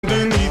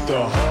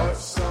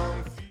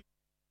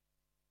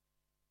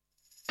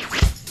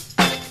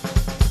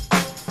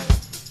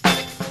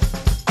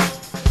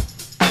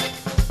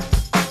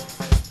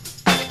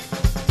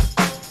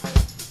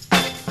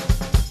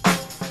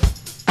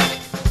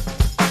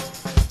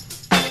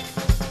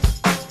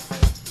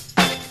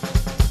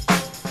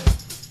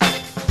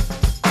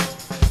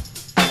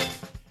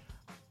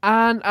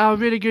And a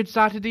really good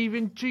Saturday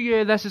evening to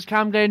you. This is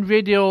Camden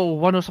Radio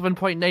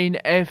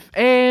 107.9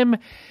 FM.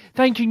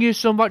 Thanking you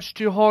so much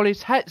to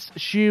Holly's Hits.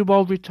 She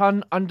will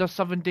return under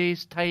 7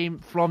 days' time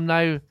from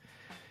now.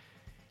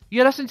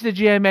 You're listening to the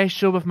GMS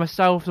Show with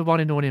myself, the one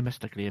and only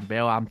Mr. Graham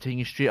Bell. I'm taking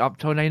you straight up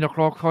till 9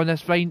 o'clock on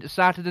this fine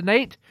Saturday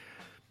night.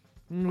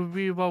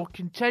 We will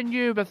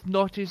continue with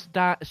 10's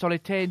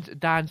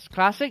dance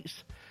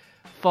classics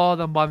for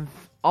the month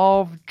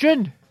of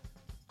June.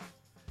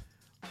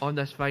 On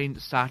this fine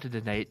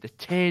Saturday night, the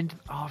 10th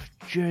of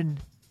June.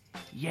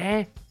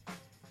 Yeah,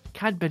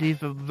 can't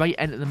believe we're right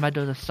into the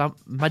middle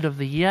of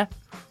the year.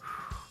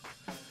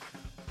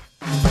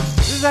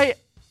 Right,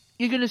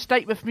 you're going to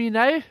stick with me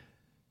now,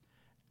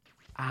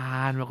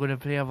 and we're going to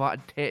play a lot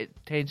of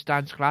 10's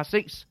dance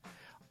classics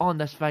on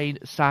this fine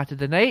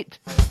Saturday night.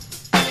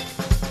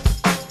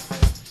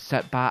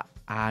 Sit back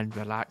and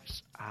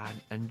relax and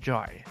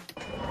enjoy.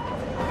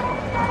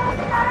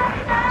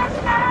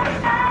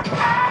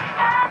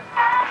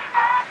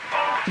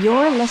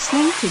 You're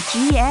listening to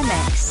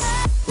GMS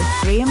with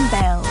Graham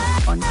Bell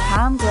on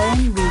Cam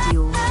Glen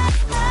Radio.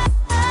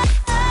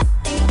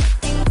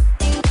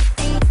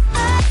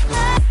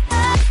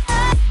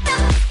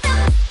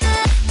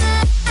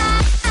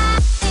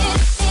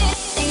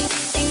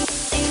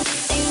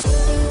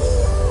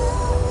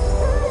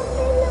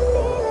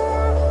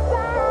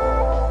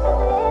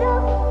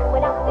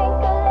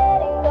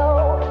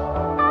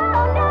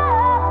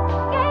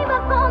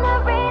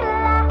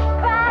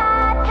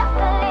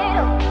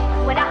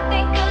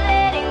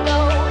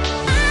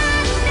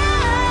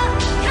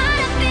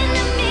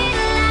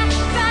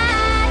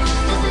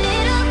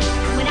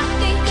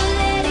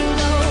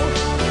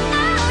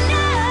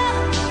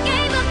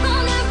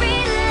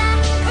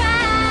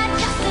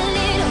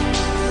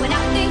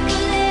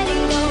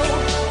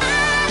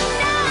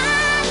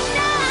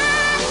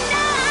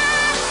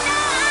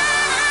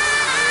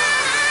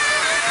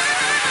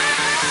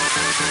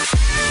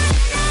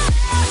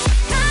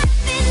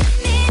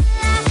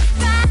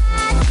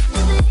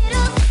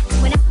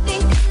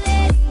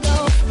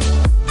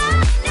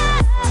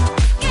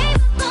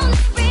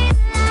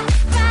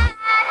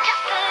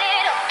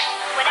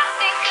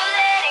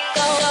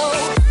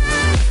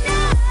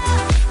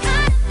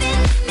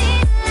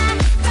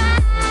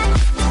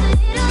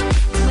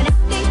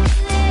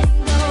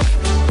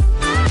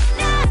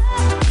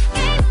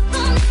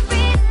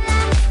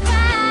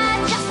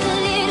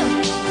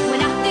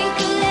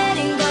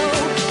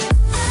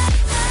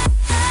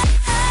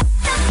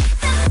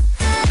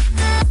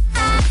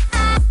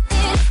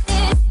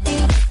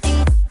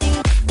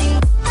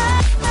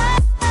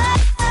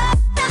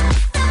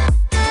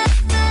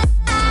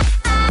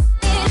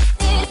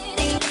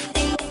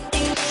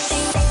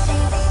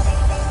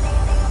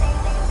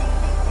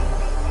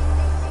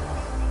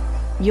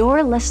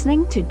 You're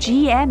listening to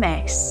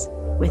GMS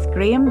with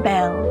Graham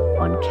Bell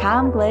on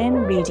Cam Glen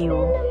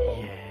Radio.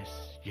 Yes,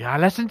 you're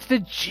listening to the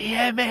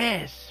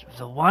GMS,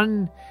 the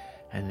one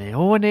and the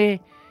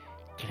only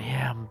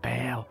Graham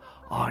Bell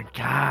on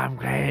Cam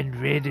Glen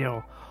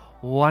Radio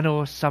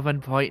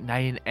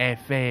 107.9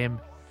 FM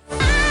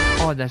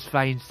on this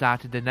fine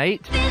Saturday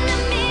night.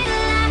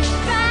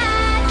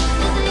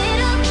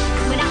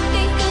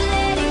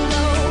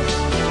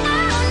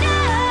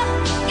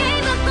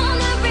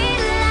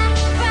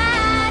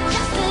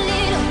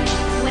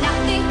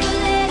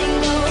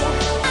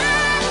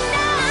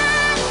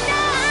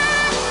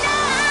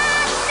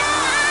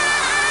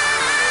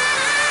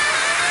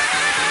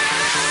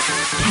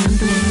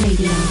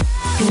 Radio,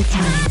 good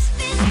times,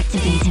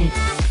 activated.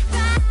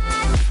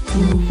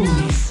 Your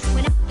voice,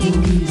 your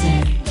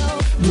music,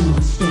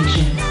 your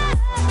station.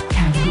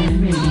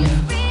 Camden Radio.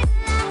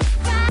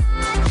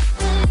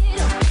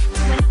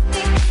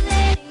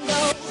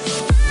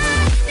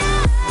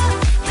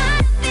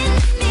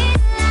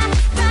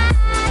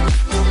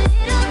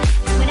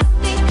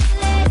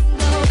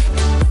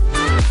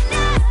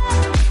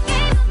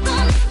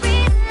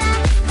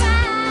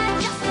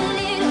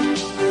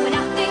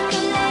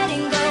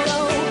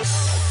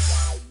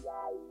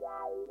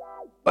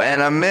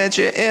 When I met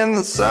you in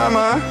the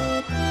summer,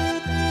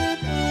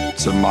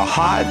 to my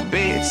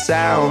heartbeat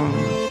sound,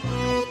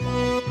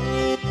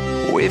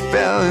 we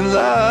fell in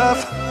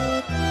love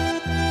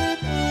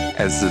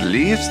as the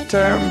leaves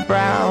turn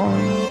brown.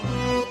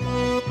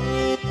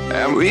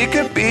 And we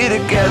could be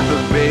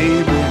together,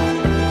 baby,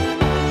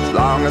 as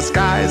long as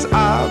skies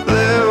are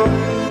blue.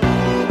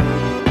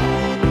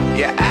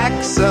 You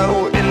act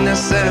so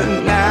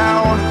innocent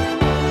now,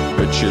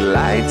 but you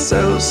lied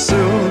so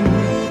soon.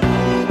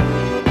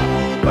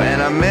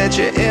 When I met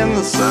you in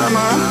the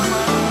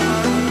summer,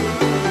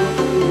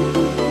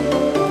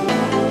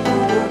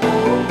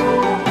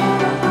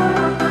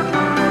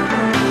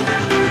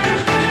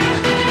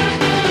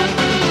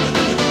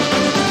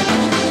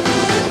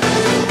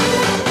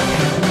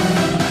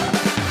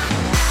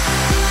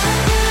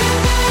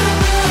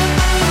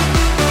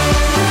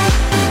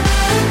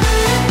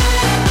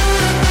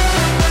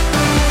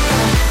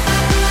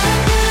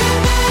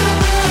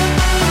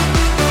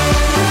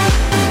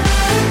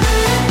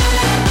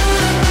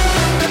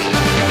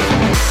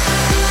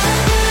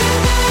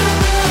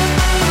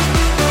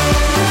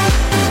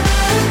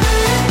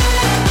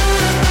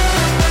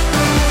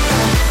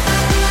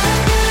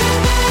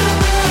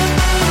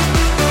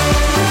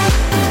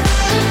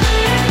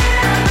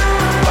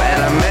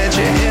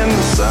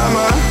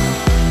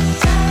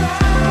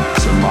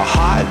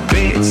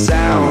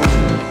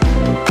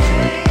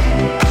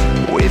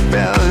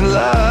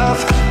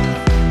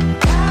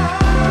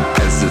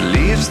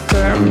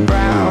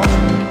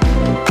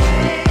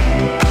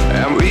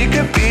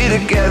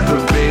 together,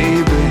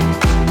 baby,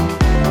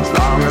 as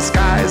long as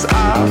skies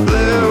are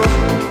blue.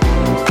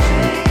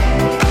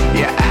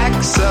 You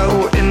act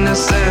so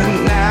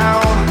innocent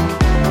now,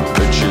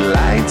 but you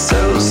lied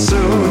so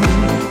soon.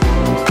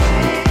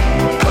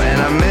 When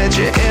I met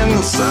you in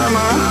the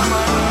summer.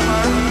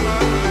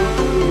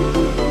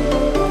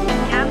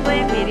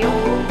 Camglen Radio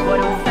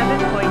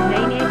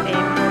 107.9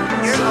 FM.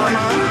 Your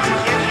voice.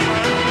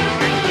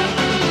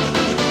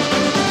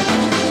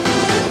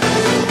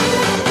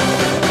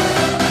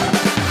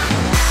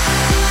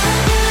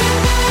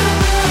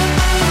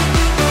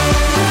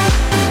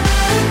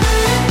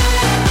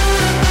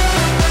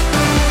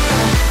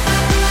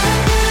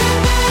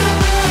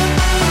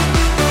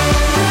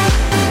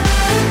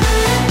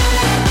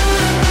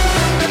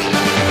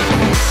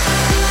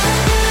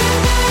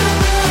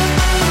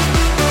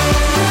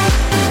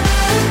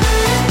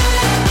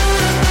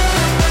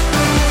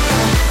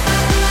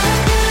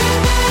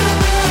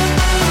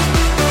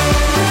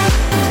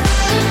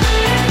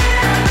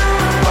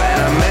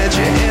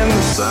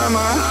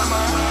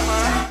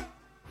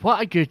 What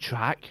a good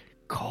track,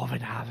 Calvin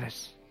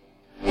Harris.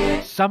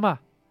 Summer.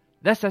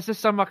 This is the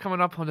summer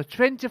coming up on the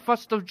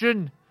 21st of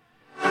June.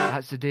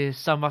 That's the day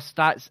summer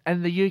starts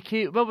in the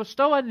UK. Well, we're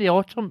still in the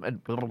autumn,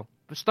 and we're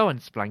still in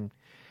spring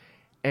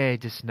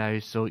just now.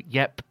 So,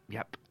 yep.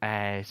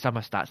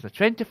 Summer starts on the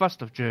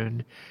 21st of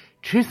June,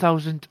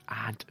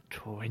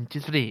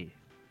 2023.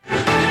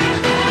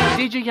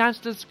 DJ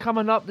Youngsters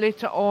coming up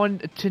later on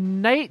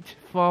tonight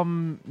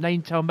from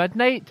 9 till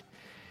midnight.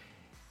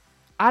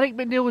 Eric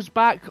McNeil is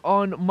back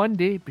on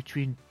Monday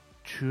between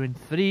 2 and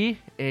 3.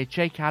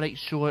 Check Eric's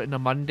show out on a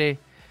Monday.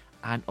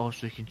 And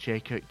also you can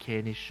check out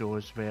Kenny's show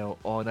as well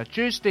on a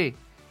Tuesday.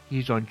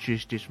 He's on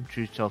Tuesdays from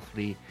 2 till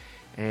 3.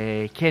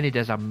 Kenny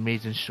does an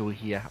amazing show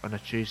here on a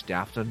Tuesday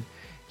afternoon.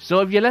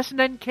 So if you're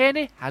listening,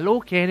 Kenny,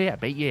 hello Kenny. I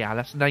bet you are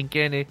listening,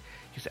 Kenny.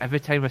 Because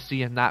every time I see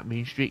you in that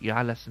Main Street, you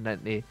are listening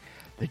to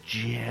the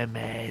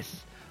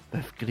GMS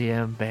with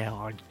Graham Bell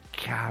on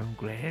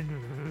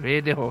Camglen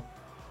Radio.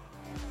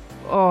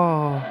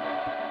 Oh,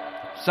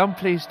 some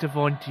place to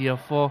volunteer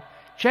for.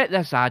 Check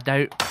this ad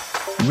out.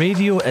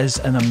 Radio is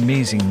an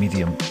amazing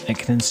medium. It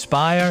can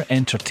inspire,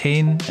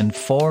 entertain,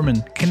 inform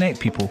and connect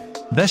people.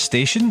 This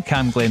station,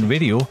 Camglen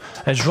Radio,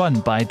 is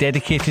run by a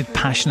dedicated,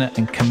 passionate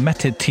and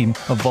committed team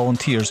of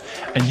volunteers,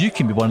 and you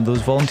can be one of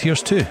those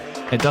volunteers too.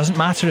 It doesn't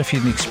matter if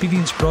you're an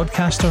experienced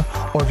broadcaster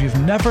or if you've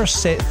never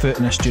set foot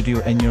in a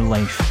studio in your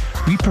life.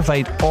 We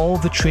provide all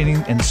the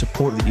training and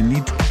support that you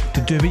need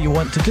to do what you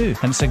want to do.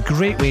 And it's a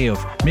great way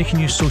of making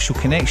new social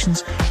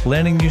connections,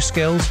 learning new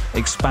skills,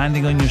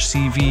 expanding on your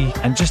CV,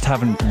 and just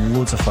having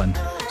loads of fun.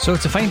 So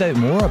to find out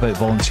more about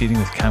volunteering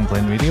with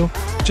Camglen Radio,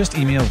 just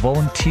email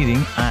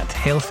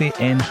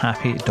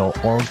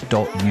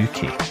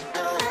volunteering@healthynhappy.org.uk.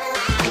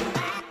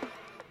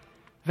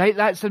 Right,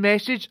 that's the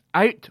message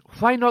out.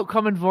 Why not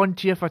come and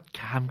volunteer for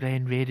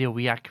Camglen Radio?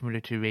 We are a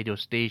community radio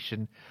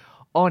station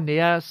on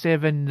air,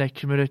 serving the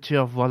community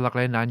of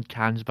Rutherglen and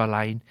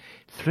Cairnsborough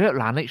throughout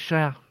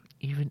Lanarkshire,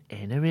 even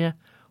anywhere.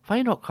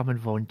 Why not come and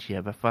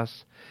volunteer with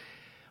us?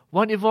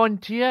 Want to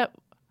volunteer?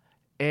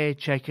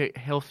 Check out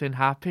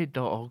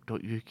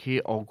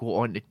healthynhappy.org.uk or go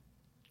on to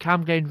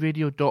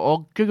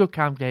camglenradio.org, Google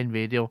Camglen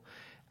Radio,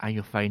 and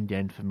you'll find the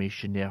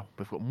information there.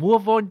 We've got more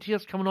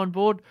volunteers coming on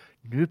board,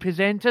 new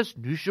presenters,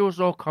 new shows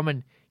all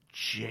coming.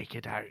 Check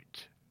it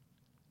out.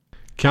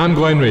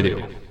 Camglen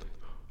Radio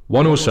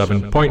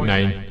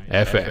 107.9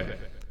 FM.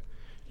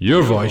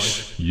 Your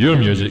voice, your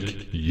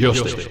music, your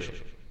station.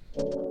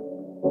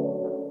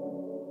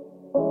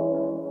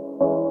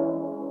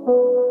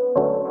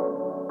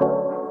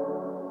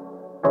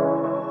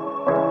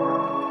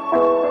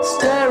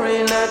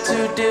 Staring at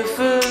two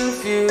different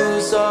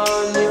views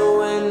on your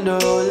window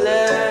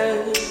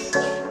ledge.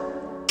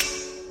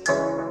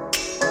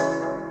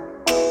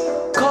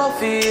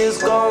 Coffee is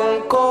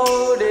gone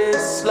cold,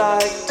 it's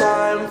like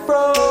time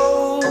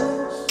froze.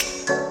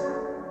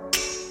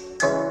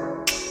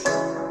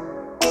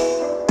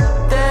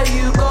 There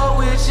you go,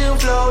 wishing,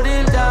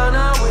 floating down,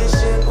 I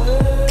wishing.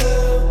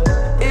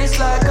 It's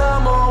like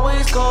I'm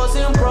always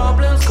causing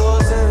problems,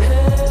 causing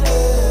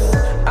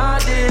hell. I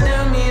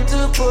didn't mean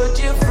to put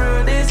you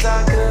through this,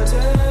 I could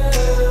tell.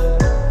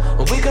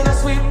 We're gonna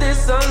sweep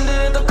this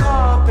under the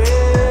carpet.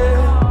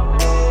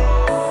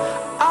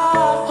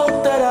 I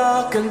hope that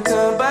I can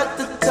turn back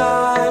the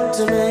time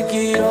to make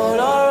it all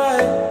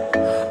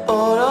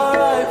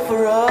alright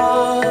for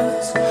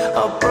us.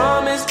 I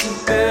promise to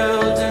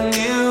build a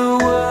new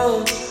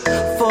world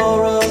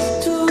for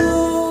us two.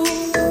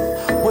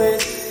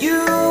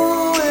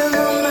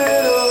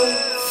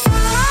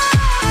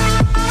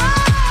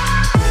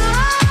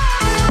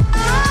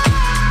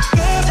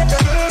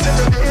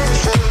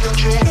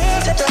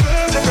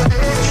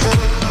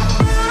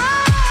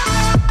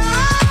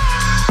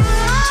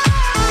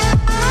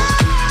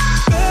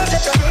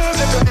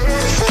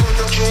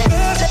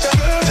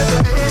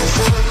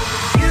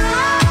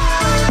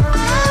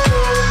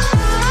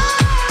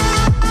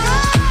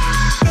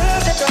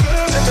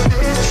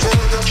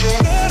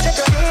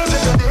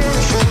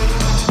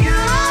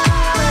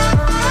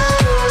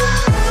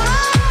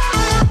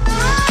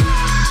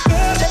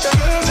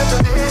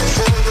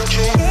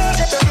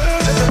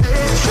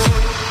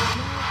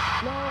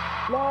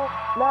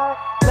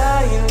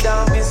 Lying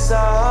down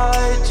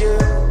beside you,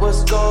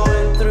 what's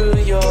going through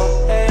your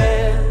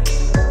head?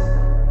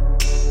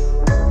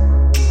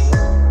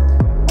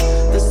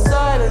 The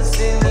silence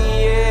in the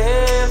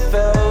air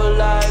felt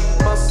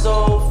like my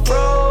soul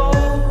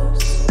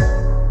froze.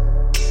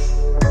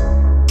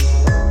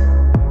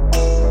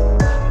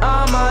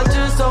 Am I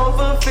just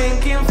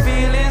overthinking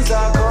feelings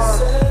I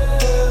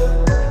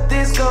can't?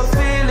 This gut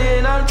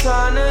feeling I'm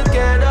trying to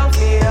get off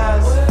me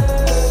ass.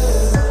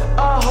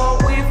 I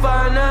hope we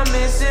find the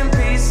missing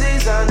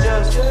pieces and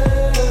just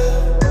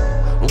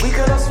we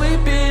could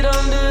sweep it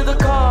under the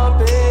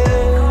carpet.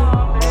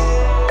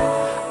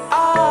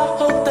 I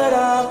hope that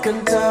I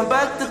can turn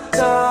back the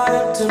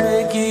time to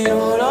make it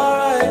all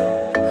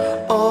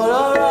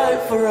alright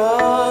for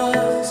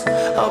us.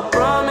 I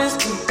promise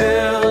to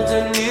build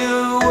a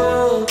new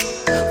world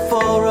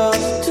for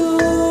us two,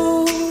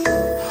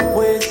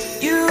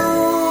 with you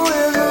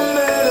in the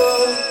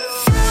middle.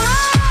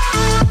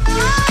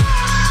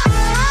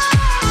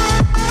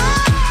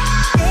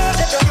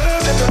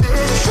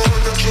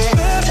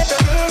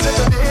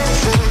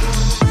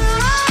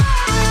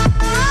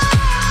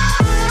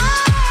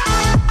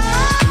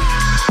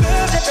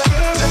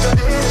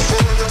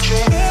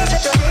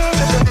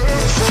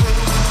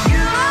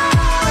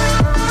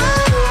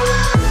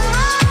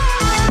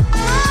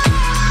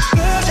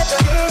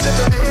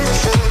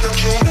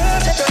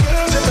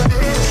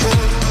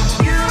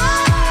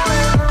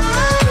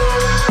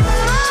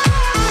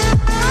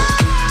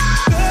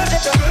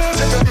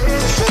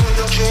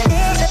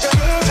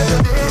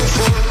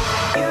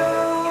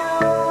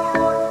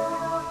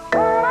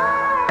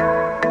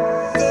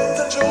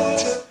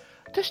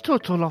 Just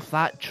total off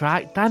that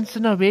track,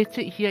 dancing away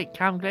to it here at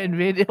Cam Glen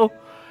Radio.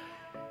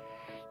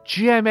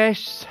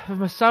 GMS for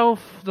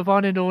myself, the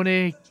one and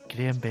only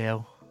Graham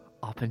Bell,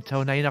 up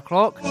until 9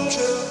 o'clock.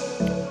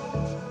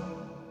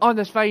 On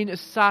this fine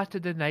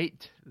Saturday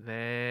night,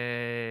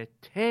 the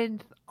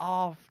 10th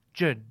of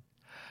June,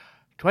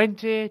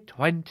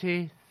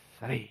 2023.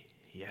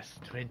 Yes,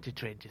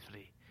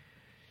 2023.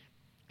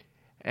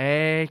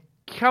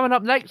 Coming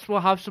up next, we'll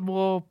have some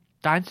more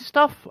dancey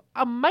stuff.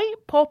 I might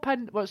pop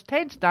in what's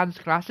 10 dance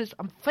classes.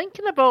 I'm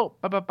thinking about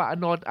a bit of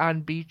an odd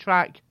R&B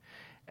track.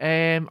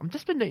 I'm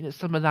just been looking at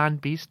some of the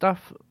R&B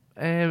stuff.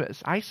 I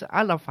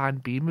love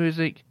R&B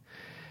music.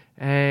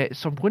 So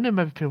I'm going to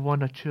maybe play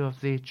one or two of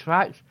the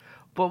tracks.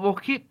 But we'll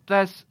keep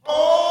this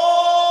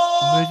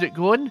music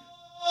going.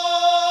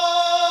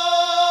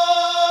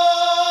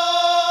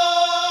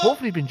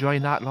 Hopefully you've been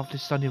enjoying that lovely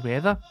sunny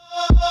weather.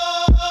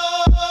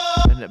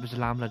 And it was a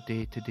Lamla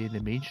day today in the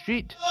main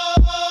street.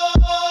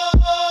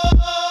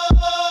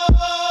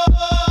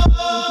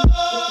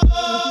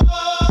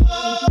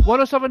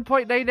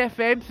 .7.9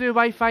 FM through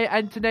Wi-Fi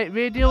internet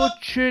radio.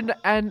 Tune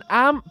in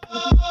amp.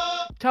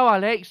 Tell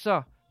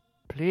Alexa,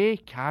 play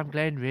Cam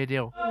Glen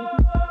Radio.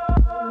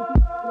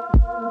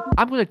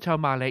 I'm going to tell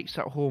my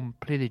Alexa at home,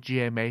 play the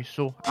GMS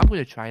Show. I'm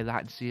going to try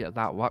that and see if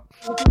that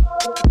works.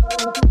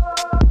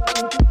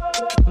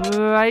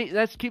 Right,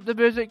 let's keep the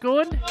music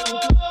going.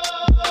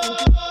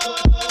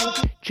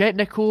 Check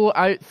Nicole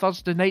out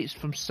Thursday nights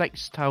from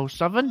 6 till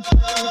 7.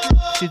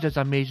 She does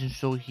an amazing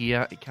show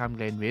here at Cam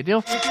Glen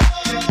Radio.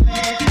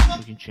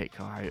 You can check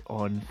her out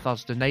on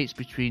Thursday nights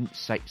between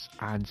 6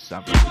 and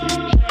 7.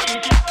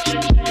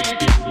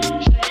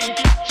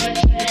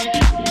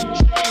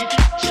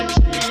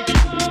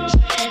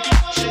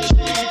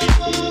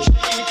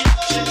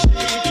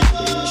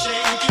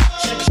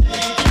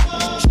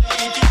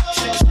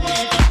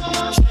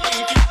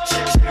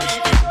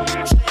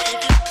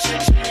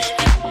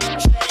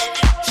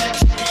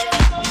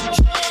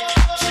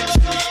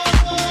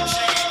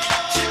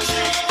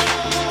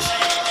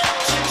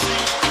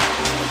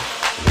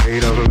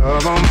 Weight of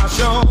love on my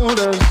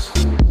shoulders.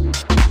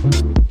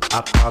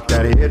 I thought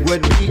that it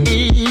would be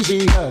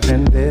easier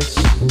than this.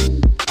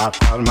 I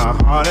thought my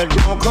heart had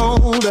grown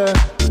colder,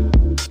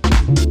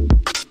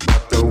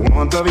 but the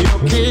warmth of your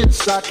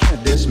kiss I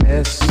can't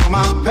dismiss.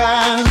 My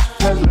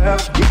past has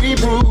left me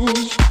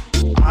bruised.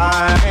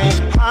 I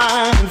ain't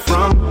hiding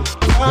from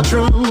the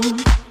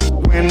truth.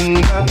 When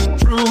the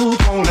truth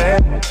won't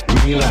let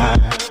me lie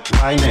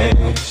right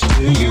next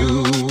to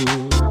you.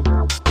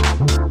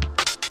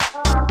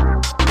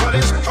 But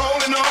it's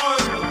holding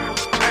on,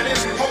 and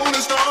it's holding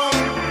strong.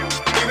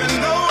 Even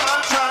though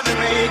I tried to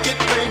make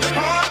it break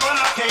apart, but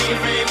I can't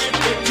fake it.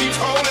 It keeps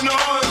holding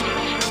on,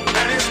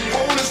 and it's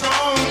holding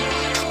strong.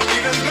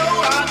 Even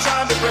though I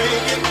tried to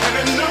break it,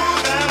 heaven knows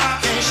that I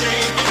can't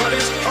shake it. But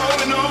it's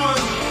holding on,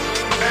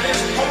 and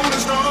it's holding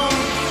strong.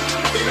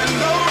 Even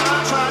though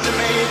I tried to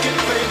make it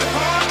break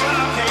apart, but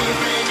I can't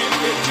fake it.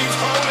 It keeps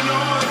holding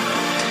on,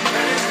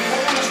 and it's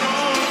holding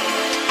strong.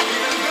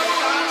 Even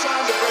though I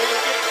tried to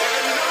break it,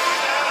 heaven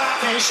knows that I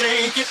can't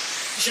shake it,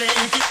 shake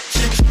it,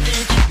 shake it,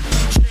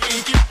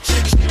 shake it, shake it, shake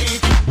it,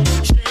 shake it,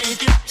 shake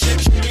it,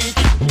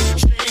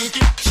 shake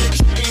it, shake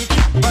it,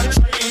 but it's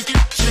shake it,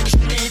 shake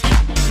it,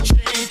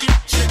 shake it,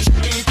 shake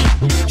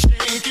it,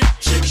 shake it,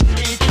 shake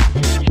it.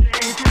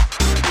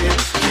 It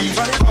keeps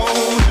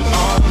holding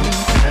on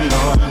and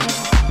on.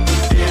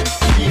 It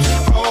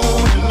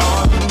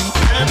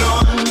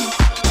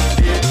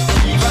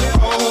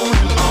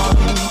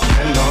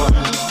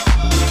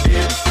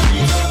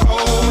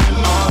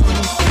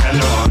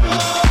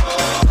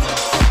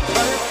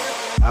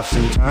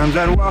times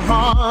that were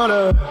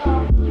harder.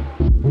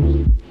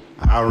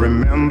 I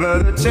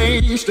remember the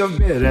taste of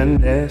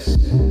bitterness.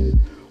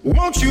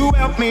 Won't you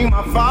help me,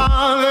 my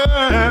Father?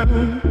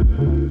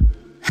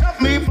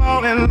 Help me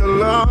fall in the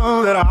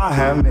love that I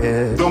have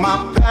missed. Though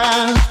my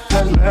past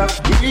has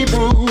left me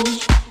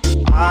bruised,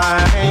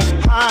 I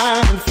ain't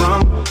hiding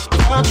from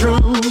the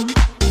truth.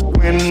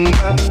 When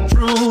the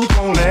truth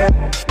won't let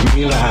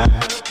me lie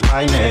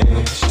right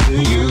next to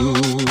you.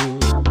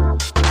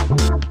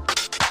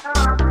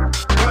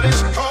 But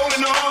it's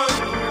holding on,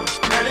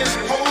 and it's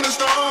holding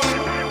strong.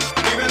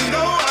 Even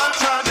though I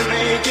tried to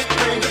make it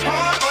break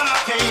apart, but I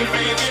can't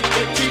fake it.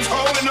 It keeps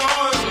holding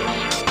on,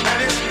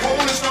 and it's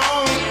holding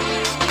strong.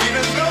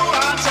 Even though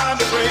I tried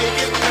to break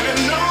it, and it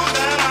knows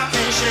that I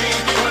can't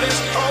shake it. But it's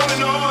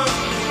holding on,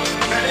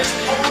 and it's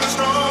holding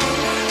strong.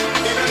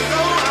 Even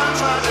though I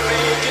tried to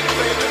make it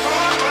break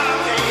apart, but I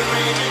can't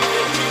make it.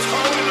 It keeps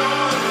holding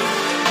on,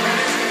 and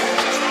it's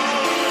holding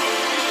strong.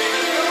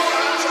 Even though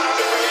I tried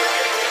to break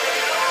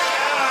it,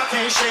 and I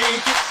can't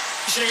shake it,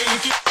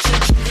 shake it,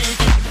 shake it,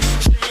 shake it,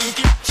 shake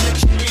it, shake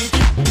it, shake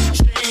it,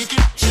 shake it, shake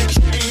it,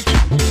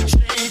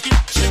 shake it,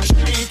 shake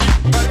it,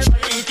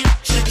 shake it, shake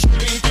it,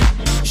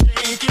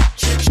 shake it,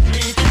 shake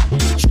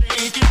it,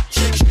 shake it,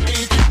 shake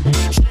it,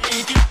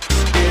 shake it.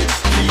 It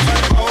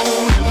keeps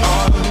holding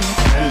on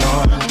and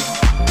on.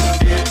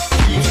 It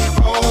keeps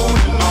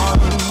holding on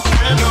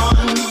and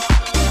on.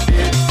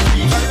 It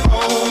keeps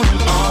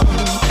holding on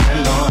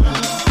and on.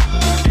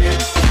 It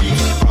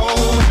keeps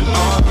holding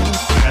on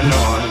and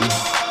on.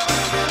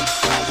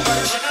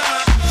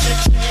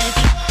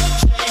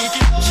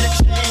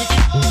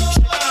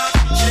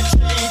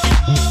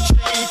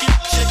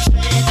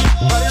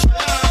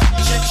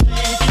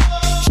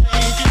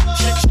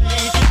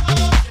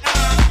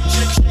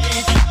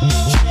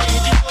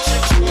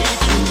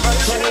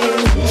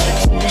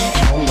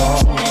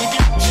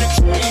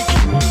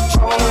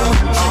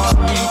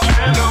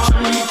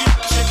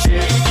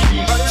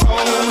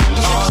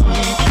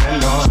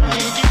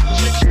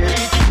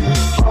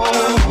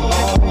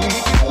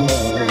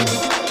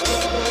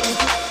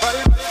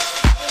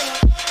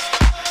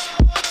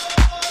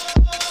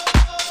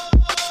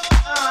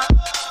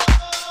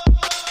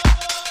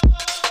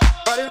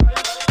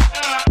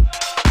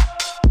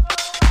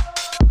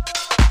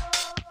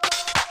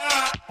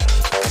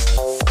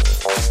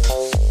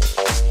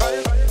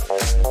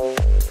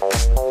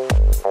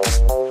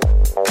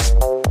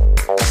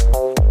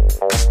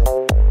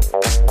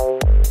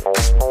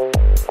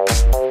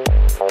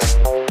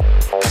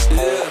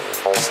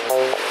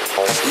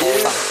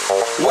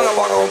 When I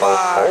walk on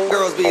by,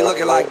 girls be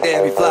looking like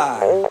Debbie Fly.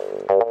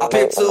 I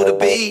pick to the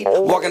beat,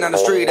 walking down the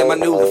street and my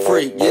new the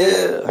freak,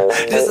 yeah.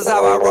 This is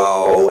how I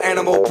roll,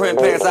 animal print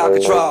pants out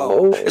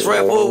control. It's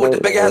Red Bull with the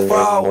big ass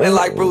bro, and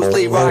like Bruce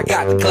Lee, I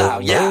got the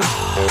clout, yeah.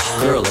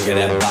 Girl, look at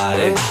that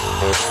body.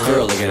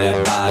 Girl, look at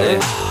that body.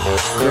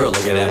 Girl,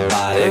 look at that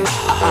body.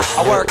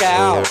 I work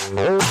out.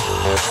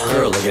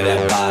 Girl, look at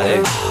that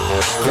body.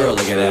 Girl,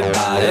 look at that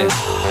body.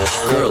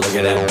 Girl, look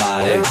at that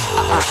body.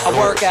 I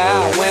work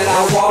out when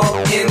I walk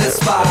in the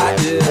spot.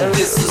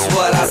 This is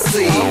what I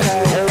see.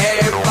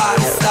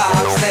 Everybody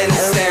stops and is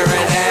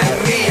staring at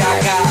me.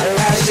 I got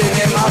passion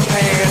in my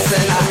pants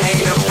and I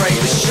ain't afraid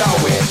to show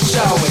it.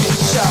 Show it,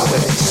 show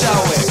it, show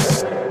it.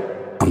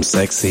 I'm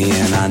sexy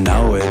and I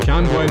know it.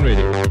 Camglen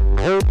Radio,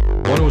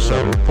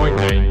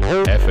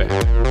 107.9 FM.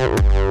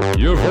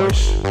 Your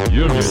voice,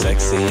 your I'm music.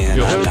 sexy and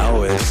your I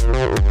know it.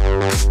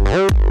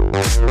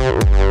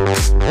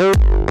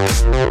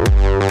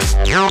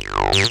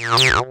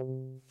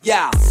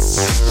 Yeah,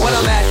 when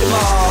I'm at the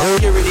mall,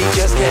 security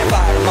just can't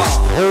fight them all.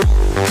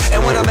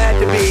 And when I'm at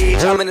the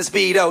beach, I'm in a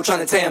Speedo trying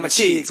to tan my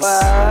cheeks.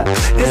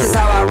 This is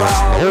how I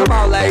roll. Come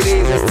on,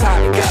 ladies, it's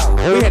time to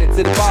go. We headed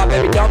to the bar,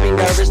 baby, don't be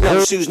nervous.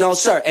 No shoes, no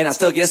shirt, and I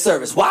still get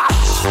service. Watch.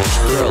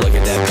 Girl, look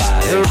at that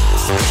body.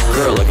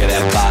 Girl, look at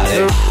that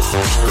body.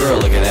 Girl,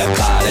 look at that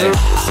body.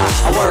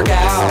 I work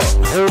out.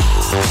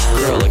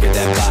 Girl, look at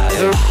that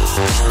body.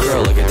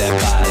 Girl, look at that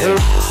body.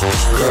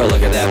 Girl,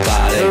 look at that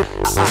body.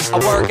 I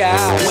work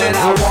out when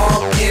I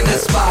walk in the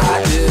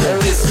spot.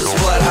 This is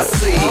what I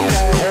see.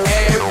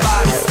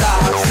 Everybody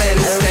stops and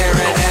is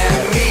staring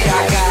at me.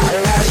 I got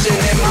passion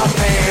in my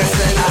pants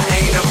and I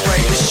ain't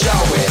afraid to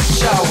show it.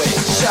 Show it,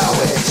 show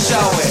it,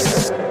 show it.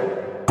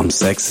 I'm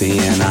sexy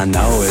and I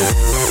know it.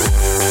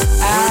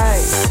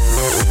 Aye.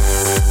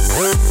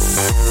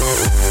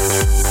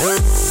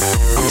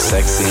 I'm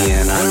sexy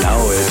and I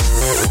know it.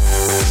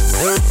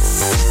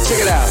 Check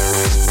it out.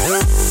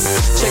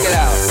 Check it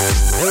out.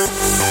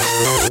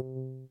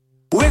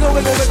 Wiggle,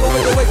 wiggle, wiggle,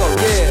 wiggle, wiggle,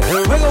 yeah.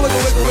 Wiggle,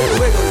 wiggle, wiggle, wiggle,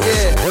 wiggle,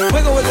 yeah.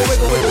 Wiggle, wiggle,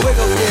 wiggle, wiggle,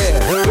 wiggle, yeah.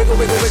 Wiggle,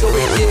 wiggle, wiggle,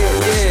 wiggle, yeah,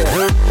 yeah.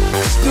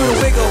 Do the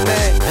wiggle,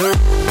 man.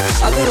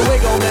 I do the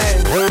wiggle, man.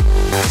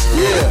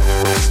 Yeah.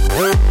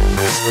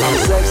 I'm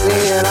sexy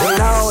and I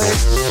know it.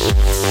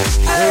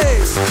 Hey.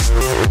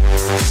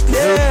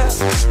 Yeah.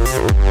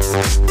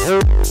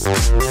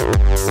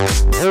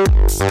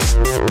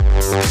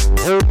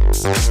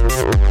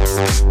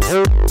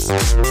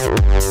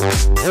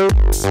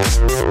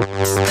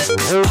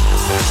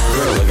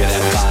 Girl, look at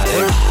that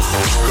body.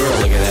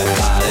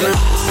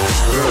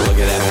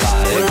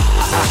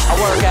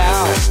 work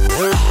out.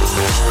 Girl,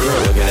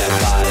 look at that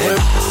body.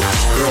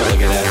 Girl,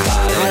 look at that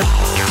body.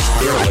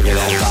 Girl, look at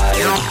that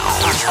body.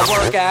 I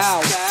work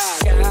out.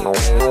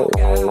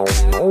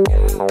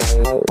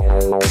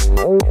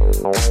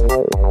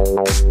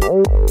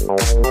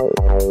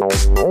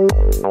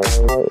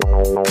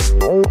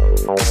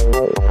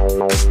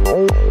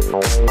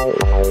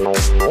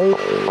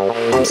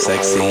 I'm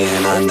sexy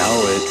and I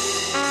know it.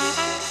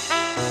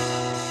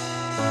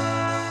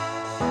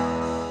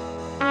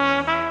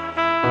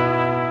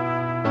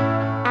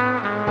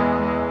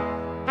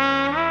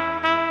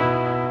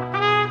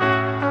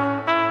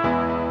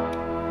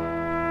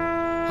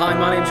 Hi,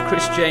 my name's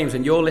Chris James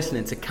and you're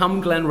listening to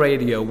Cam Glen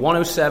Radio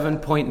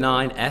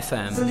 107.9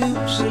 FM.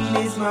 Solution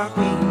is my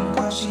queen,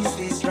 cause she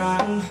stays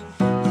strong.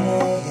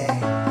 Yeah,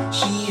 yeah.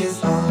 She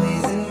is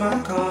always in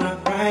my corner,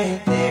 right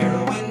there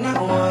when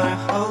I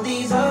wanna. All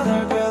these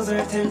other girls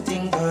are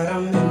tempting, but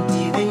I'm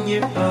empty when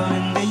you're gone.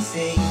 And they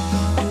say,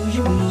 do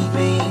you need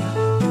me?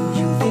 Do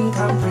you think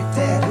I'm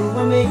pretend? Do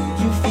I make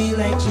you feel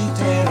like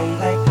cheating? I'm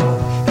like, no,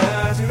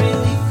 not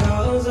really,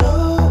 cause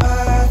oh,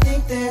 I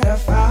think that I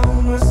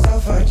found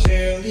myself a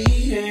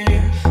cheerleader.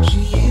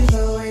 She is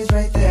always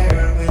right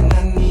there when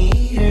I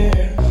need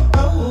her.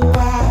 Oh,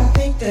 I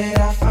think that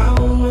I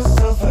found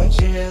myself a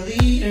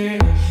cheerleader.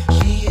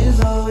 She is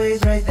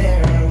always right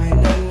there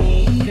when I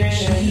need her.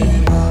 She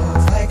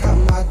walks like a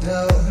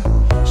model.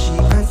 She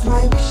grants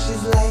my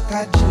wishes like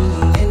a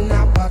genie in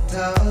a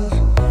bottle.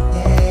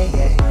 Yeah,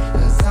 yeah,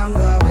 'cause I'm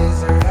the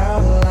wizard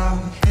of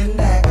love,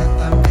 and I got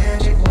the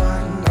magic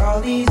wand. All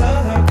these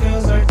other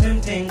girls are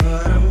tempting,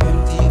 but I'm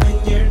empty when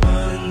you're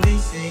gone. And they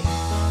say,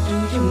 do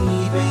you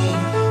need me?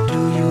 Do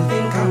you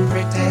think I'm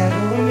pretend? Do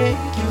I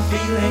make you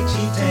feel like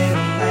cheating?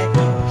 I'm like,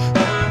 no,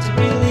 not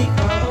really,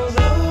 cause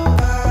oh,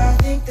 I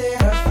think that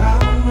I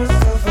found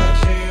myself a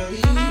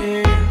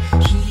cheerleader.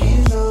 She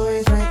is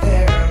always right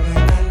there when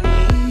I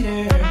need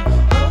her.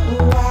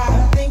 Oh,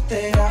 I think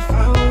that I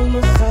found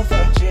myself a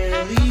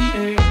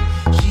cheerleader.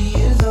 She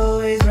is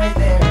always right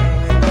there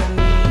when I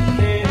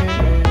need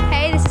her.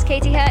 Hey, this is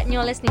Katie Hurt, and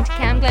you're listening to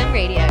Cam Glen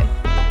Radio.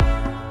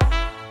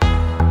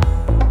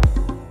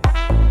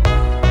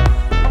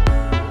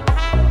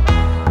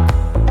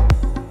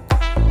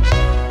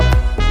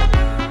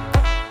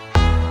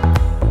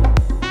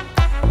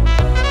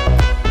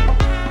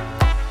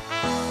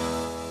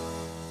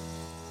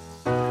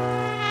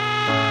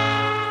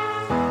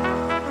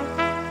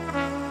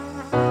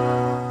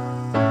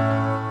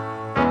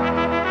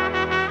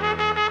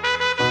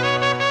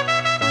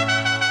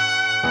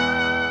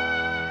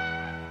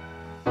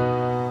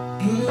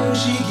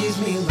 She gives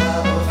me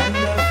love and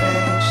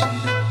affection.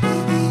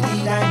 Baby,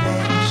 need I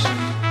mention?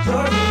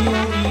 You're the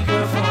only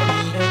girl for me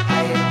that I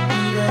don't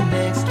need the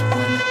next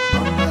one.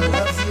 Mama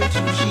loves you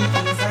too, she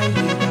thinks I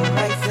need the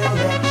right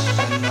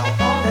selection. Now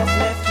all that's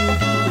left to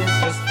do is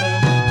just for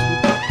me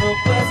to put the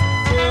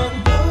question.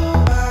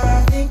 Oh,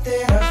 I think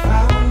that I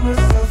found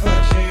myself a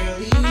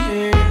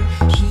cheerleader.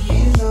 She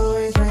is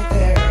always right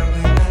there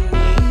when I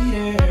need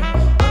her.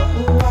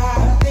 Oh,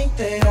 I think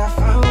that I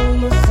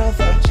found myself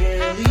a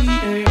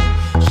cheerleader.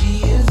 She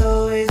is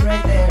always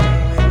right there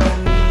when I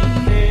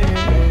need her.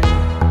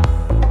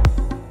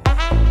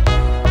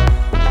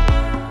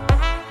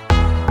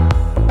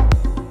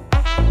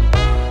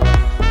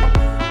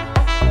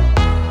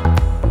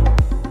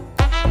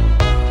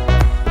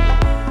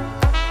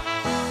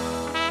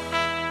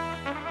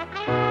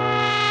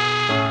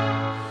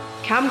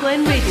 Cam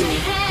Glen Radio,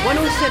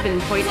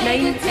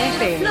 107.9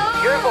 FM.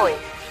 Your voice,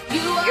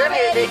 your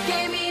music,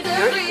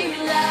 your station.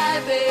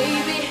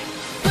 Baby,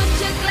 put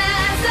your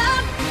glass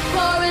up,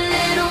 pour a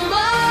little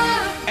more.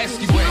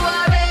 You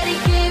already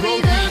gave me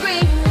the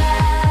green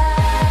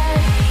light.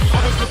 I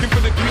was looking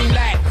for the green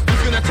light.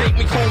 Who's gonna take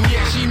me home?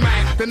 Yeah, she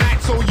might. The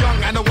night's so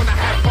young and I wanna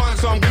have fun,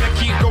 so I'm gonna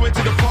keep going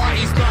till the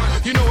party's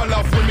done. You know I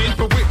love women,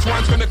 but which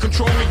one's gonna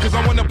control me? 'Cause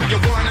I wanna be your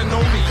one and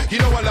only. You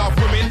know I love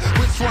women,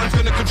 which one's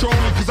gonna control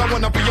me? 'Cause I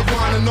wanna be your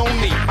one and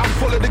only. I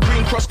follow the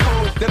green cross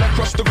code, then I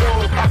cross the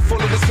road. I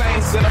follow the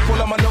signs, then I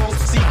follow my nose.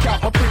 Seek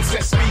out my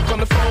princess, speak on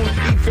the phone.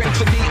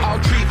 Eventually I'll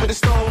treat with a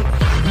stone.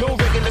 No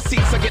regular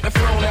seats, I get the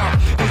throne out.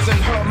 His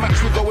and her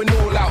match, we're going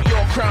all out.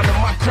 Your crown and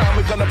my crown,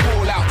 we're gonna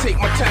ball out. Take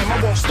my time, I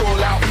won't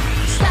stall out.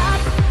 Stop,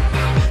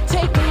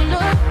 take a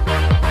look,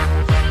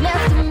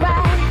 left and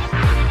right.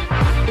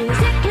 Is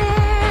it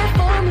clear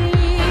for me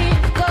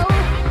to go?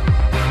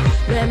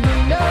 Let me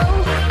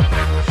know.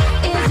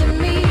 Is it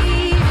me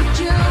that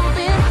you've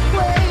been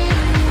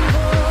waiting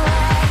for?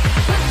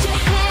 Put your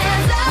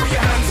hands up,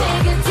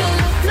 take it to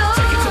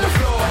the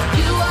floor.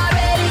 You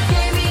already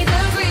gave me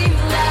the green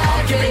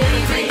light,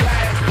 baby.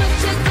 Put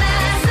your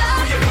glass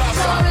up,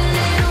 pour a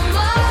little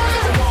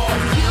more.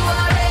 You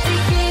already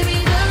gave me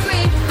the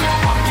green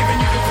light. I'm giving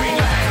you the green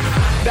light.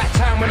 That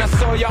time when I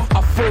saw ya,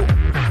 I thought,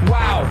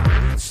 wow.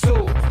 So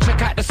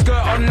check out the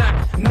skirt on that.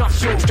 Not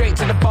short, straight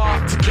to the bar.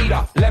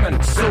 Tequila,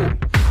 lemon, salt.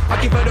 I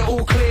give her the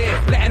all clear,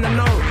 letting her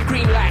know.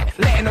 Green light,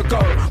 letting her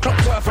go.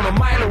 Clocked her from a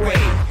mile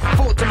away.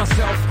 Thought to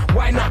myself,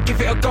 why not give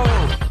it a go?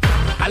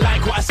 I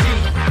like what I see.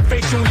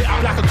 Facial lit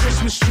up like a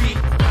Christmas tree.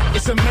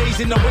 It's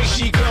amazing the way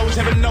she glows.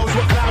 Heaven knows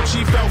what cloud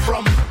she fell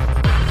from.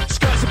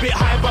 Skirt's a bit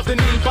high above the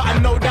knee, but I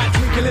know that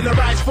twinkle in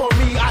her eyes for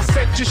me. I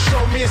said just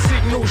show me a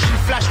signal. She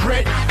flashed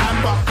red,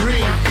 amber,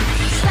 green.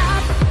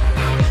 Stop,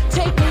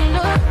 take a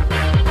look,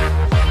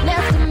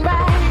 left and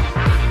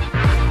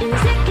right. Is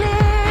it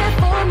clear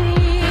for me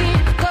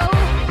to go?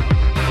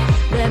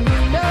 Let me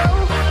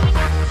know.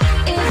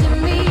 Is it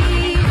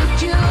me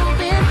that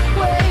you've been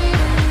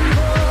waiting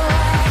for?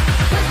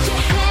 Put your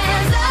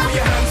hands up,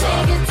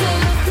 take it to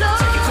the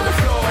floor.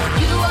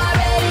 You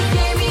already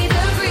gave me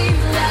the green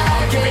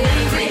light,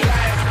 baby.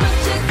 Put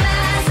your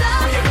glass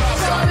up,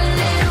 pour a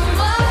little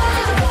more.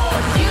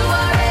 You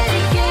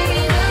already gave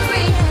me the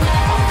green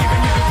light.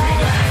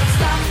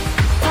 Stop,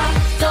 pop,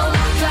 don't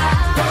try,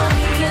 pour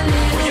me a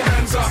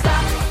little.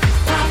 Stop,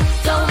 pop,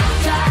 don't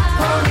try,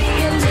 pour me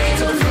a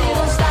little.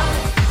 Stop,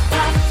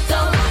 pop,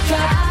 don't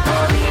try,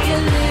 pour me a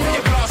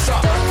little.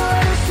 Don't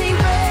wanna see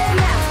red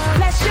now,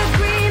 flash your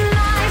green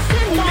lights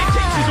All it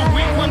takes is a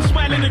wink, one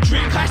smile and a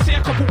drink. I say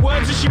a couple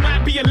words and she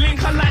might be a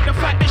link. I like the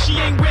fact that she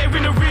ain't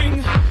wearing a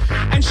ring,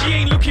 and she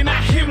ain't looking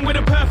at him with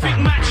a perfect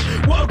match.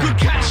 What a good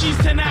catch, she's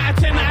 10 out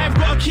of 10. I've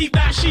got to keep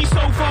that, she's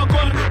so far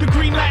gone. The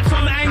green light's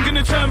on, I ain't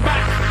gonna turn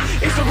back.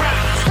 It's a wrap.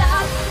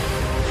 Stop,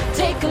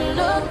 take a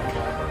look,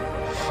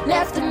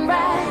 left and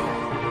right.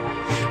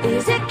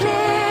 Is it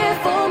clear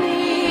for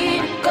me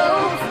to go?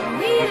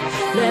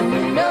 Let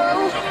me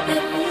know.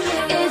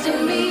 Is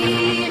it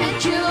me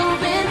that you've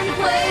been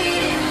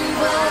waiting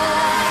for?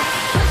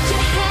 Put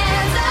your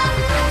hands up,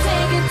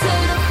 take it to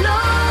the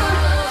floor.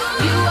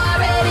 You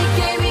already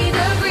gave me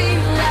the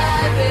green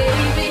light,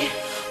 baby.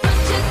 Put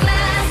your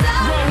glass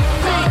up,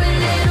 pour a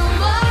little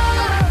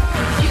more.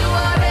 You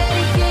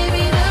already gave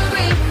me the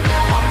green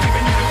light. I'm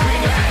giving you the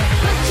green light.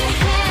 Put your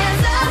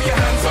hands up,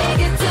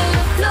 take it to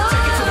the floor.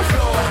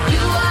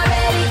 You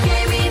already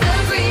gave me the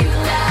green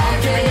light,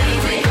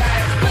 baby.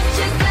 Put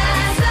your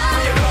glass up,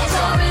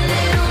 pour a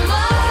little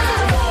more.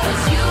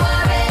 'Cause you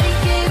already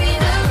gave me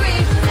the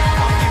green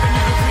light.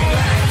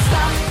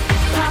 Stop,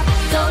 pop,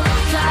 don't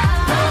try,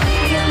 pour me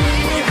a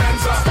little.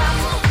 Stop,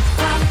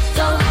 pop,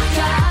 don't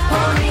try,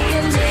 pour me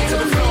a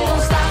little.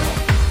 Stop,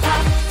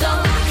 pop,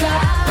 don't try,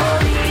 pour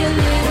me a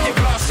little.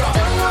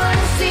 Don't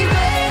wanna see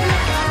red,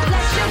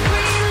 flash your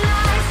green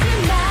lights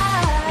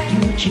tonight.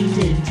 You're tuned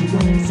in to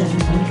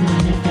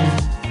 107.9 FM,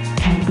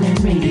 Cam Glen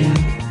Radio.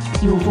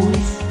 Your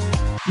voice,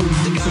 your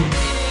music,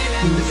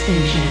 your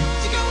station.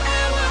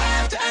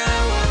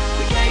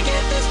 We can't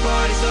get this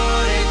party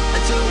started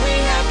until we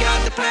have got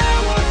the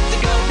power to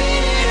go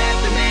minute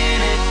after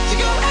minute, to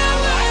go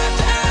hour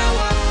after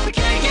hour. We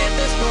can't get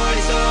this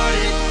party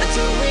started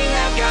until we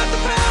have got the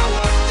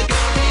power to go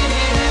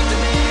minute after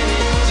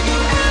minute, to go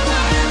hour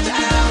after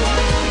hour.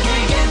 We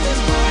can't get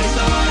this party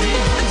started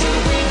until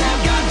we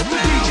have got the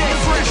power. DJ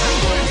Fresh. To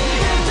go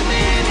minute after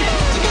minute,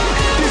 to go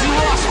hour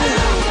after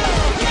hour.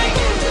 We can't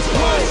get this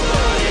party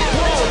started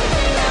until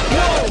we have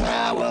got the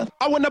power.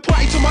 I wanna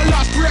party to my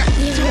last breath.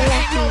 Till there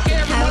ain't no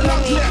air in my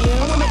lungs left.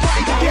 I wanna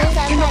party to death.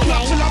 In the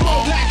club till I'm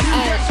old like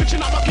glue left.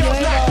 Switching up my girls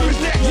like who's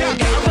next. Yeah,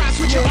 get around,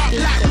 switch it up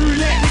like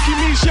roulette. Nicki,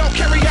 Michelle,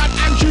 Carrie Ann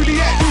and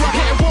Juliet. Do I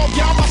get involved?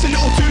 Yeah, I bust a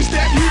little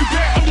two-step. You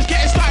bet. I'm just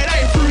getting started, I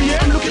ain't through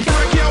yet. I'm looking for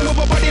a girl with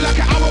a body like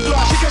an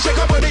hourglass. She can shake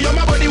her body on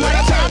my body when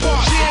I time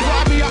pass. She ain't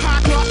gotta be a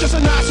high class, just a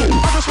nice one.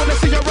 I just wanna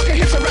see her rockin'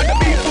 hips around the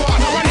beat floor.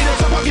 Now I need a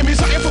top up, give me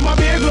something for my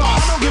beer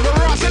glass. I don't give a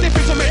ass,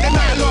 anything to make the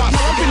night last.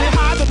 Now I'm feeling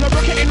high, there's no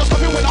rocket, ain't no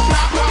stopping when I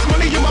fly past.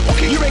 Money in my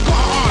pocket, you ain't got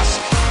to ask.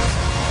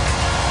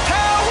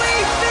 How we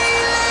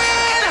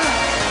feeling?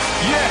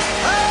 Yeah.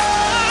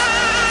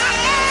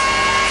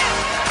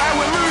 And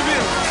we're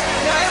moving.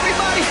 Now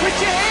everybody put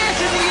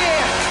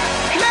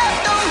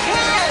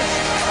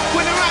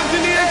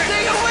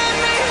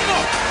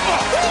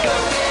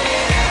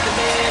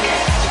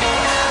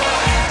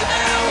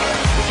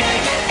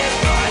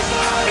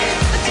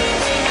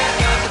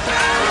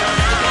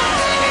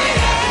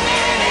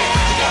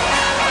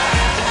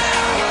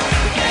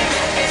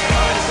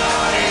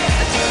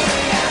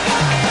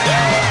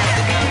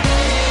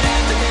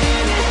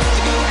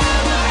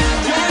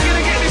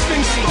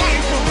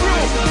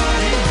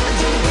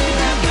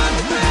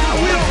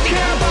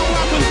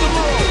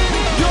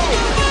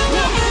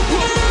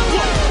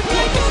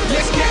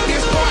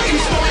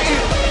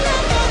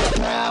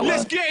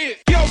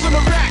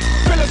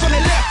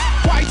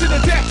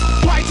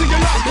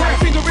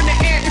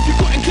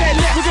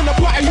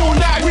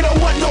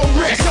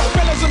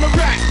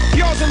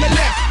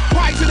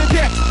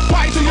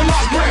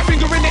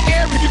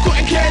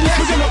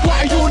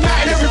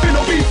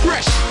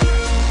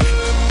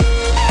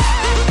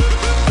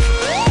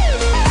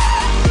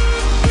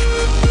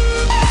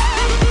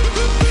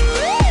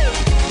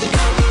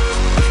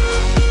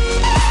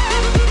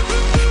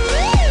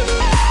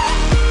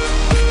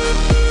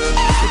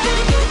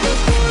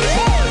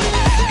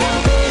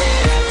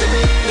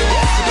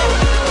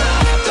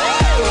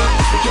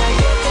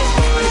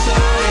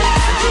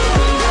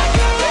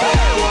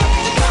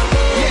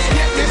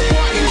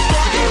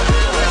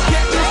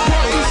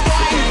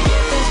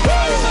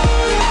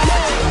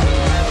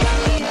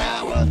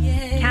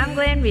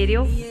Glen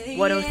Radio,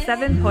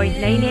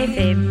 107.9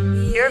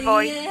 FM. Your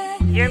voice,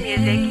 your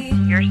music,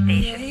 your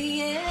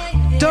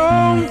station.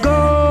 Don't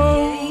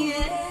go.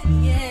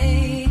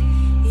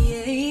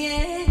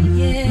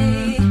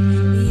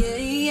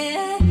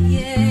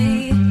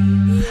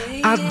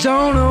 I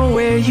don't know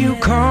where you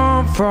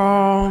come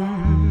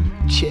from,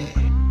 yeah,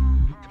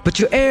 but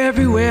you're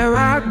everywhere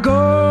I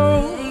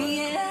go.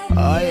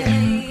 Oh yeah.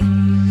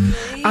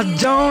 I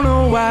don't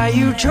know why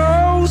you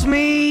chose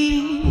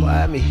me.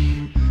 Why me?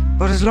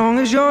 But as long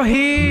as you're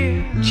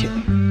here,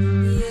 yeah,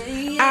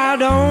 I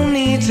don't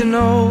need to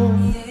know.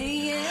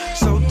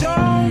 So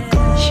don't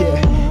go.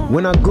 Yeah,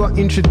 when I got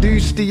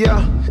introduced to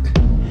ya,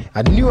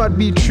 I knew I'd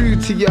be true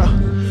to ya.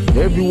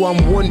 Everyone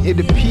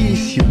wanted a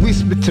piece. You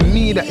whispered to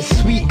me that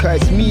it's sweet,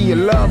 cause it's me you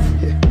love,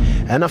 yeah.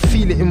 And I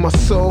feel it in my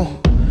soul.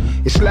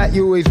 It's like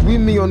you're always with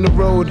me on the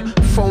road.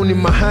 Phone in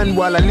my hand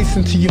while I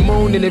listen to you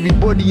moan. And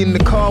everybody in the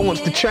car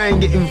wants to try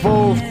and get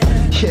involved.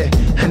 Yeah,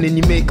 and then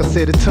you make us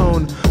set a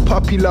tone.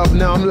 Puppy love,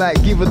 now I'm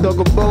like, give a dog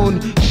a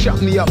bone.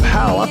 Shut me up,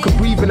 how? I could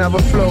breathe and have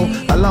a flow.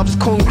 Our love's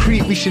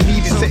concrete, we should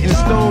leave it set in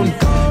stone.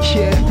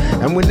 Yeah,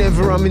 and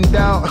whenever I'm in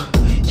doubt,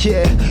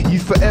 yeah, you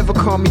forever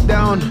calm me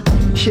down.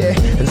 Yeah,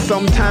 and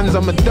sometimes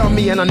I'm a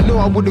dummy and I know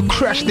I would've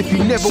crashed if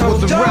you never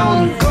was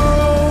around. Don't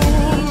go,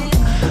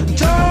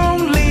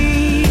 don't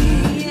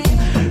leave,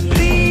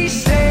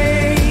 please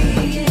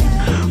stay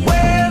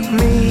with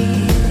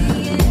me.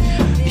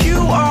 You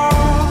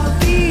are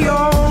the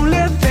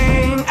only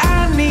thing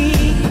I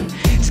need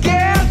to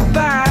get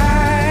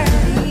by,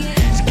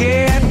 to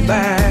get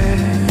by.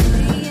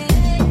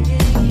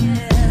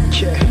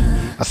 Yeah,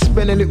 I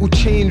spend a little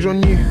change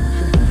on you,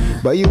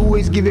 but you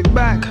always give it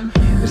back.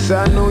 So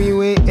I know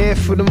you ain't here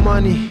for the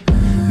money.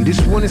 You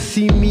just wanna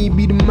see me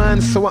be the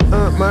man, so I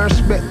earned my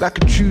respect like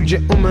a true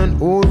gentleman.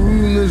 All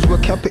rumors were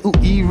capital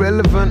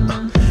irrelevant,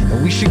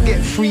 and we should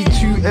get free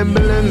 2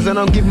 emblems, and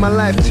I'll give my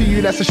life to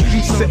you, that's a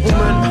street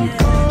settlement.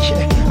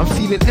 Yeah, I'm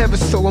feeling ever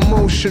so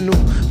emotional,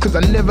 cause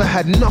I never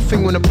had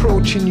nothing when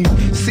approaching you.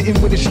 Sitting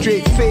with a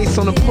straight face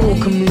on a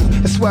poker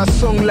move. That's why a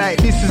song like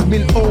this has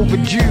been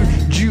overdue.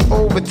 Due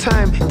over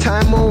time,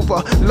 time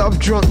over. Love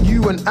drunk,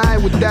 you and I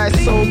would die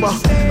sober.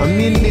 I'm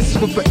in this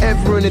for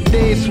forever and a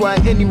day. That's why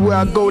anywhere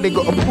I go, they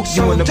gotta put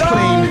you on the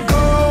plane.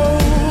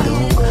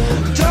 Don't go,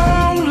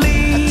 don't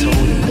leave. I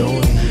told you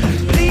don't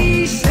leave.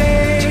 Please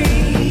stay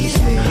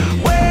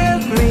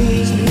with me.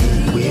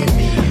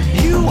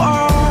 You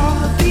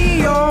are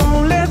the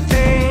only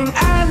thing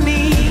I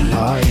need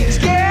to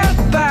get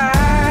by,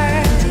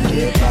 to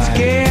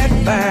get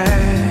by.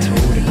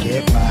 Told to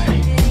get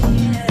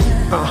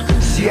by.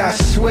 See, I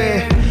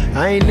swear,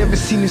 I ain't never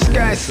seen the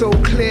sky so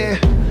clear.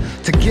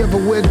 Together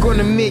we're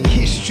gonna make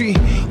history.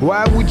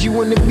 Why would you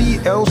wanna be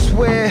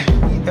elsewhere?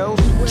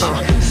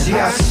 See,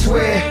 I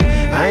swear,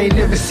 I ain't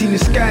never seen the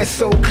sky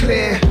so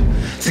clear.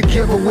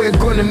 Together we're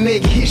gonna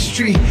make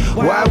history.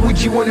 Why would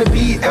you wanna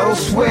be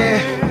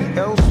elsewhere?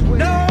 No,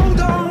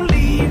 don't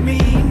leave me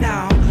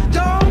now.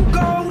 Don't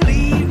go,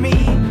 leave me.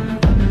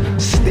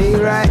 Stay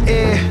right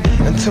here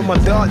until my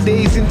dark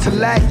days into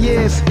light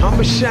years.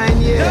 I'ma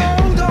shine, yeah.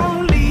 No,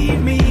 don't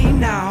leave me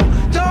now.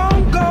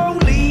 Don't go,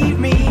 leave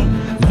me.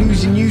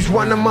 Losing you's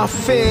one of my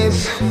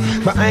fears,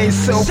 but I ain't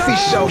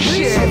selfish, I'll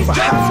share if I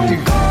have to.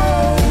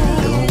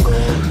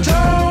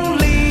 Don't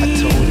leave.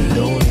 I told you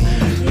don't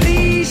leave.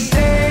 Please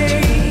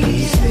stay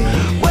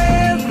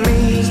with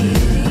me.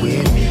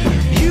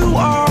 You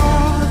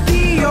are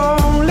the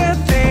only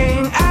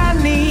thing I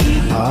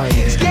need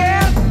to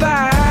get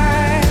by,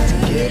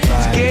 to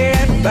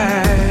get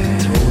by.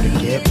 Told to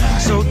get by.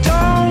 So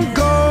don't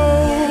go,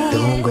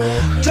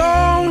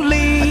 don't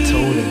leave. I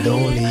told you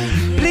don't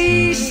leave.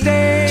 Please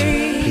stay.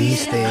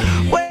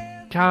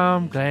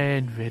 Cam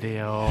Glen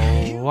Radio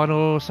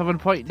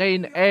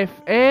 107.9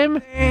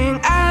 FM.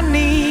 I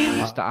need.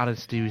 Mr. Aaron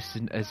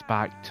Stevenson is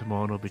back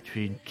tomorrow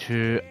between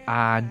 2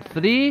 and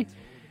 3.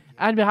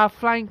 And we have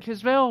Frank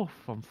as well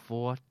from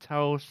 4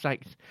 till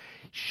 6.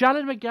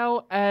 Shannon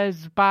McGill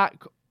is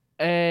back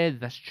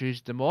this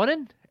Tuesday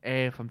morning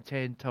from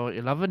 10 till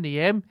 11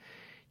 AM.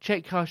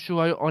 Check her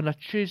show out on a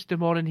Tuesday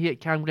morning here at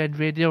Cam Glen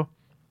Radio.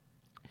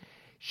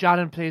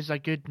 Shannon plays a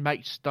good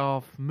mix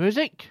of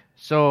music,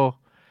 so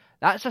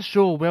that's a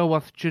show well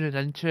worth tuning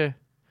into.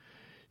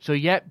 So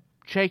yep,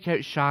 check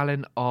out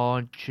Shannon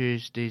on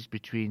Tuesdays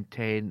between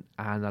 10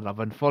 and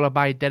 11, followed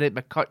by Derek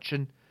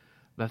McCutcheon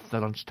with the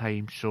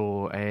lunchtime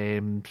show.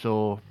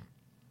 So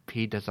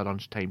he does a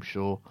lunchtime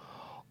show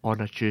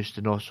on a Tuesday,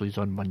 and also he's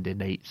on Monday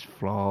nights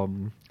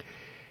from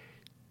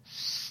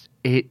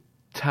 8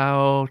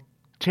 till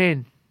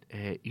 10.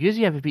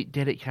 Usually every week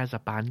Derek has a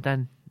band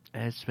in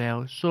as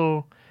well,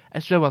 so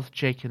it's well worth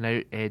checking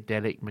out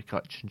Derek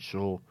McCutcheon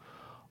show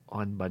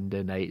on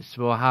Monday nights.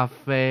 We'll have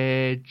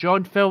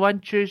John Phil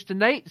on Tuesday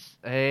nights.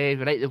 We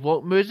like the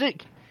folk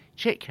music.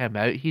 Check him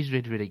out. He's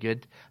really, really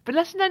good. Been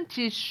listening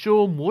to his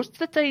show most of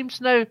the times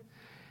now.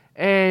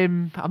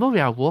 I'm not really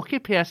a walkie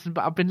person,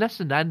 but I've been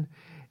listening.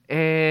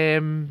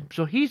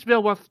 So he's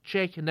well worth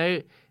checking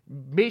out.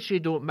 Make sure you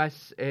don't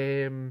miss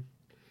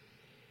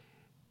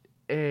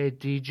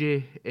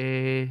DJ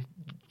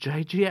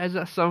JJ, is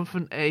it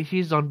something?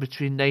 He's on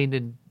between 9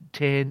 and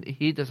 10.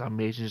 He does an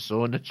amazing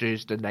show on a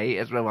Tuesday night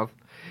as well, worth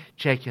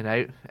checking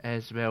out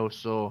as well.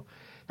 So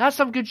that's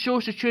some good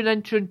shows to tune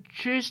into on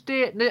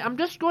Tuesday. Now, I'm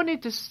just going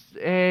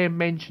to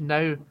mention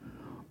now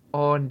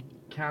on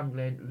Cam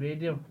Glen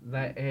Radio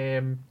that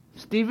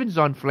Stephen's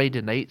on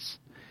Friday nights.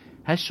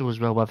 His show is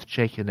well worth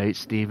checking out.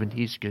 Stephen,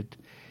 he's good.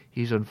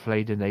 He's on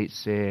Friday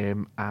nights,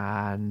 and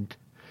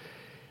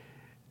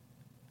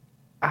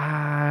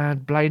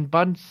Blind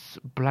Buns,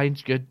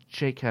 Blind's good.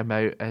 Check him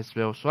out as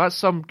well. So that's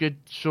some good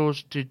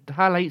shows to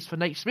highlights for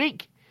next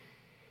week.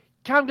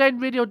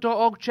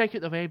 CamGlenRadio.org. Check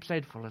out the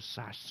website for a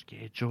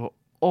schedule,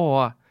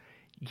 or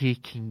you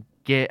can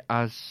get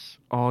us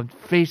on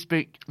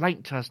Facebook.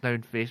 Link to us now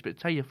on Facebook.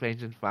 Tell your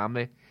friends and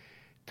family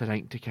to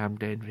link to Cam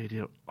Glen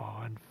Radio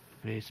on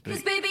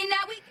Facebook.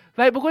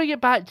 Right, we're going to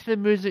get back to the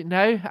music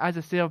now. As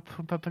I say, I'll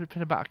put a bit of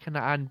kind of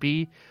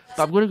R&B,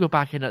 but I'm going to go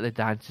back into the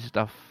dancey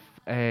stuff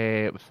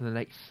within the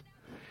next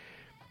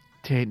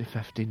 10 to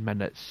 15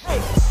 minutes. Hey,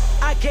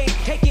 I can't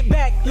take it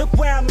back. Look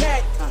where I'm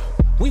at.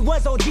 We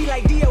was OG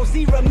like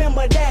DOC,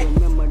 remember that.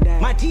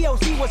 My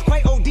TOC was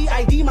quite OD,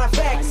 ID my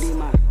facts.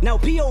 Now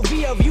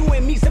POV of you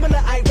and me, similar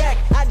Iraq.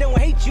 I don't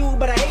hate you,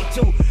 but I hate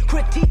to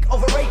critique,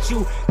 overrate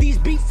you. These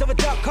beats of a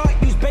dark heart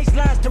use bass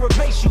lines to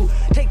replace you.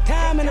 Take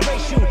time and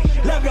erase you.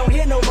 Love don't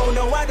hear no more,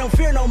 no, I don't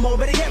fear no more.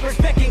 But yet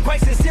respect ain't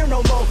quite sincere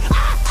no more.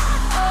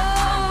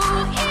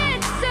 Oh,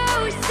 it's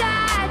so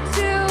sad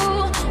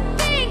to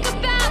think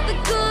about the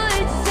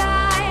good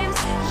times,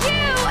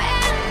 you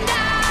and I.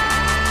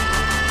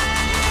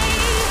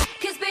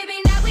 'Cause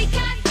baby, now we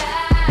got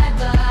bad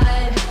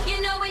blood.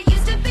 You know it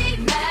used to be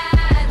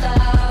mad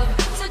love.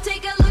 So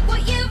take a look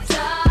what you've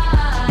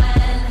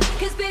done.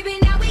 'Cause baby,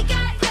 now we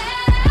got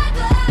bad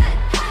blood.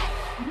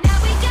 Now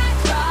we got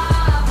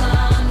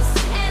problems,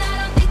 and I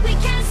don't think we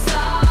can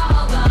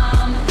solve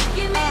them.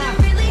 You made a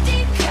really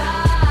deep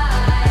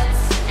cut,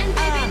 and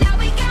baby, now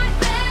we got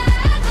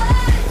bad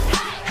blood.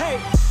 Hey,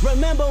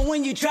 remember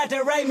when you tried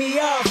to write me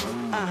off?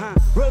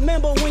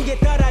 Remember when you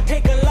thought I'd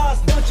take a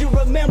loss? Don't you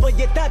remember?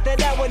 You thought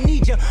that I would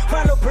need you.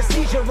 Follow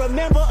procedure.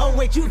 Remember? Oh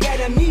wait, you got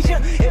amnesia.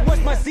 It was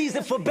my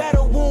season for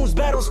battle wounds,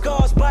 battle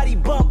scars, body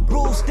bump,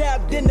 bruise,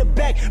 stabbed in the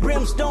back,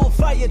 brimstone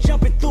fire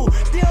jumping through.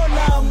 Still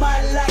love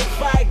my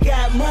life. I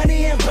got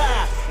money and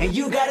power, and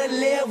you gotta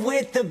live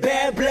with the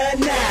bad blood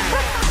now.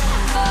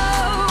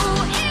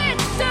 Oh,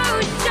 it's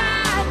so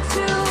sad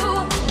to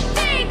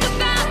think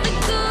about the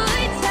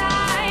good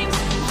times,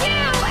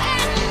 you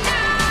and I.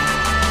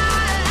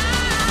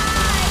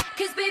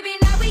 'Cause baby,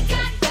 now we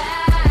got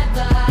bad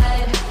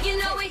blood. You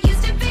know it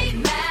used to be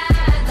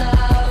mad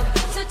love.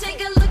 So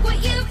take a look what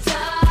you've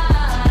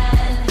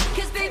done.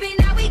 'Cause baby,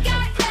 now we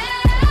got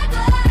bad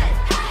blood.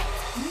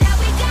 Now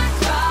we got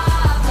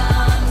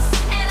problems,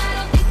 and I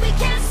don't think we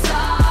can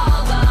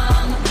solve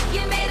them.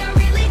 You made a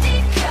really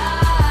deep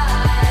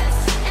cut,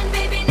 and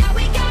baby, now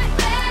we got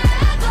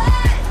bad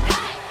blood.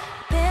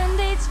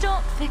 Band-aids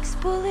don't fix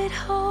bullet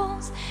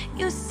holes.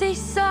 You say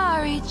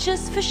sorry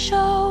just for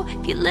show.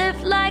 If you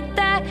live like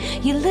that,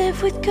 you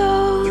live with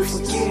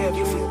ghosts.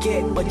 You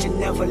forget, but you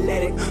never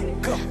let it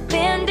go.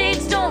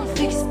 Band-aids don't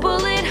fix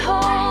bullet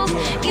holes.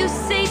 You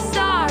say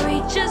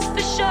sorry just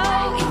for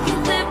show. If you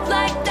live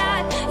like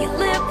that, you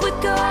live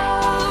with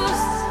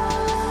ghosts.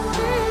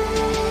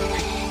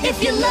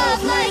 If you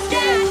love like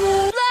that,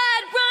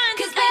 blood runs.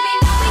 'Cause baby,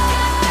 now we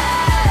got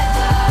bad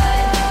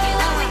blood. You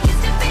know it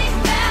used to be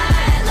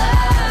mad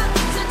love.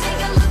 So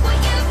take a look what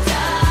you've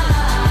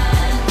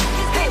done.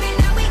 'Cause baby,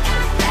 now we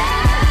got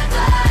bad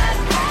blood.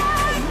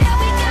 Now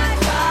we got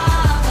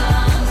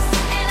problems,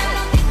 and I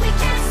don't think we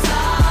can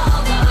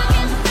solve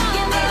them.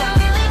 You made a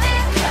really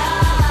big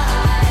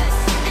cut,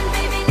 and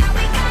baby, now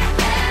we got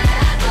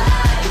bad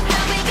blood.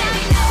 Now we got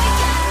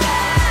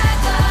bad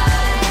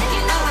blood.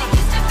 You know it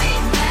used to be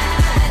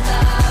mad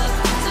love.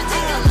 So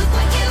take a look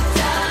what you've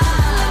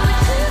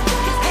done.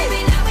 'Cause baby,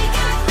 now we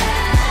got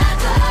bad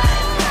blood.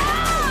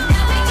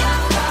 Now we got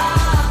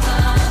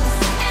problems,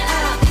 and I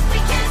don't think we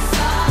can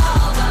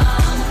solve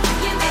them.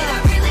 You made a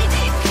really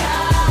deep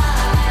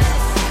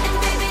cut, and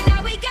baby,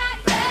 now we got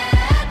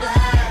bad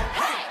blood.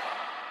 Hey.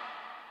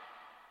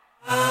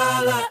 La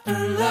la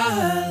la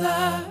la.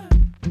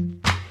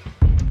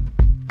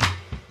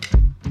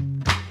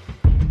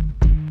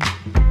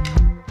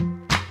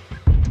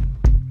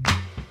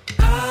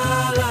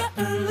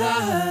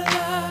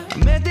 I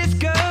met this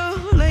girl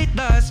late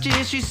last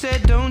year. She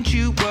said, don't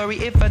you worry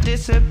if I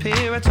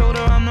disappear. I told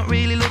her I'm not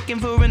really looking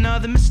for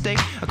another mistake.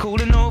 I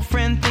called an old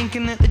friend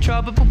thinking that the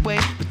trouble would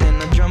wait, but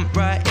then I jumped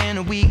right in.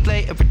 A week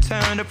later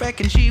returned. I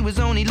reckon she was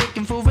only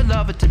looking for a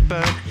lover to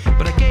burn,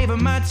 but I gave her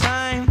my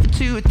time for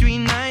 2 or 3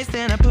 nights.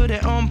 Then I put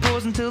it on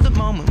pause until the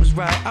moment was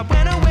right. I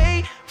went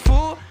away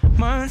for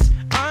months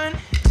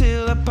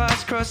until our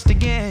paths crossed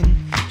again.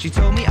 She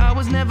told me I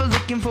was never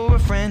looking for a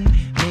friend.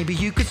 Maybe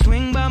you could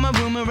swing by my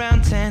room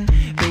around 10.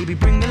 Baby,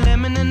 bring the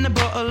lemon and a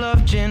bottle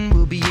of gin.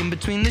 We'll be in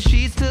between the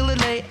sheets till the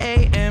late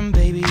AM.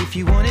 Baby, if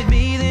you wanted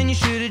me, then you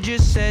should have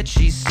just said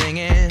she's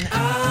singing.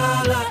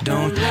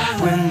 Don't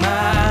win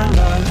my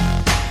love.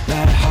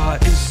 That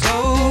heart is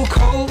so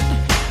cold,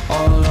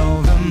 all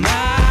over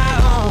my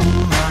own.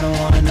 I don't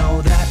wanna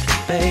know that,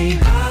 babe.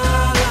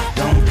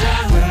 Don't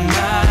win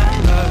my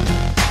love.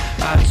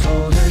 I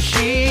told her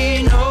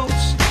she knows.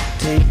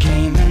 Take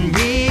aim and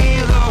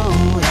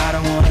reload. I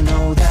don't wanna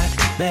know that,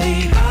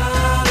 babe.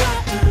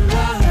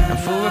 And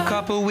for a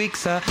couple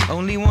weeks I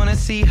only wanna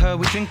see her.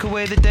 We drink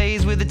away the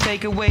days with a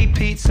takeaway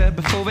pizza.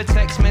 Before a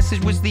text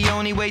message was the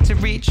only way to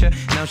reach her.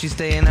 Now she's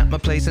staying at my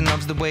place and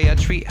loves the way I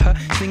treat her.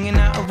 Singing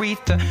out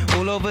Aretha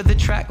all over the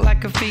track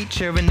like a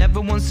feature. And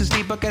never wants to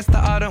sleep, I guess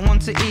that I don't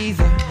want to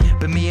either.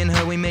 But me and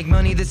her, we make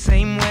money the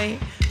same way.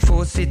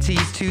 4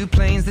 cities, 2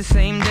 planes the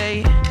same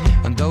day.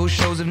 And those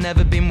shows have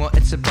never been what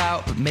it's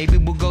about. But maybe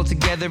we'll go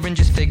together and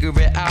just figure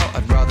it out.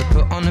 I'd rather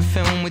put on a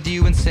film with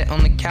you and sit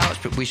on the couch.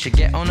 But we should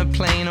get on a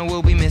plane or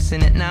we'll be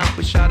missing it now.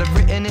 Wish I'd have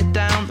written it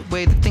down, the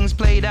way that things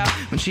played out.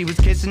 When she was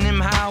kissing him,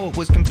 how I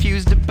was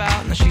confused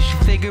about. Now she should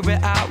figure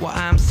it out while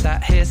I'm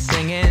sat here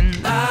singing.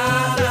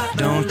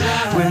 Don't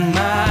win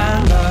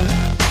my love.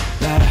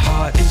 That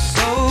heart is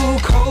so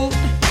cold,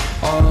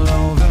 all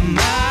over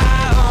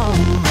my own.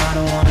 I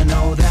don't wanna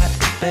know that,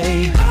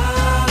 babe.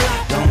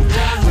 Don't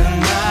win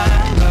my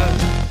love.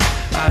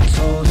 I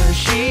told her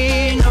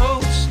she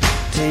knows.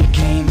 Take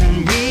aim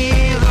and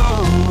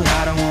reload.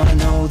 I don't wanna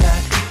know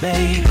that,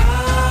 babe.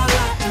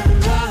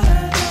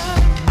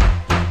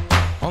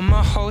 On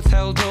my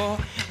hotel door,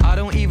 I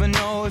don't even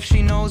know if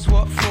she knows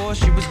what for.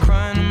 She was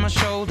crying on my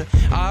shoulder.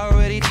 I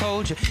already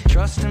told you,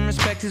 trust and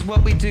respect is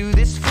what we do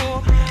this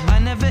for. I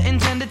never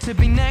intended to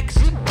be next,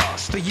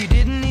 but you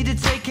didn't need to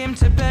take him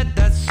to bed,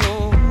 that's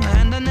all.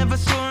 And I never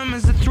saw him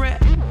as a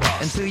threat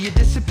until you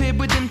disappeared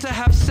with him to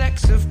have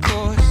sex, of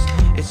course.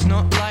 It's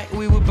not like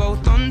we were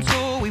both on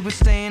tour. We were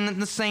staying at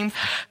the same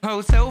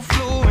hotel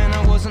floor. And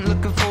I wasn't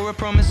looking for a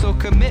promise or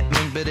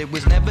commitment, but it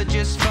was never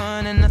just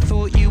fun and I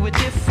thought you were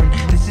different.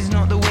 This is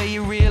not the way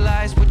you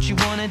realize what you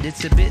wanted.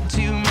 It's a bit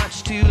too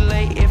much too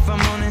late if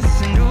I'm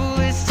honest. And all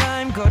this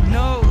time, God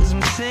knows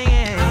I'm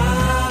singing.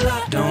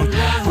 Don't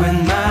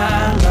win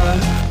my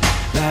love.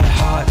 That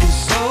heart is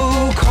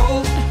so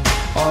cold,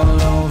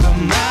 all over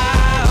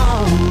my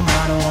own.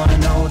 I don't wanna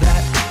know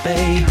that,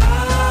 babe.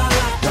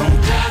 Don't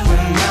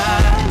win my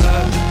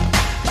love.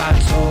 I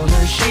told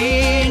her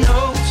she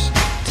knows.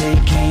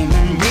 Take aim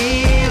and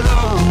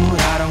reload.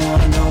 I don't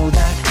wanna know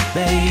that,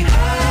 babe.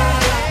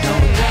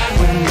 Don't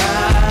win my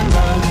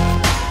love.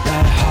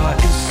 That heart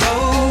is so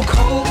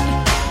cold,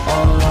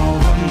 all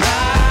over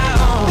my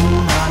own.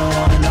 I don't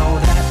wanna know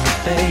that,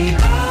 babe.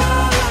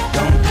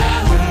 Don't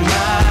win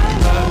my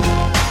love.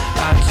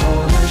 I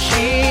told her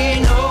she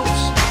knows.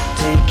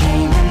 Take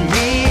aim and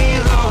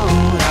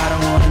reload. I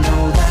don't wanna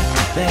know that,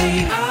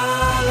 babe.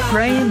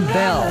 Graham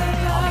Bell,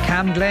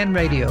 Cam Glen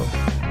Radio.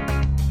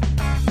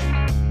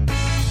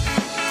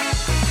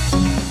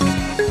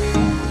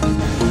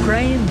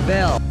 Graham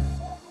Bell.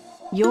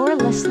 You're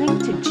listening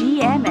to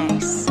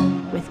GMS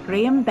with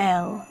Graham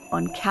Bell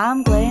on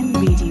Cam Glen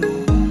Radio.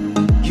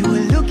 You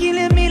were looking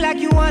at me like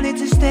you wanted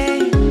to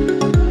stay.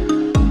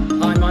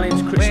 Hi, my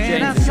name's Chris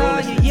James and you're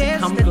listening to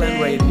Cam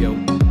Glen Radio.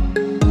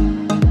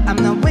 I'm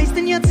not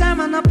wasting your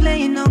time, I'm not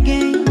playing no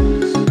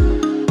games.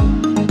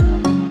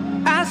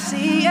 I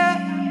see ya.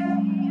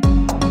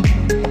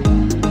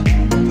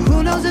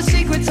 Who knows the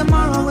secret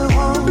tomorrow will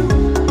hold?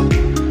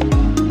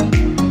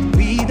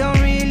 We don't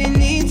really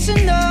need to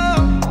know.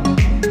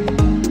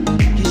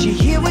 Cause you're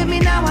here with me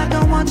now, I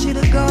don't want you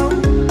to go.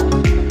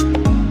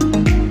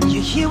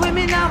 You're here with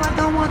me now, I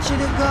don't want you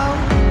to go.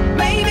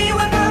 Maybe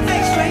we're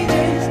perfect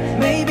strangers.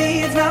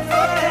 Maybe it's not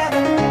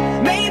forever.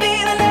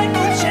 Maybe the light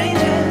will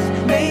changes.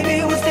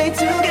 Maybe we'll stay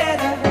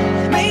together.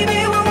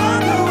 Maybe we'll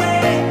walk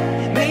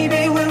away.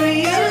 Maybe we'll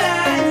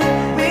realize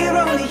we're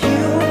only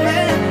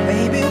human.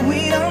 Maybe we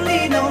don't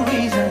need no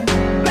reason.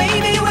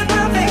 Maybe we're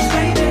perfect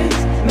strangers.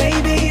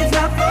 Maybe it's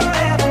not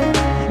forever.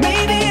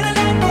 Maybe the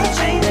light will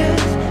changes.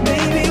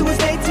 Maybe we'll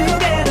stay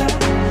together.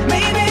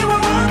 Maybe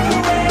we'll walk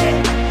away.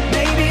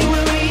 Maybe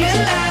we'll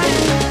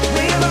realize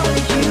we're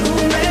only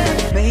human.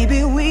 Maybe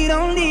we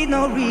don't need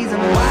no reason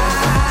why.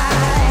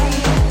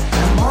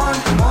 Come on,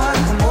 come on,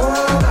 come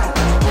over.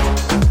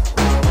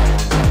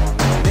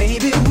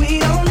 Maybe we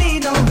don't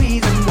need no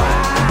reason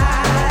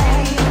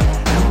why.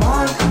 Come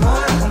on, come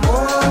on, come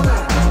over.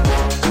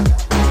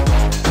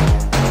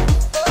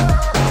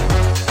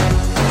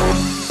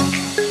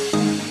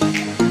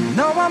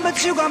 No one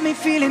but you got me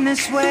feeling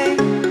this way.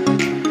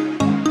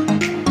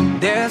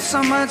 There's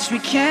so much we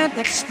can't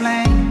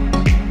explain.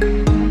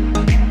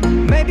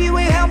 Maybe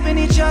we're helping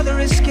each other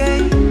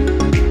escape.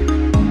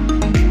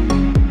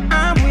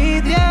 I'm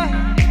with ya.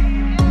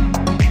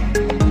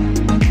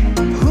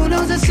 Who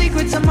knows the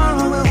secret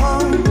tomorrow will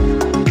hold?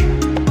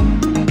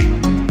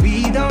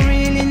 We don't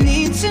really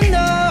need to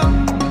know.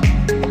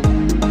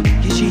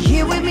 Cause you're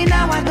here with me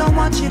now, I don't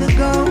want you to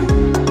go.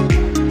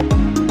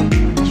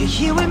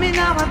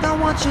 now I don't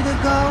want you to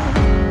go.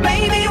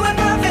 Maybe we're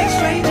perfect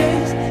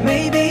strangers.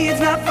 Maybe it's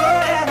not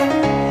forever.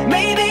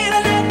 Maybe the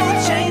night will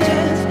change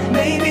us.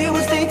 Maybe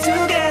we'll stay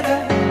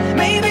together.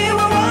 Maybe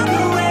we'll walk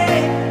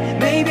away.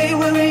 Maybe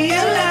we'll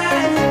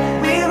realize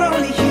we're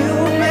only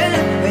human.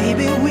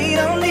 Maybe we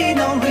don't need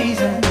no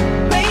reason.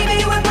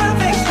 Maybe we're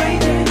perfect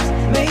strangers.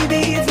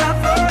 Maybe it's not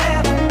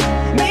forever.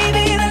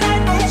 Maybe the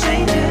night will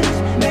change us.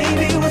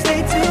 Maybe we'll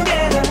stay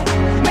together.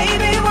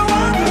 Maybe we'll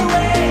walk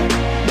away.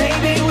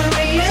 Maybe we'll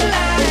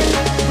realize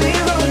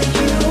we're only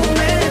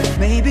human.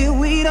 Maybe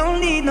we don't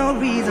need no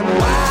reason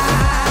why.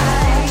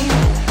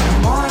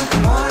 Come on,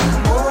 come on,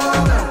 come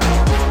over.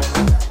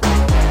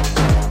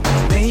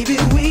 Maybe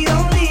we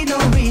don't need no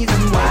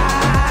reason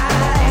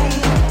why.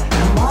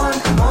 Come on,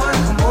 come on,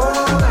 come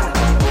over.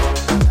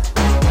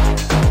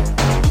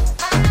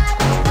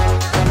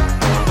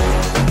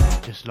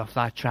 Just love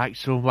that track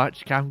so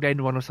much. Camden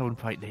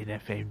 107.9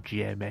 FM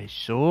GMS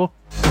Show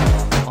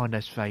on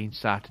this fine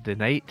Saturday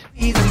night.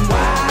 Reason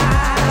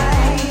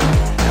why.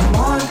 Come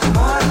on, come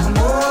on, come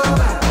over.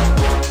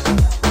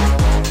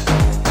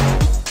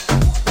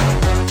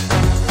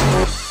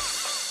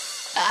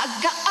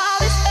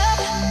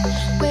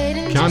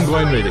 Cam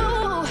Glen Radio,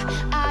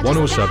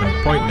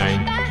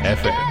 107.9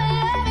 FM.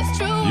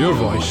 Your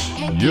voice,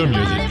 your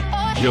music,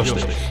 your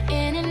station.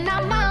 In and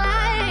out my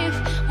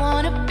life,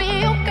 wanna be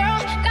your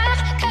girl,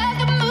 cause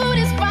the mood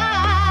is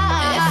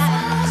right. If I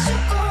let you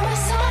go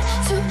inside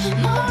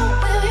tomorrow,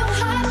 will you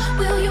hide?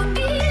 Will you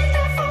be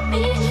there for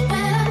me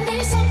when I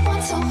need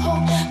someone to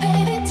hold?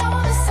 Baby,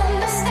 don't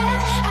misunderstand.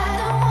 I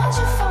don't want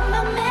you for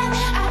my man.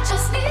 I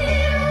just need a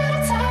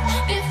little time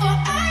before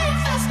I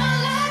invest my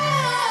life.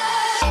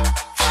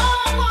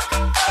 Don't walk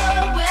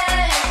away,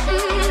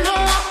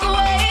 don't walk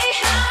away.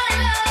 My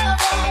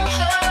love won't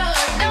hurt,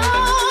 no,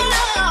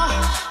 no.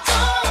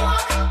 Don't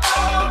walk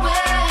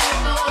away,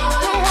 don't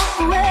walk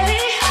away.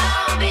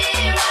 I'll be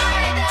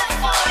right there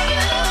for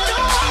you.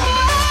 Don't walk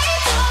away,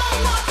 don't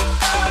walk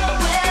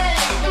away,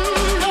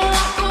 don't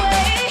walk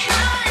away.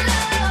 My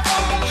love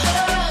won't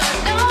hurt,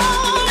 no,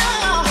 no.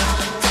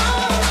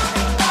 Don't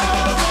walk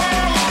away,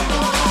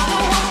 don't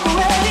walk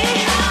away.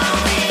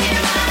 I'll be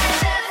right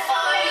there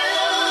for you.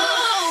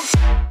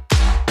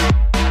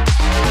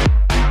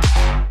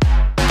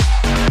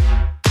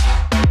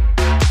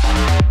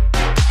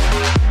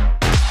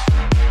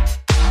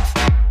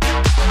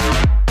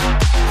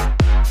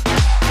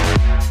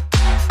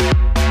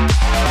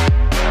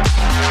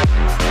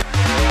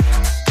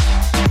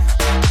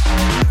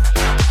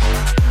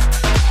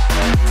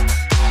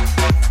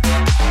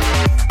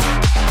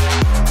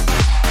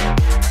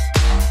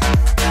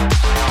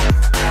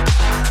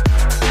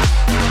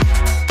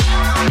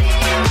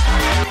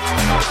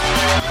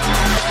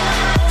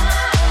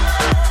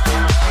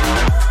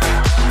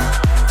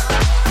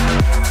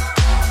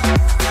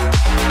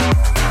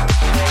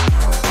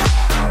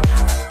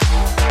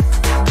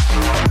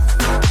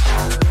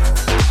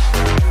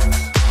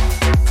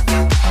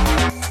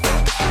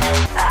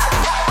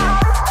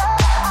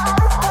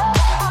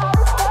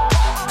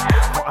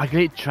 What a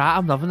great track.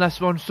 I'm loving this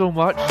one so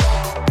much.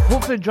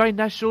 Hopefully enjoying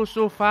this show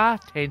so far.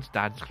 10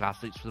 dance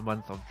classics for the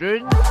month of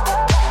June.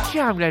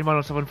 Camden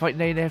 107.9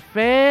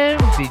 FM.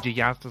 DJ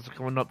Youngsters are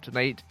coming up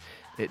tonight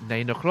at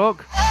 9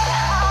 o'clock.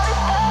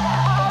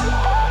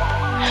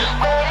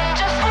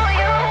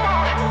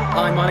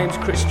 Hi, my name's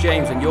Chris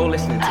James and you're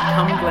listening to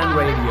Cam Glen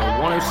Radio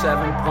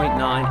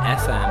 107.9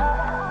 FM.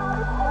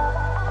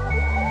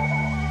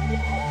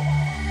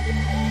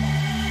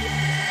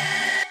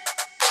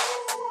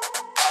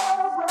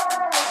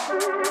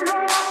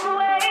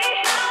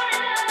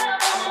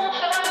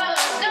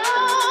 No,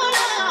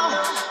 no.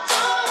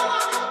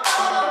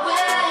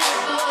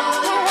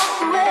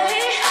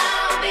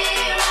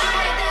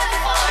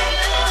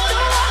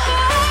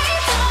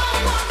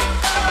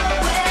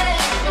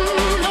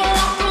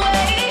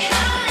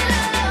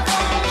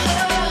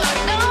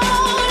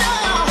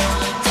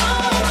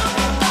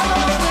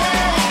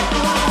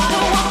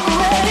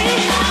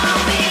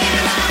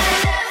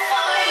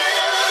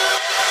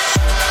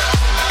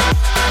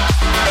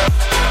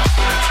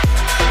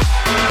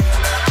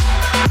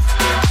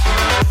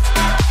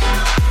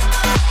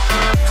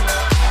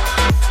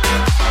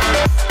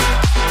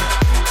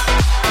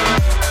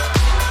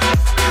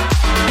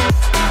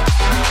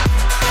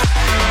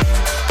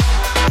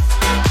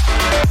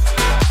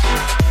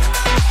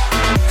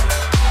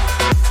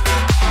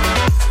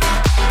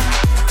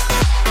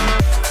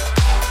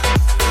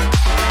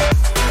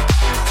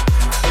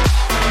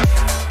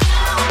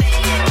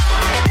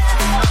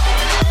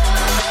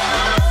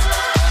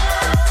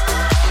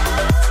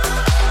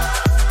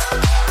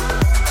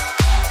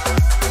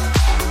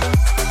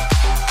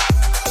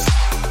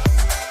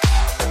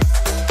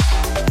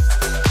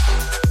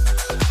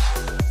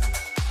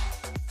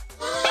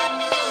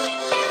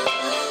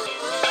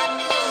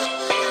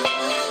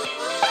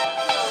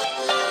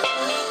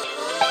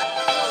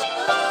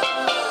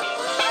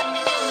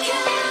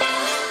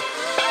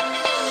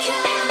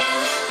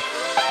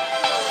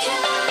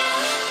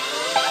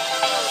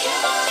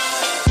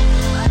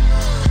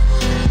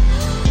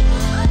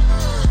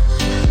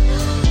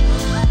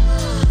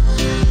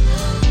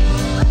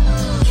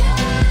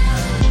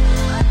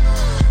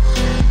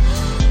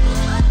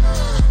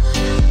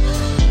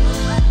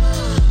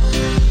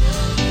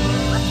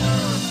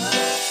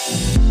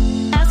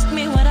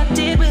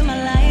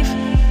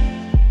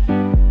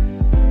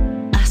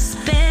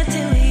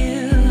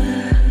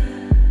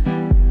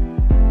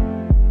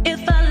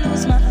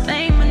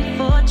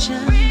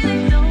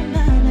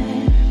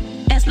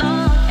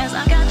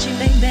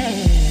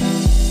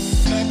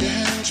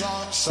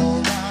 As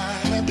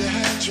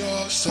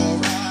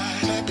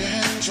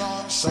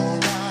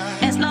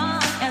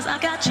long as I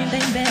got you,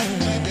 baby.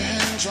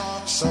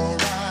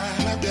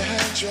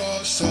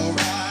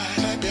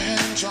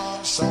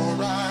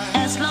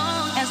 As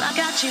long as I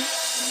got you.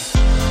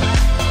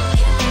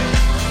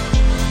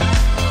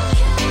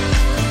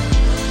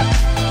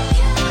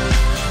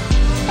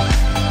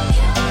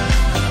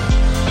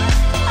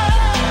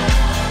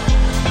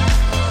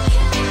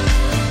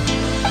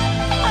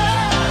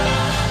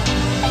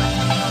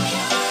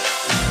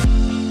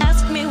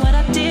 Ask me what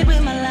I did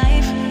with my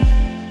life.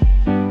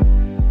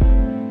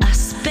 I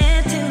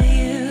spent it with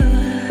you.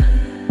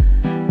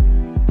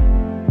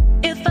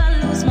 If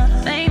I lose my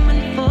fame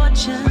and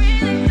fortune,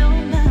 really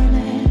don't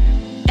matter.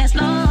 As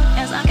long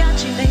as I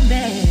got you,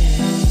 baby.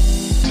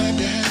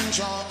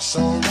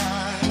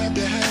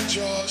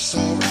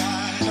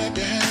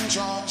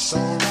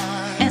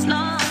 As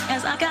long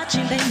as I got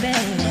you, baby.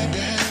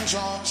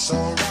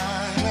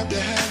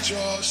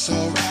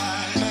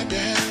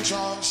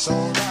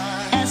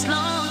 As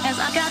long as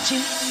I got you.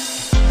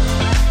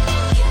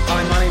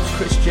 Hi, my name's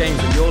Chris James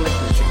and you're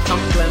listening to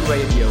Camp Glen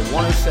Radio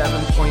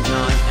 107.9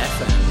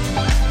 FM.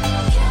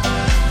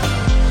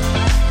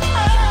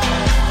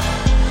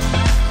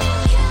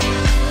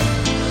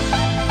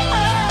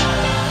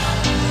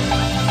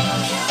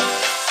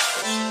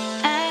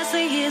 As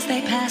the years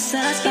they pass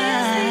us by,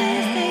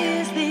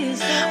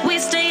 we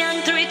stay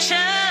young through each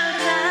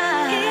other.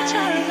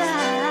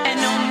 And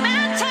no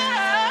matter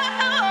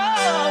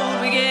how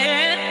old we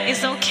get,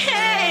 it's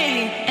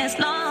okay. As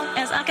long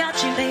as I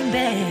got you,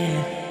 baby.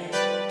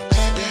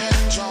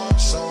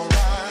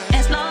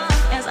 As long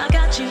as I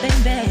got you,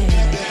 baby.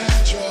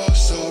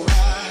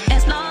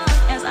 As long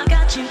as I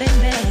got you,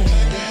 baby.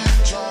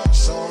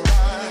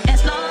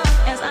 As long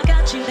as I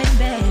got you,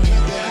 baby.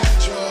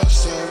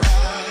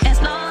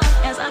 As long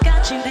as I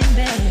got you,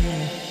 baby.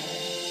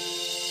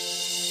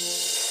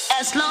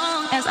 As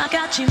long as I got you. As long as I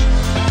got you.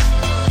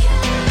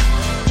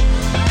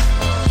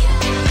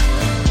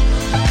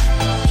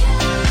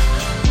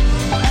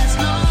 As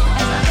long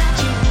as I got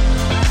you.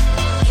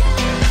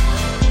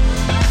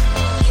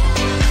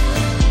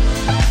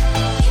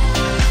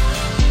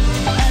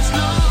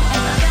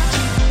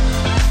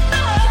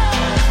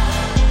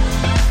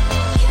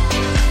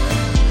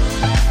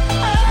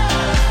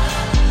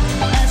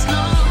 As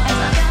long as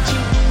I got you.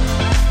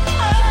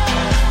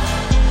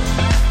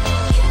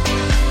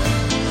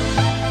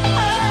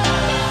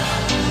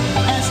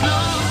 As long as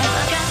I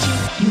got you.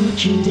 You're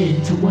tuned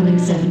in to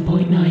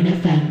 107.9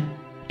 FM,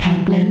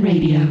 Camp Glen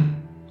Radio.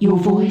 Your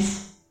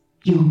voice,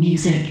 your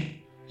music,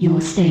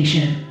 your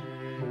station.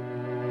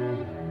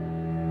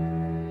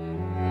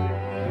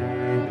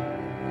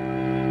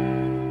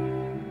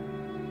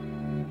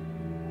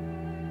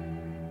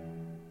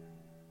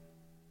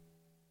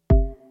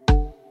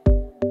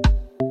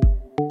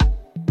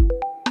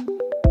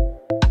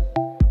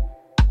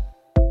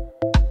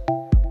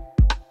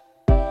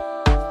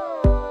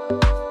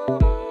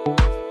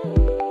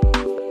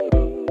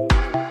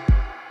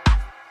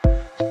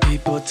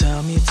 People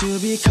tell me to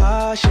be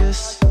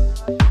cautious.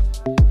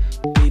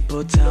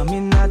 People tell me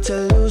not to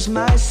lose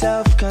my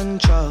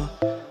self-control.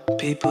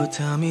 People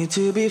tell me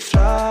to be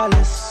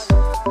flawless.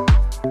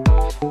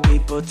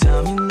 People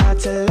tell me not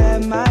to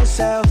let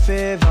myself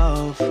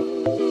evolve.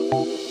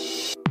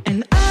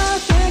 And I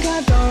think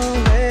I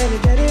don't really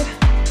get it.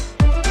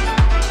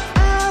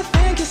 I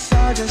think it's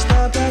all just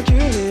a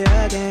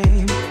peculiar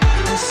game.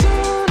 And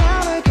soon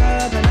I'll wake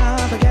up and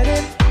I'll forget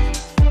it.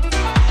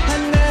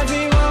 And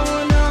everyone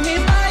will know me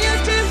by a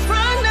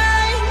different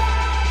name.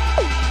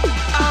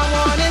 I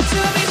want it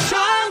to be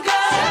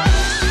stronger.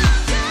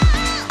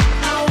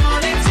 I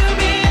want it to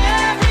be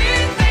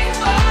everything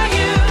for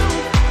you.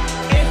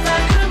 If I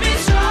could be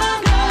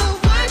stronger,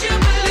 would you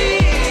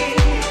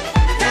believe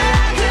that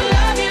I could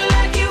love you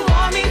like you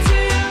want me to?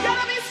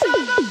 Gotta be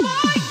stronger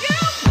for you.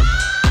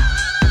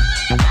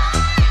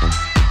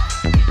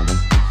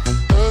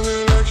 Love me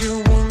like you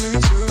want me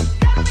to.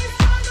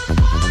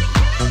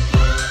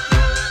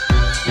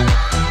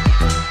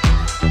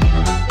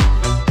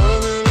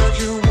 Love me like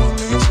you want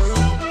me to.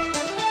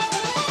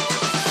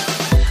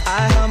 I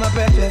held my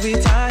breath every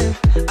time.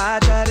 I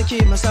tried to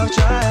keep myself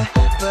dry,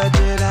 but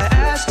did I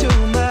ask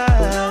too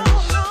much?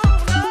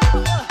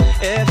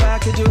 If I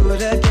could do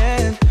it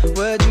again,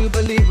 would you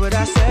believe what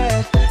I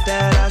said?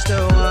 That I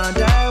still want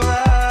that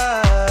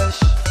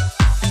rush.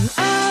 And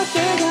I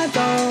think I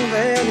don't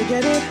really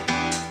get it.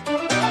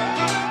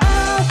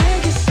 I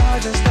think it's all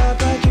just a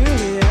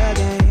peculiar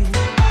game.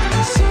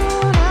 And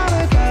soon I'll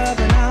wake up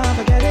and I'll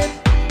forget it.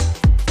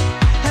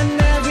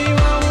 And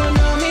everyone will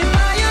know me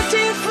by a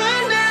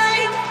different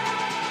name.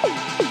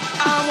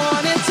 I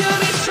want it to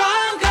be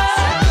stronger.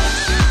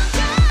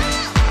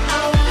 I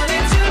want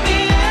it to be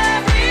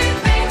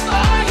everything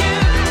for you.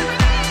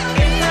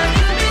 If I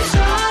could be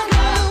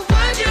stronger,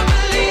 would you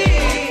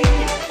believe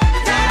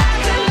that I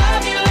could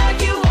love you like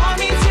you want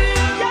me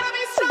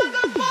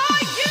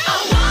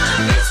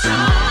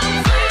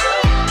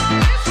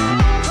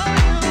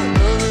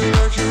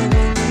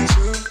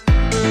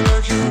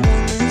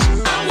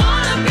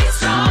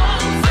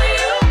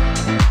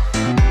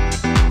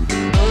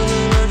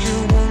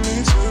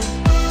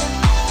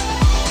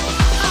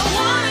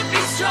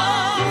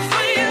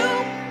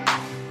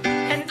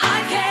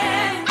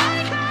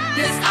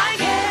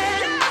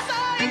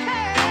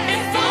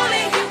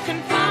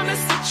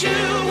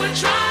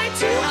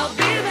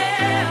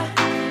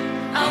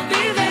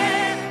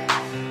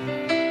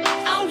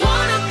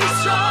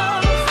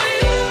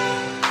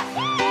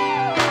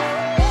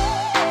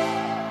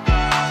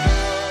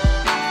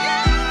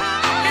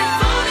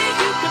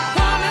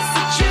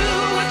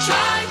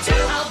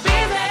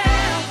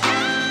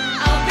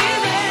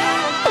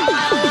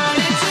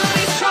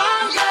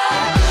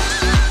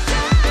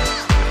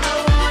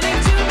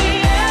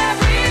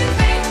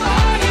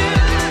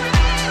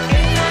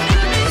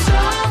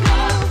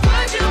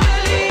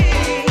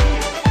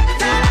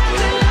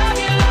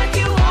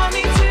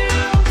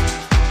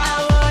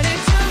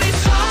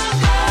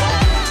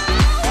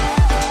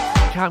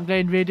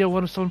Glen Radio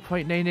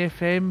 107.9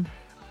 FM.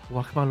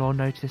 Welcome along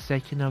now to the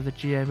second of the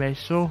GMS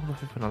Show, with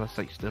you for another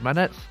 60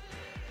 minutes.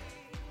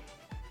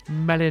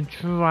 Million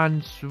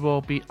Trance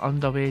will be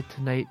underway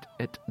tonight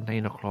at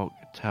 9 o'clock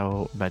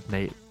till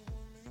midnight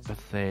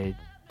with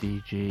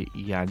DJ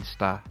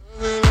Yansta.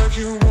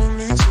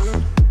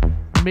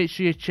 Make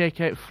sure you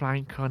check out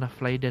Frank on a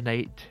Friday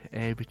night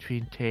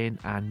between 10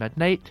 and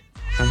midnight.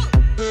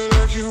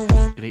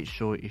 Great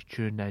show to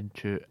tune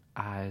into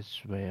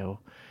as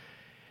well.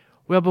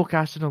 We're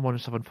broadcasting on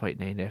 107.9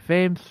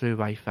 FM through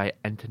Wi-Fi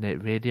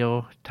internet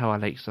radio. Tell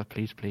Alexa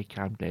please play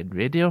Cam Glen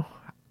Radio,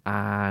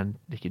 and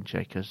you can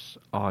check us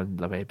on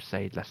the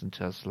website, listen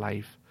to us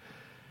live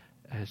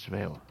as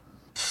well.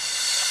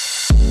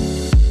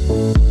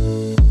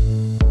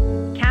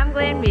 Cam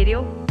Glen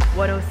Radio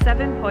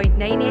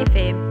 107.9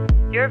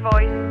 FM. Your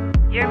voice,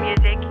 your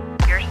music,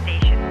 your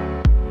station.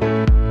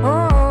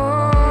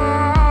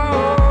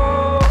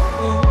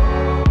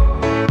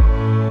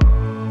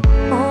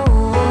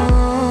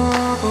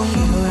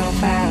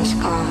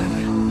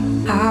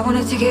 I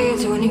wanna take it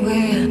to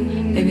anywhere.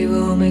 Maybe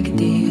we'll make a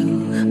deal.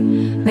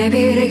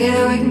 Maybe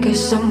together we can go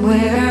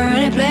somewhere.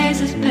 Any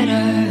place is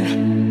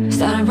better.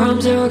 Starting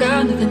from zero,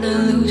 got nothing to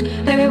lose.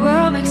 Maybe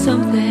we'll make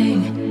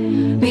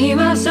something. Me,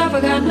 myself,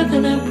 I got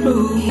nothing to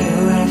prove. You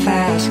got a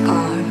fast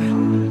car.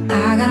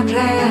 I got a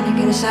plan to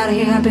get us out of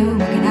here. I've been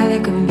working at a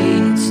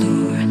convenience store.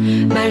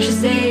 Managed to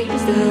save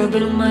just a little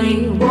bit of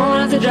money.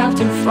 Won't have to drive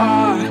too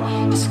far.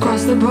 Just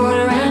cross the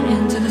border and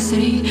into the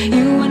city.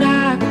 You and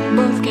I can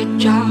both get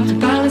jobs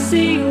and finally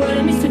see what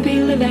it means to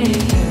be living.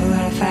 You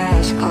got a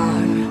fast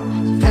car,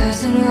 so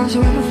fast enough so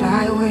we can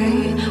fly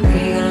away.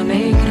 We're gonna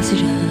make a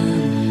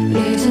decision.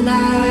 Live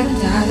tonight or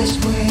live die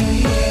this way.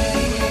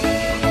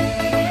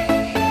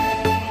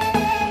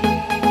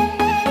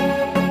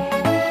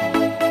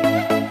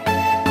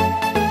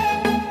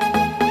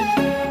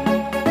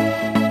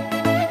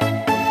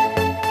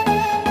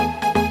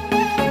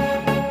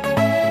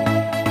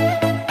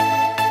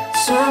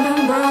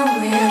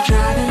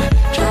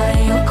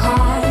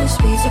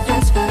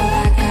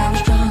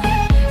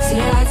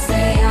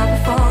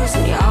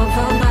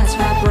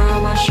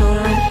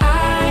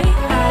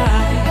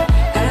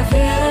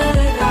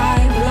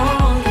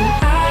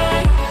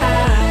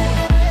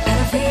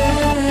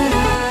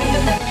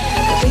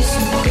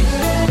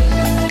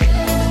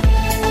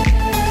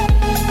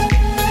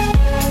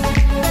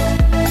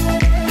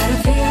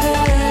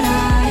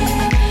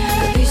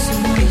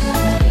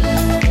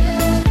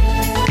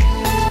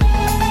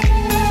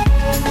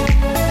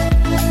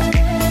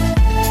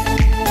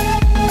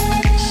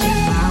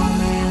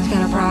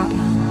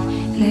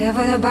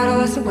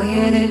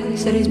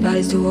 Said his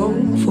body's too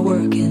old for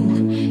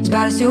working. His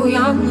body's too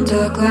young to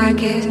look like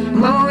his.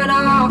 Mama went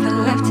off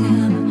and left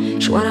him.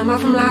 She wanted more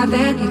from life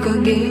than he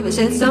could give. I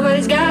said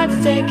somebody's got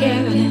to take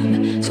care of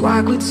him. So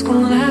I quit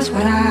school, that's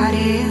what I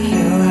did.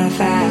 You got a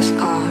fast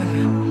car.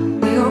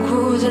 We go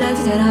cruising,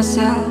 entertain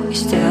ourselves. You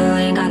still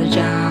ain't got a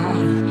job.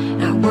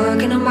 Not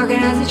working the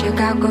market as a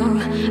checkout girl.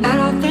 And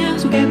all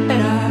things will get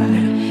better.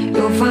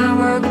 You'll find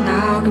work and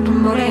I'll get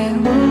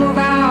promoted. We'll move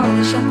out of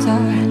the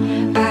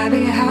shelter. Buy a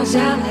big house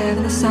and live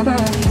in the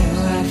suburbs.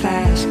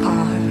 Fast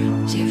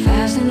car, see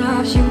fast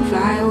enough so you can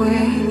fly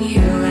away. You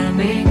gotta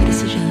make a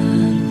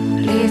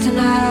decision. Leave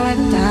tonight or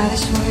let die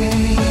this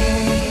way.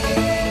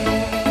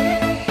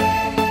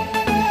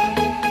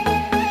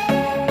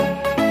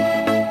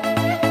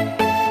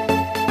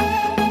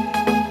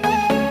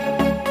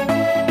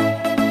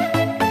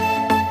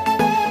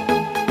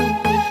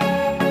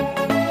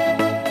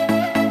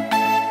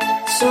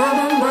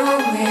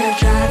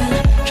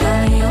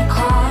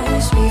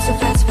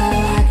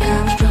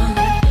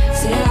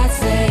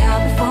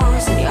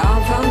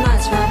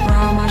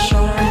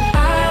 Shoulder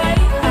and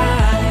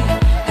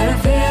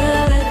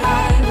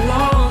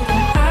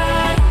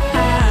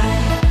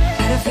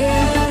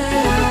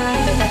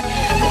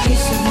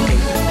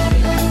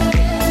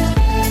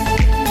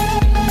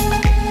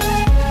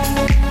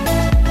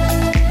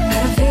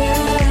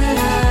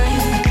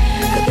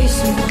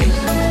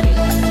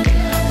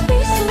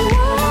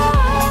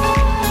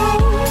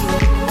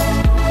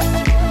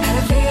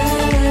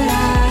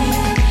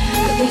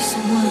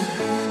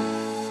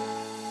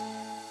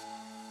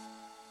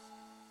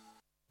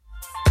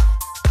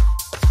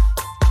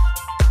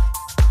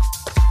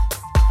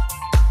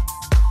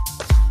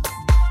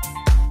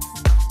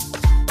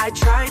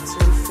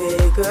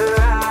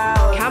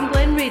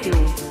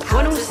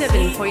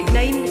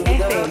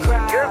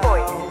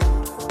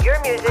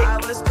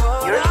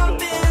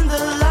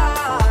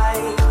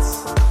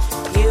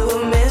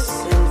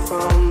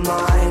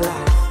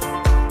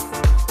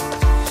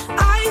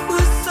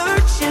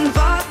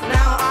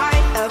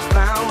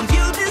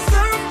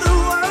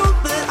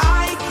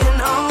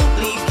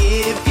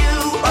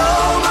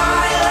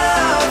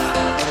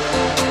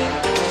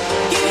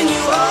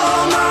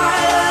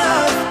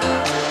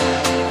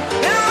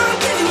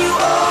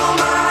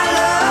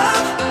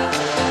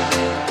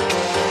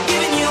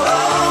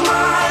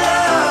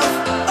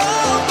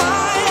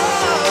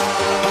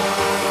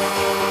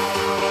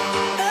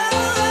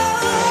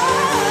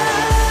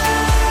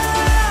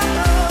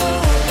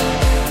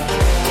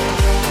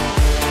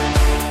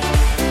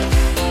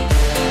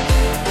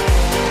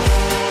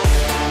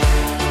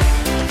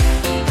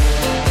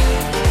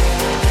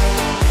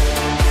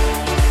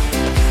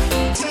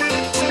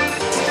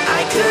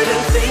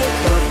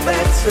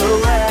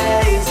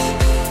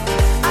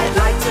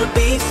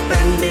me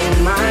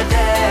spending my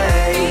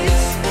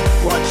days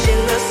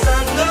watching the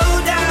sun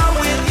go down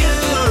with you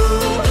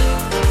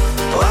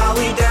while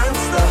we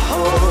dance the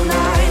whole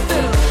night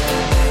through.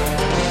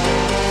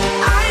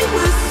 I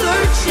was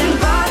searching,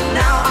 but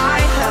now I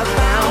have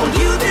found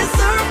you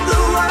deserve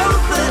the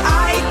world, but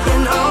I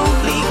can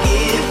only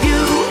give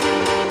you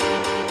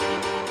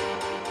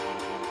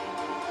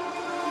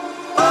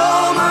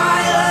all my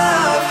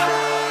love,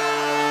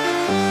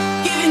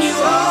 giving you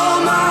all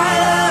my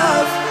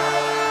love.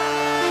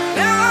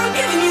 Now I'm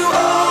giving you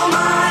all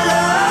my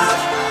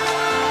love,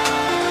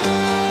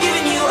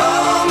 giving you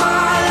all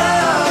my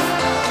love.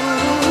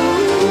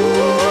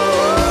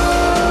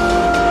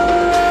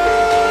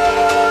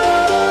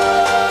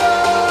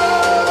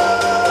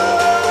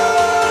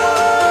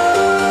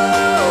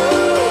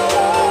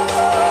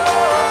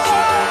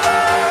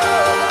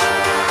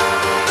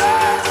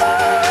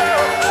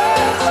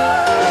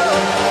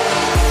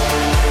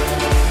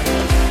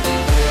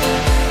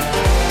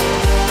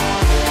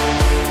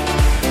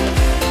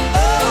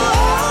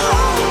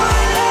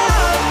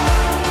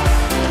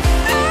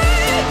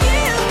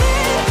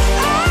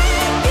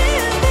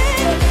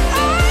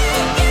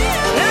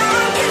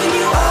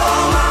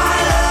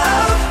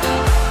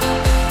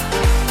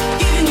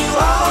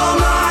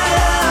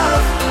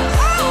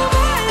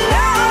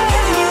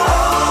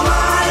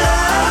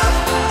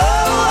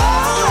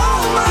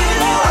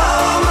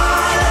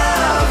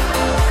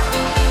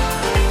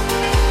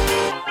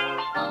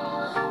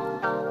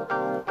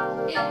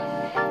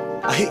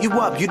 I hit you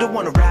up, you don't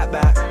wanna rap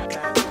back.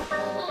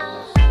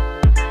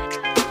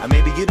 And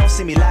maybe you don't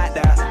see me like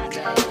that.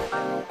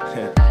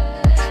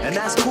 And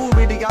that's cool,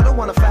 really, I don't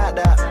wanna fight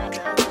that.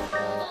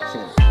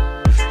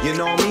 You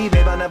know me,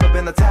 babe, I never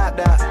been the type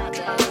that.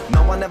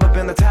 No, I never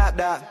been the type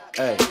that.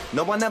 Ay.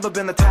 No, I never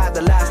been the type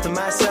that lies to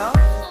myself.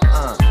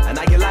 And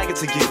I get like it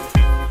to you.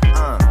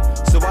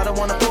 So I don't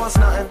wanna force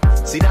nothing.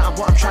 See, now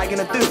what I'm trying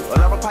to do.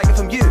 All I require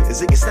from you is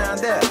that you stand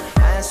there.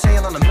 I ain't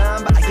saying I'm the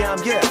man, but I am,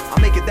 yeah. I'll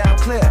make it damn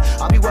clear.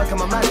 I'll be working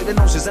my magic, the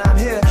notions I'm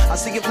here. I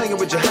see you playing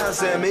with your hands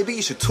there. Maybe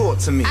you should talk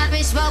to me. I've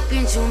been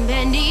smoking too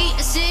many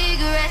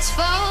cigarettes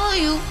for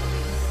you.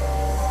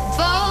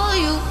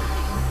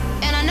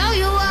 And I know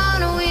you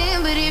wanna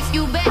win, but if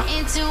you bet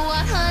into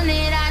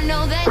 100, I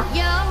know that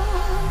you'll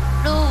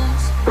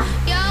lose.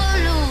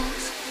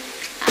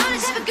 I'm the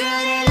type of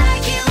girl that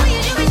like it when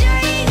you do me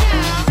dirty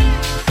now.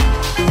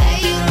 Hey,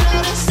 you don't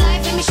know this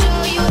life, let me show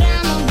you what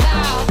I'm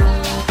about.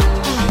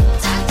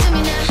 Talk to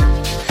me now.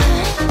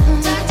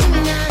 Talk to me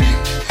now.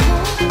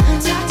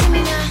 Talk to me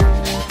now.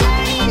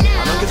 Dirty now.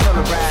 I know you're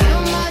feeling right. Few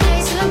more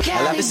days till I'm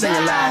I love you singing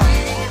counting loud.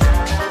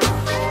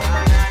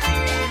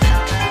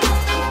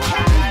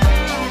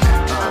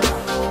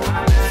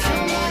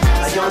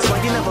 That's why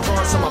you never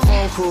answer my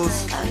phone calls.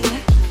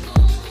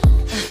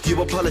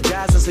 You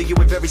apologize and say you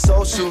were very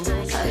social.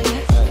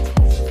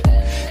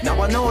 Now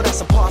I know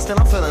that's a past and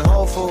I'm feeling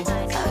hopeful.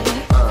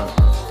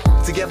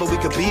 Together we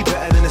could be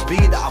better than this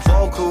beat that I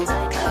vocal.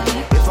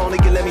 If only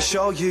you let me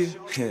show you.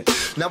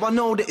 Now I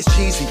know that it's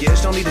cheesy,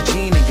 yes, don't need a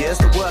genius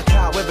to work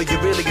out whether you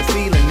really are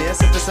feeling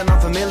this. If it's an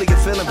unfamiliar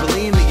feeling,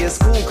 believe me, it's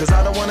cool. Cause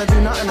I don't wanna do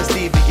nothing that's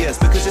devious.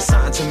 Because it's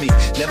something to me,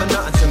 never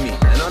nothing to me.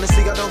 And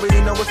honestly, I don't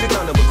really know if you're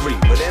gonna agree.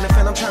 But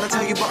anything I'm trying to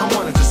tell you, but I'm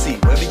wanting to see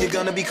whether you're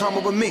gonna be calmer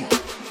with me.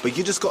 But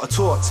you just gotta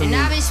talk to and me.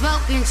 I've been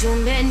smoking too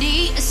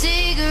many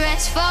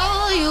cigarettes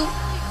for you.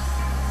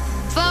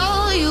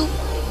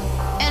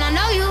 And I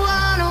know you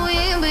wanna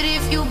win, but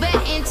if you bet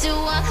into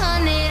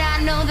 100, I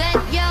know that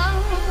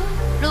you'll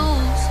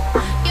lose.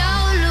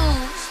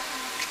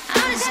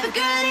 I'm the type of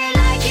girl that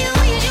like it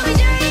when you do me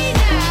dirty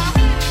now.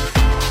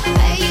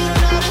 Hey, you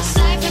don't know this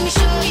life, let me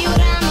show you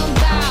what I'm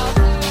about.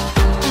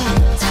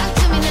 Talk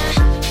to me now.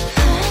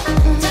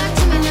 Talk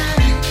to me now.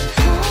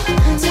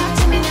 Talk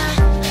to me now.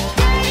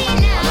 Dirty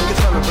now. I know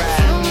you're feeling right.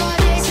 Few more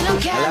days till I'm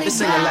I love you counting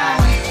singing down. loud.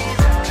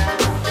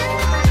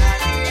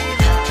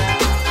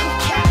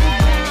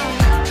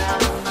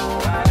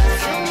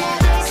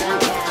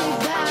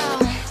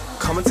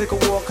 Come and take a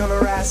walk on the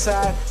right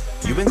side.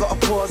 You ain't got a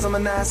pause, I'm a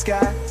nice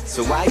guy.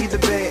 So why you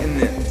debating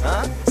it,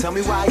 huh? Tell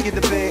me why you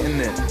debating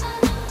it.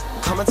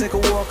 Come and take a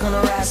walk on the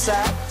right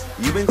side.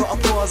 You ain't got a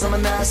pause, I'm a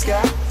nice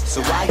guy.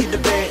 So why you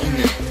debating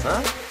it,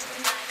 huh?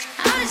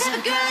 I'm the type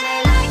of girl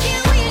that like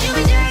it when you do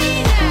me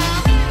dirty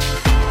now.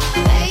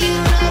 Hey, you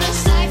don't know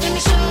this life, let me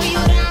show you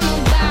what I'm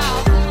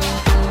about.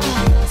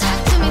 Talk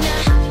to me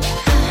now.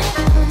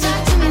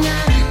 Talk to me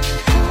now.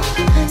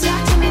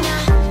 Talk to me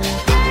now.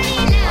 Dirty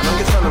now. I know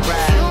you're feeling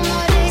right. Few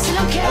more days till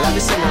I'm I love you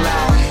singing counting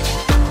loud. down.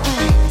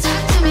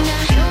 Talk to me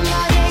now. Few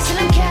more days till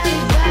I'm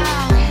counting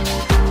down.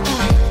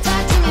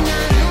 Talk to me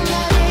now. Few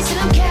more days till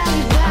I'm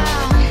counting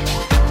down.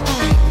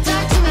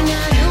 Talk to me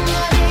now. Few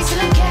more days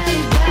till I'm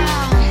counting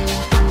down.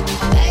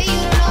 Hey, you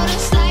don't know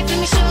this life, let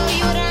me show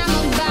you what I'm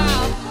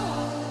about.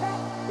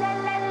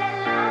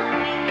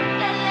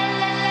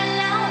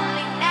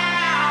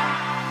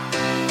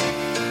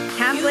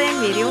 Cam Glen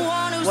Radio,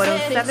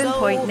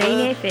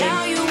 107.9 FM.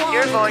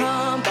 Your voice,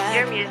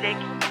 your music,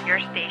 your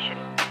station.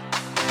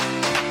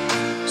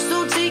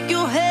 So take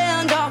your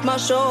hand off my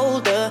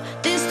shoulder.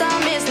 This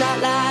time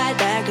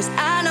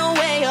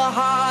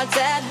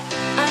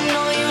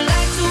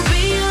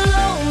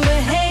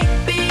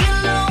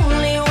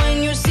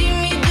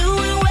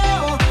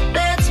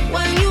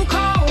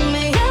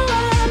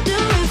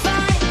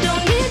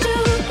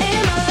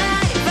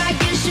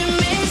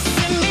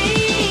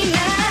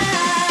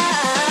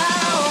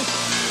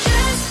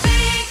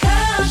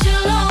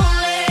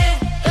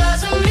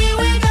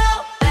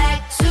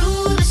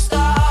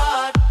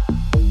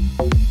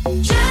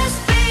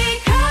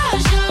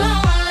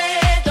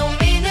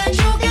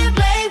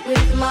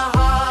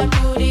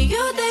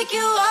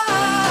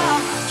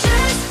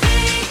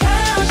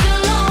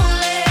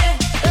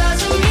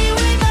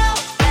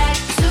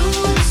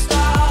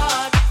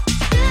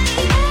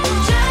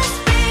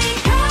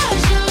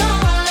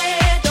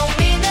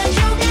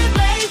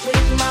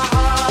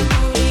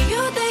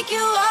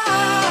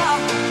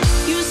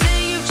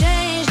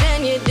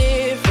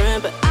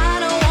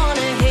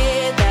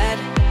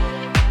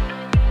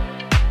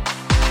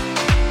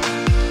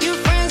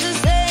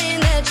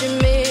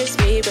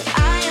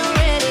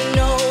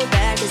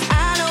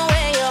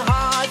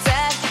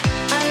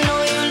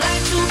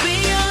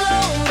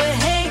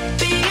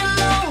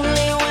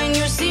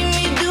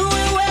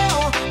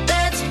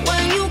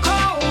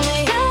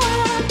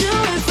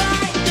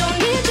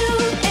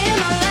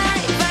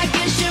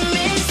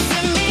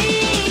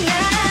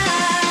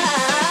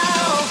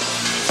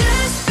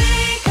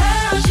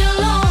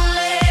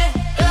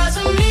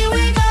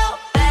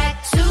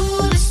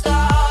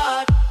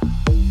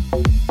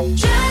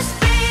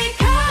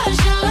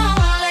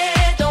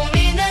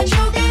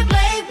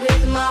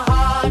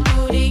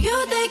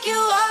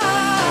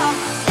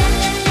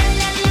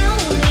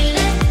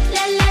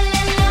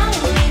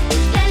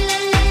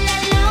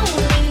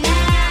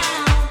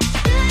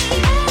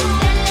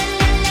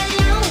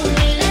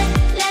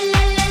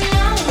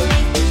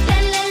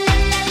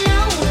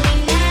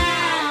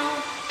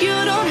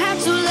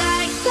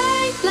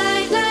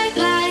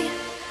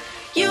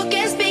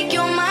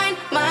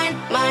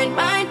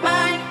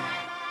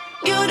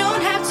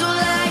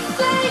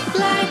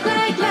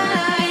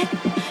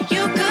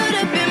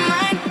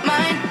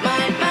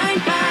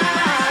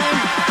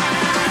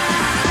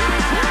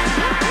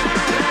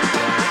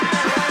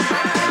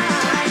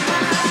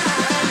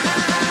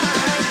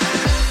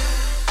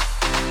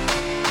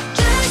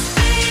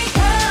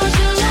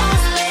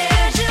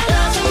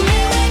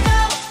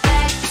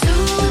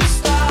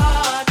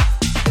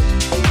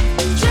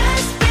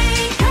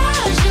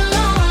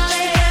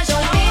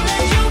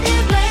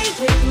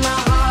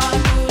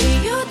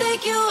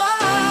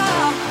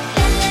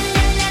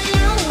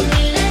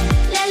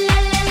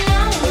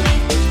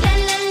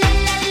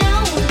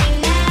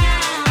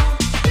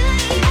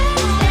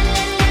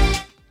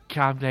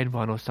Camglen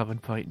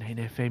 107.9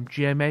 FM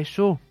GMS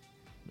Show.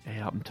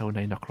 Up until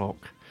 9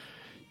 o'clock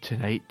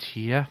tonight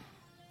here.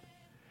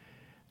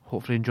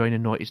 Hopefully enjoying the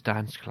naughty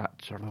dance class.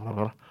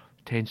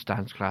 10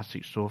 dance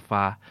classics so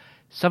far.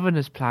 7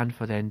 is planned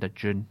for the end of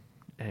June.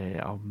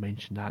 I'll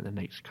mention that in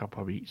the next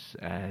couple of weeks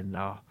and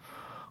I'll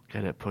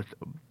get it put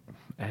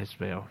as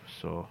well.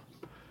 So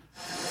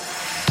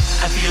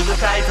I feel the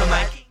pride from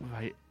my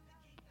right,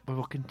 we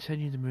will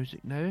continue the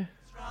music now.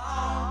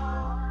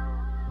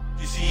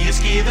 You see, it's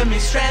given me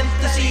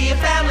strength to see a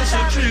family so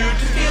true,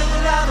 to feel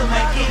the love of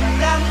my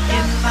kingdom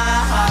in my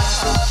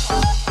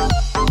heart.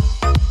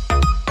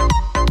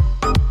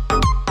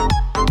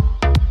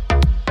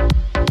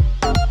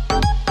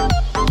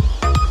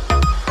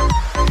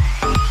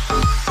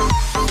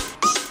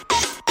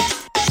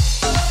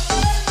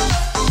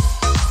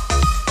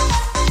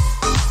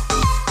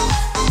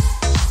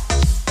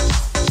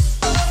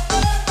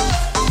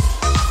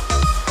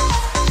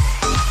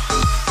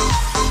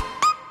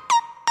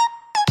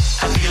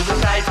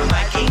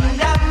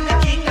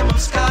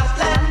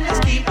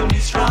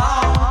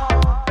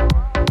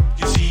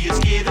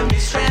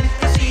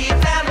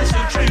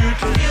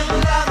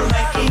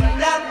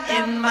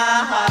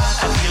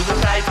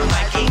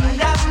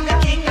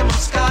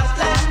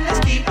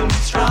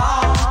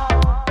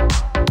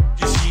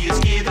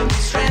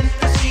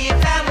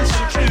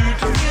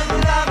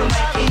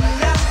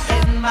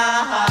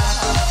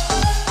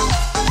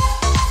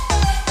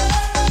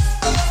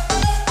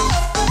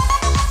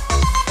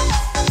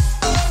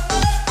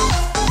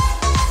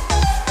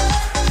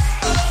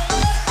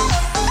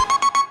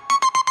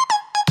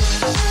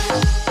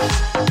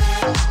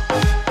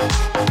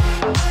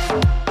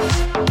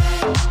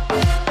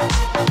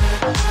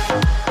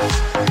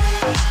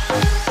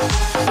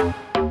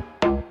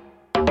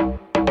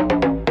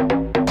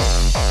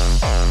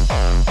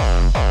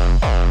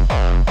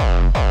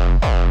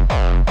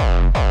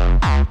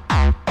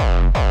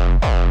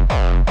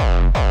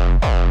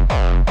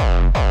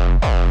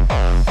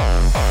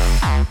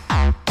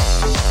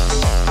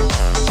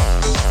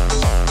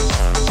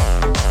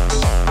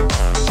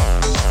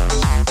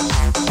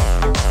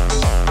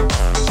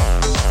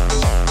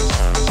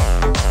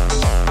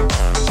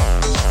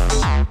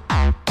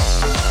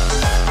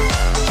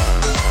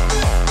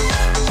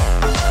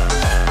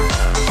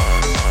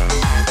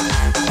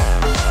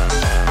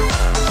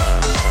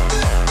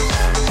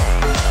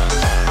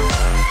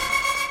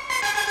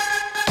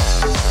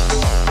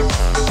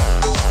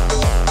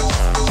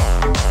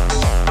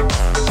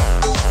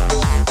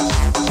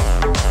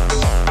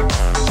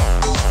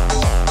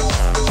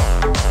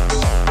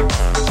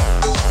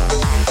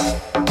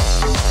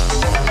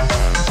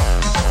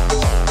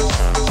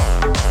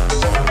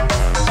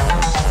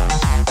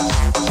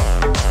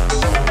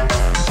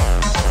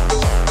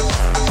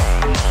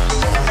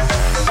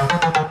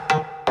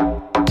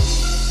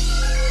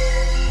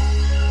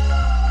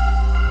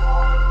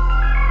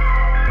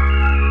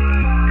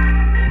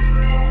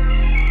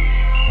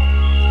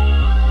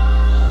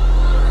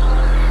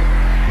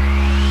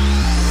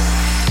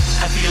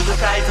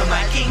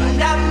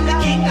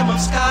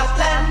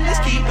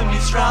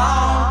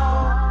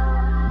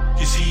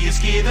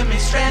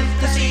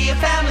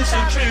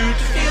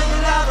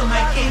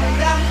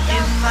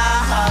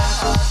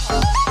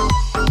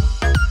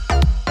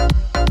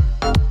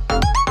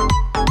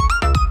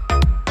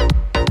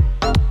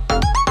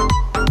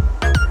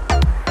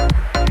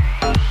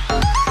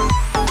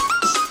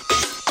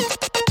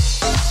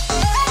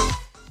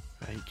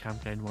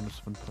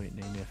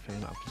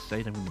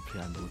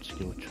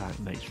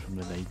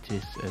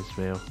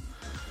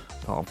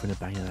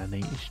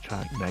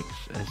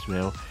 As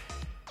well.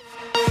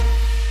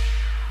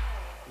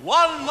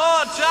 One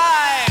more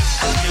time!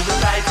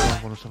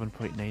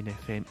 107.9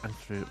 FM and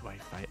through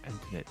Wi-Fi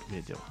internet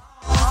radio.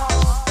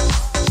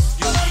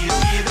 You see, it's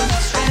given me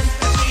strength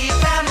to see a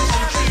family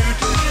so true,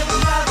 to feel the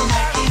love of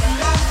my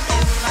kingdom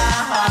in my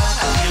heart.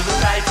 I feel the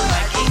pride for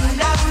my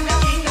kingdom, the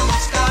kingdom of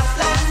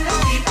Scotland is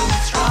keeping me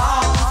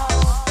strong.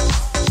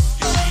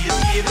 You see, it's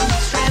given me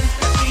strength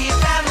to see a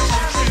family so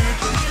true,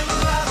 to feel the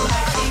love of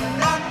my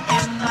kingdom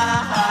in my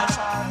heart.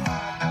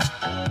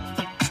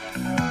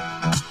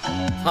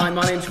 Hi,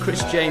 my name's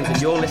Chris James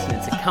and you're listening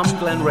to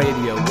Camglen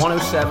Radio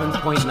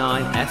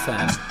 107.9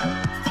 FM.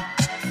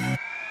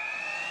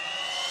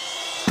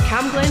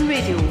 Camglen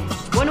Radio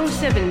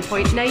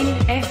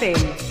 107.9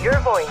 FM. Your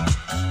voice,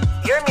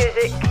 your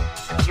music,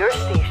 your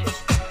station.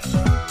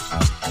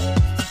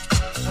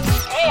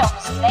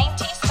 Graham's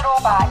 90s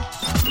throwback.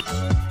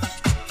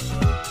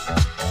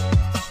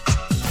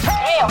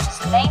 Graham's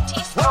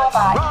 90s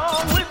throwback. What's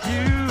wrong with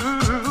you?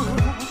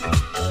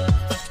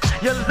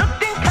 You're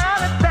looking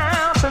kind of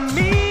down for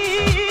me.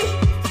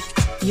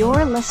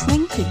 You're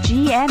listening to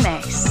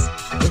GMS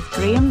with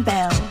Graham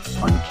Bell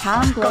on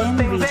Camglen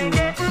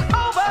Radio.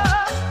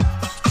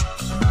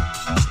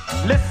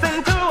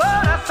 Listen to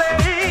what I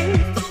say.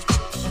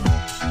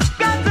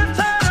 Got to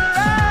turn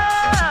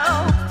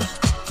around.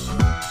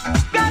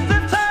 Got to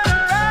turn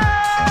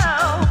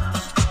around.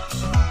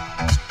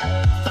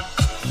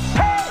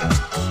 Hey,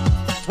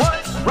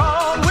 what's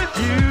wrong with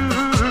you?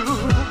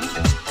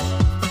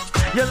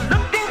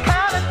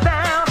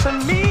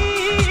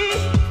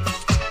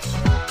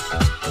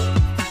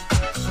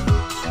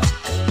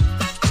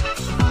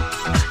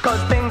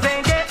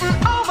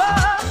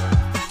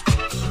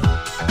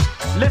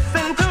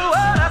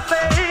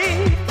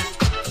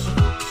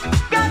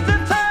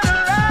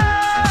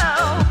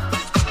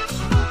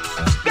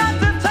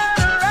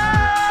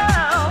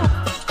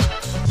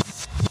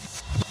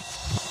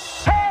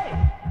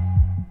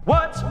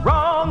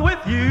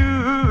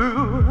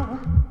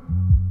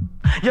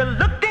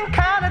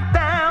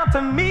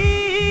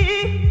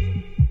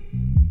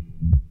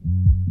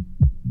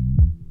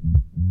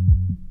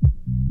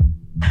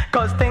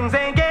 'cause things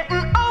ain't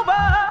getting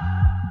over.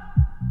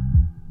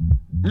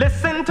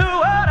 Listen to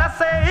what I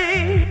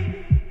say.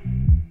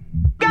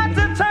 Got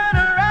to turn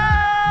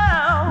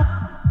around.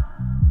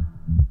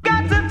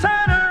 Got to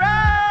turn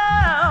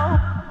around.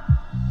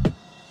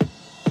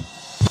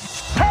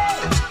 Hey,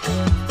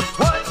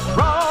 what's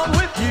wrong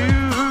with you?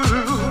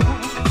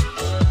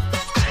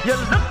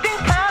 You're looking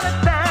kind of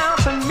down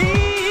to me.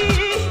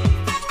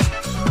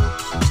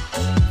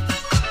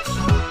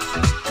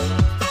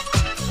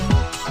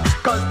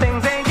 'Cause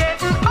things ain't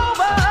getting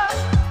over.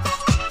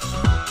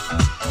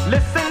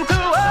 Listen to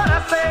what I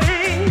say.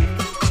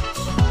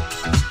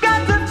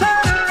 Got to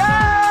turn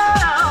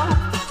around.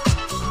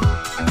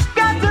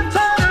 Got to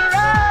turn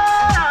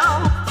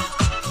around.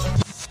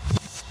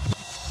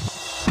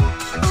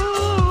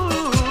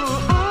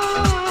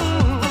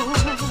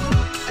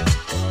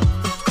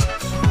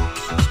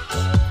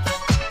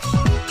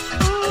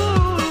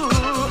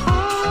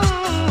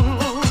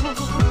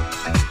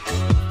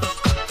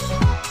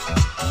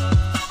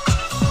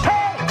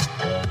 Hey,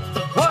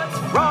 what's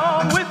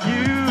wrong with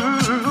you?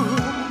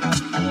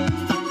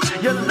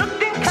 You're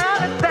looking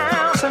kind of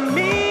down to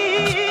me.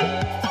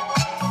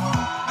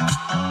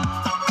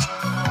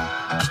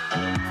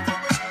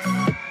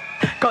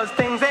 'Cause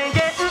things ain't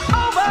getting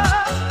over.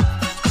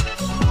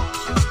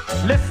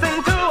 Listen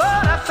to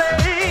what I say.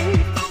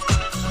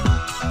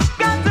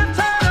 Got to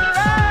turn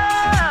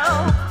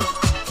around.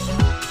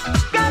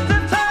 Got to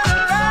turn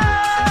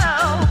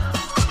around.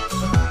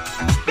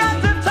 Got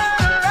to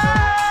turn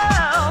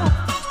around.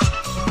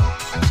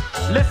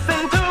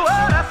 Listen to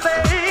what I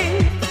say.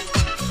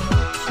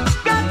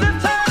 Got to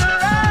turn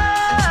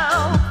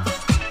around.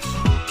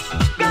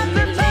 Got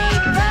to turn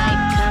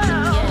around.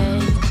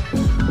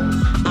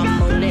 I'm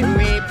on that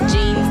ripped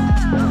jeans,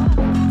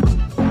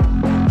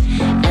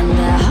 and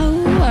the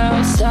whole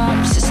world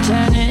stops its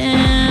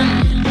turning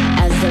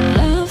as the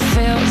love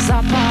fills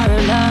up our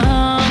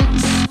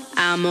lungs.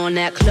 I'm on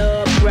that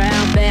club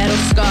ground,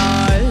 battle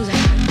scars.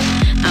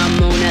 I'm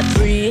on that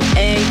 3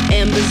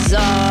 a.m.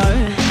 bazaar,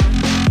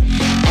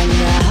 and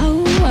the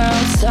whole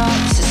world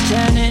stops its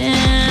turning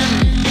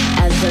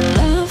as the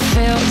love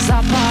fills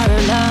up our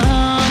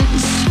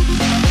lungs.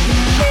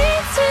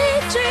 Sweet,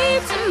 sweet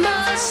dreams in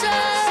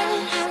motion,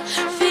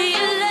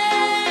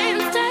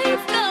 feelings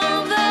take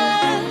over.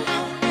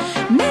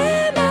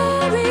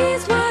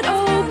 Memories wide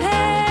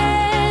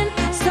open,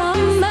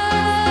 summer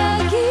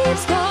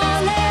keeps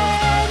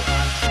calling.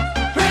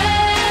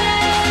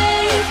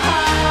 Brave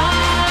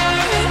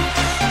heart,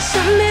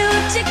 show me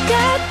what you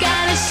got,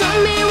 gotta show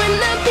me when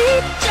the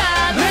beat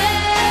drops.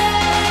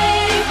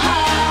 Brave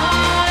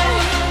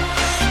heart,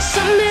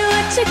 show me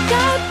what you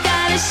got,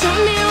 gotta show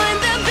me when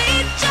the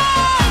beat drops.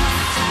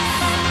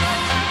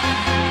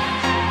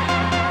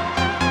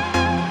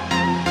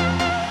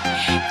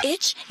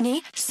 Ich,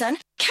 ni, sun,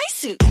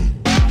 kaisu.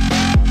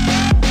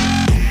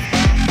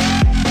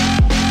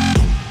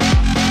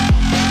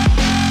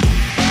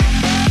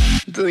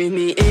 Bring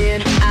me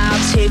in, I'll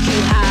take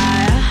you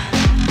higher.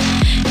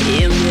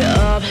 Heat me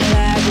up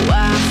like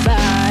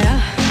wildfire,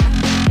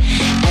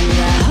 and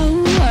the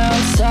whole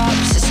world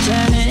stops its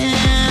turning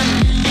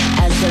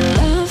as the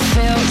love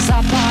fills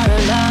up our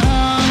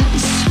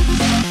lungs.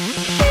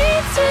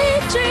 Sweet,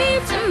 sweet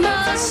dreams in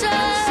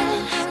motion,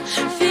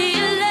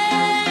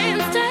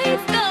 feelings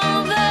take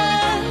over.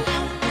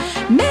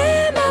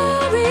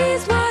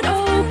 Memories wide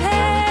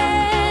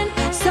open,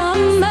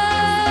 summer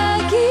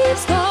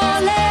keeps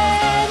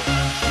calling.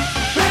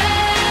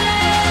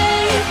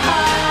 Brave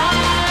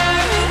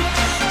heart,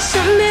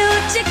 show me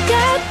what you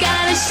got,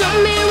 gotta show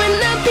me when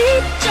the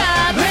beat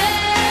drops.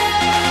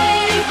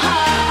 Brave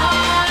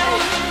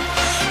heart,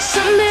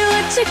 show me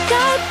what you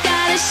got,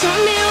 gotta show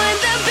me when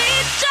the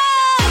beat drops.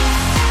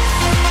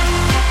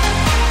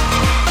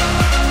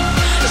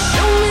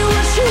 Show me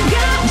what you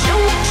got, show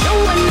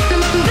when the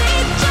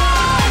beat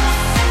drops.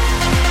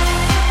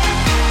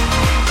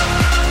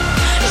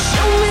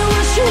 Show me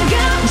what you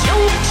got,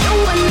 show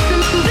when the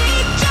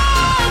beat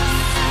drops.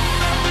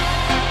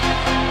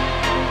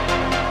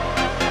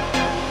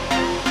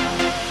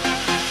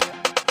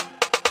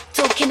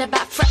 Talking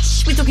about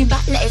fresh, we talking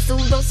about lettuce, all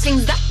those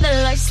things that the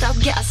lifestyle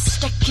get us.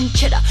 Stacking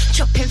cheddar,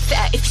 chopping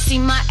fat. If you see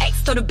my ex,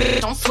 throw the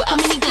bitch on sweat. How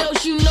many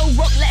girls you know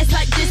rock letters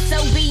like this?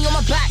 LV on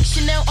my back,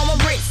 Chanel on my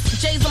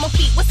wrist, J's on my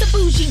feet. What's the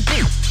bougie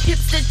bitch?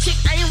 Hipster chick,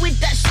 I ain't with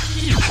that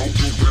shit.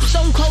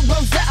 Stone Cold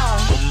Rosetta,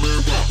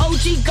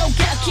 OG go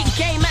get a kick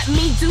game at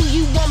me. Do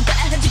you want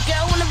better? Had your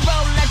girl on the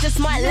roll, I just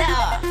might let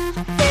her.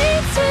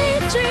 Sweet,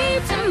 sweet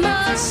dreams in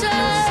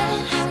motion,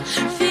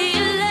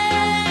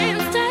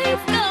 feelings take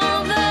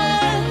over.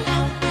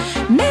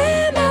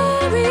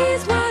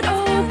 Memories wide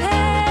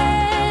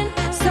open,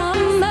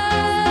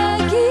 summer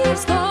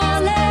keeps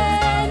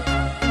calling.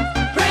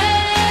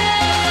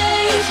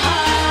 Brave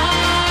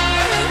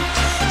heart,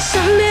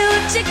 show me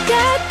what you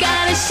got,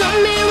 gotta show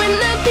me when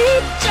the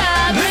beat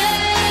drops.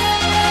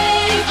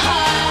 Brave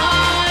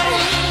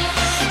heart,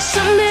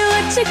 show me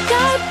what you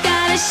got,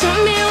 gotta show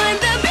me when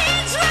the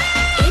beat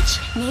drops. Ich,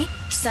 ni,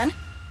 sun,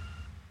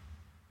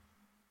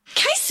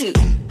 kaisu.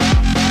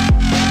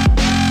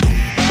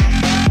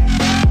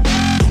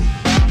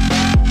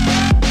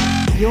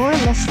 You're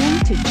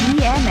listening to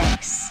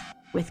GMS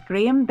with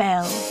Graham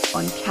Bell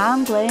on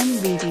Cam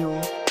Glen Radio.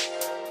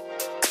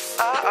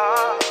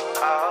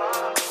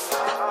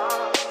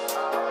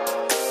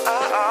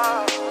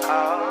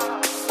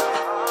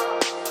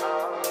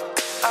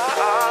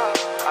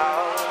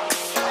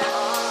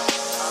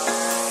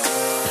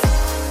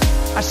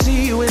 I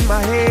see you in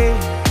my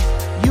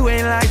head. You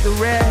ain't like the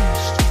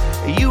rest.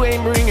 You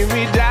ain't bringing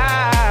me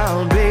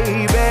down,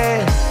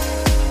 baby.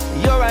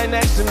 You're right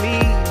next to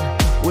me.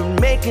 We're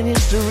making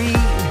history.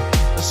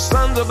 The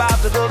sun's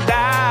about to go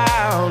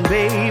down,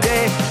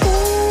 baby.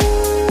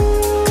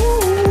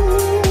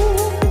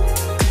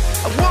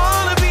 I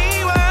wanna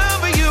be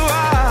wherever you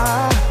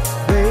are,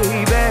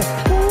 baby.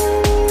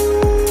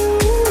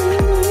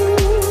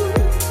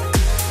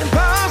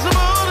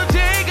 Impossible to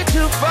take it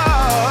too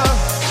far.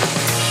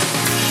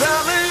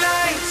 Summer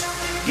nights,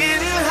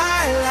 getting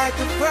high like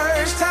the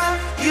first time.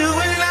 You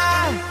and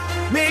I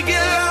make it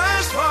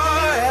last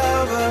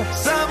forever.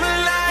 Summer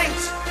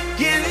nights,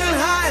 getting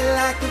high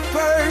like the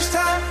first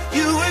time.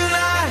 You and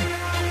I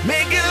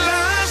make it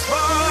last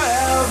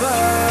forever.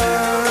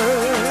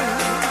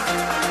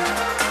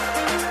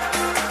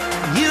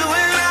 You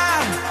and I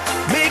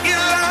make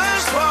it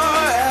last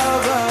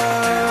forever.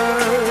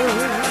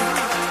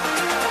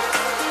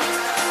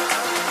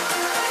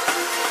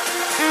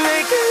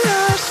 Make it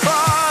last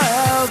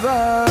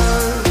forever.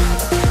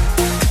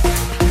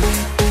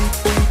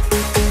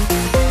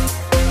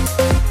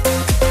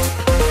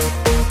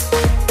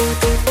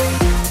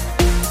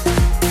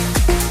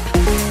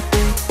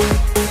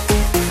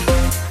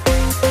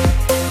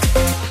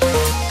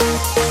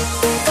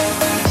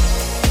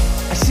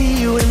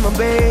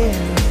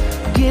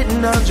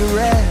 Getting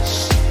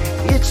undressed,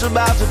 it's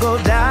about to go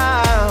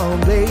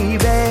down,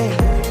 baby.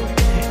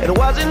 It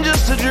wasn't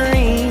just a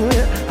dream,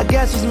 I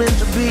guess it's meant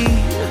to be.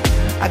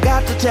 I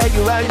got to tell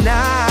you right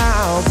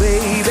now,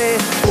 baby.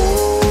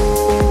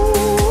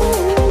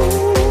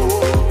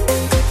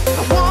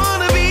 I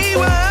wanna be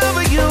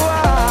wherever you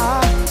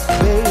are,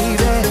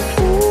 baby.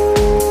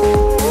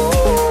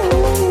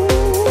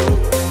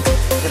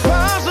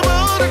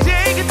 Impossible to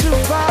take it too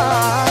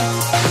far.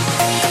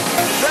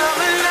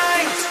 Summer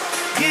nights,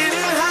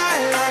 getting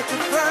high like the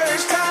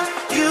first time.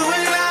 You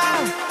and I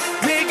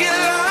make it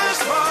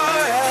last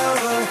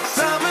forever.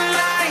 Summer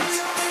nights,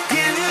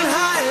 getting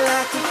high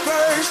like the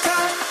first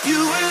time. You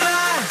and I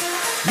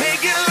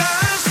make it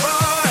last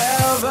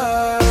forever.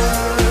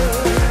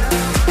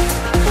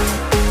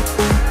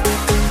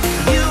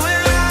 You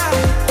and I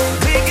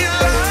make it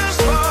last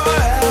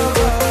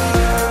forever.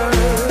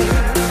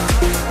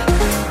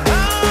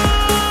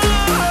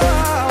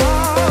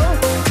 Oh,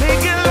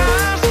 make it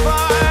last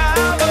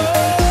forever.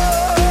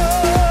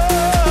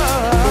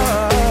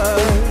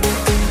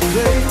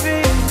 Baby,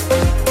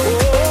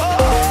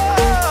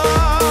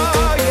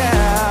 oh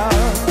yeah.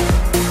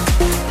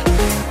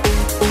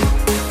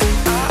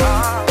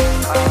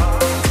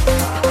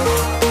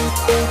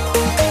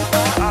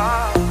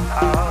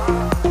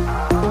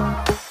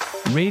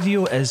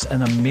 Radio is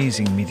an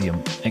amazing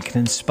medium. It can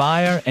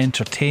inspire,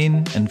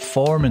 entertain,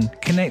 inform and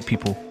connect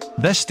people.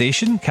 This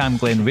station, Cam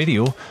Glen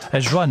Radio,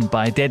 is run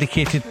by a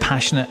dedicated,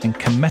 passionate and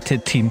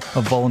committed team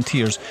of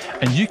volunteers,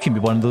 and you can be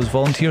one of those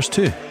volunteers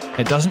too.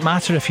 It doesn't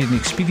matter if you're an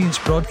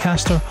experienced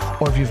broadcaster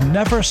or if you've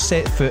never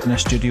set foot in a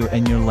studio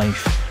in your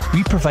life.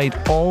 We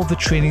provide all the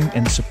training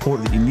and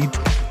support that you need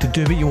to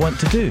do what you want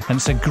to do. And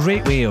it's a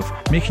great way of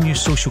making new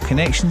social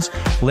connections,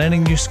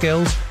 learning new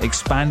skills,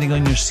 expanding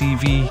on your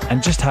CV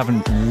and just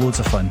having loads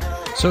of fun.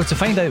 So to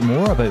find out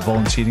more about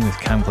volunteering with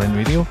Cam Glen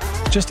Radio,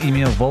 just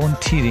email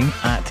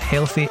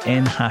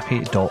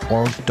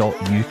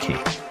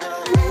volunteering@healthyanhappy.org.uk.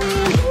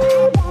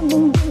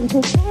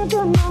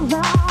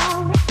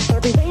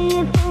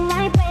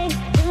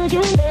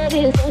 Your love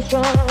is so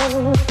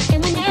strong,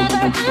 and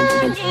whenever I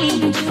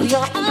need you,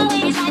 you're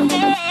always right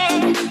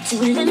there to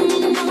let me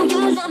know you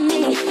love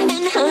me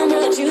and how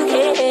much you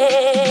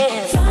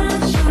care.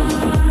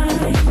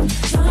 Sunshine,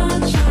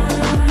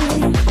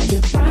 sunshine,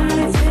 you're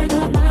bright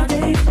in my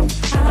day.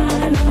 I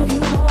love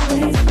you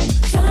always.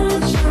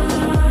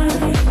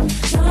 Sunshine,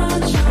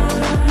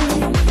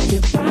 sunshine,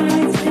 you're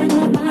bright in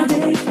my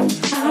day.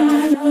 I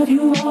love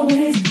you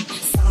always.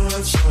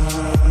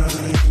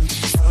 Sunshine,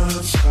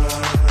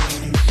 sunshine.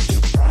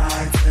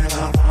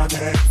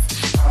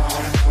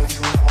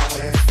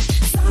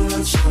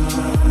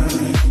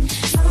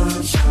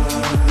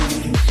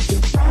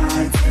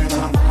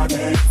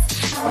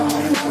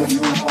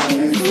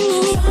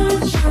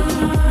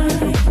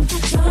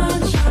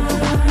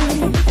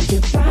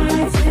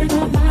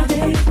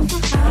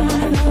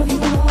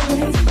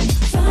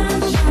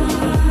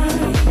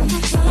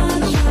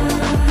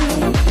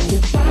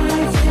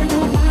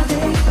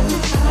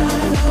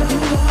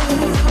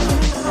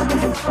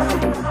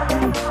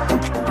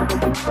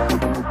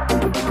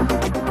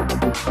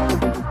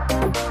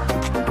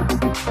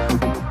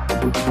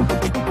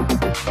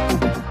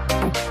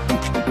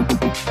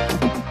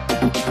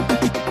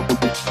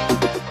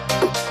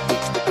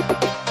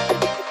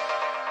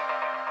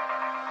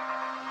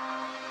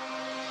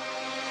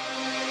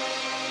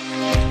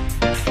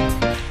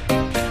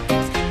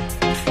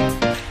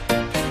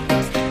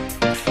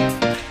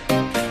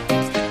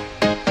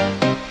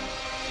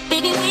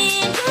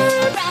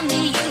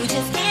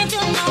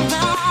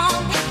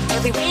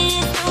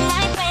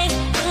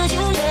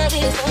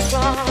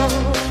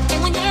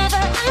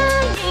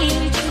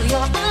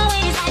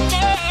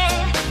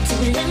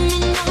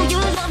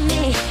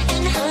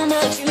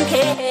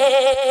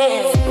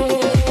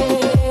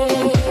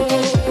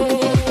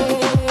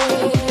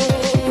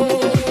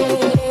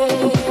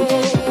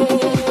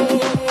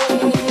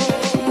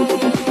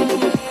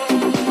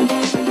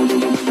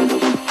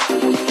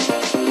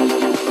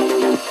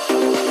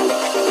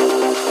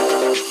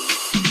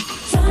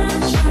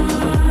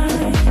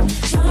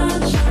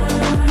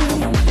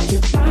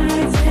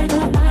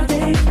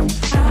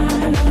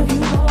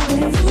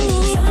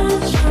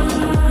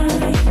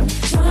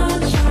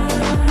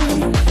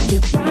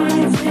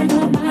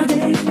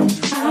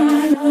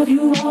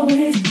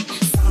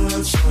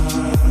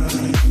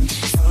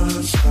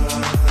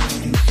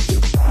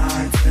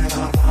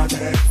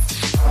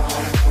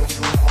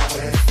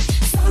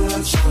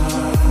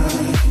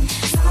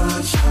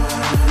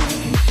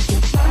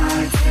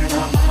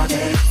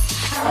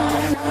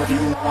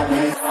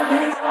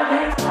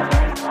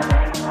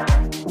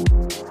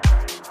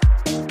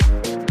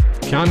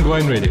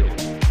 Camglen Radio,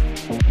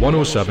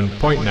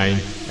 107.9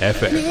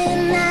 FM.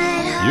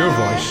 Your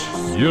voice,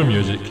 your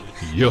music,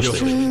 your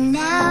station. Between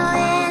now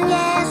and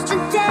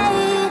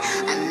yesterday,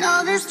 I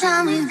know this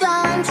time we've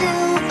gone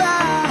too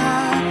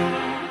far.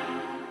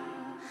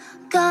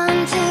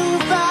 Gone too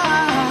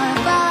far,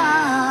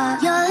 far.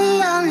 You're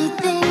the only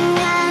thing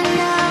I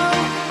know.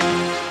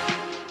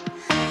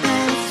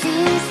 But it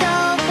seems so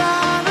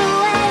far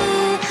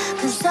away,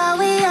 'cause all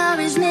we are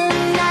is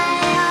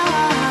midnight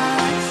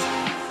hearts.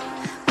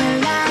 We're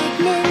like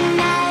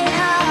midnight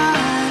hearts.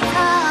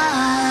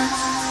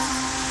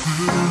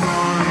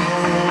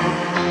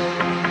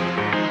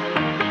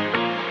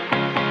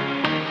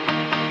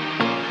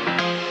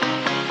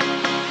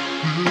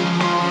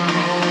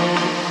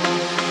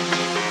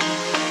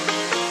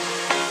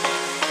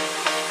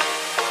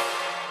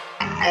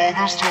 All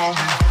this time.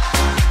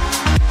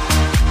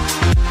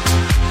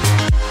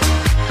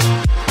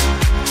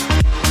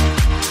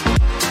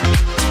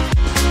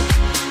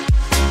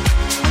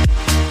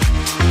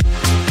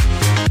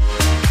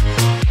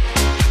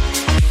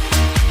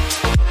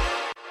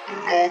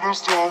 All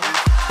this time.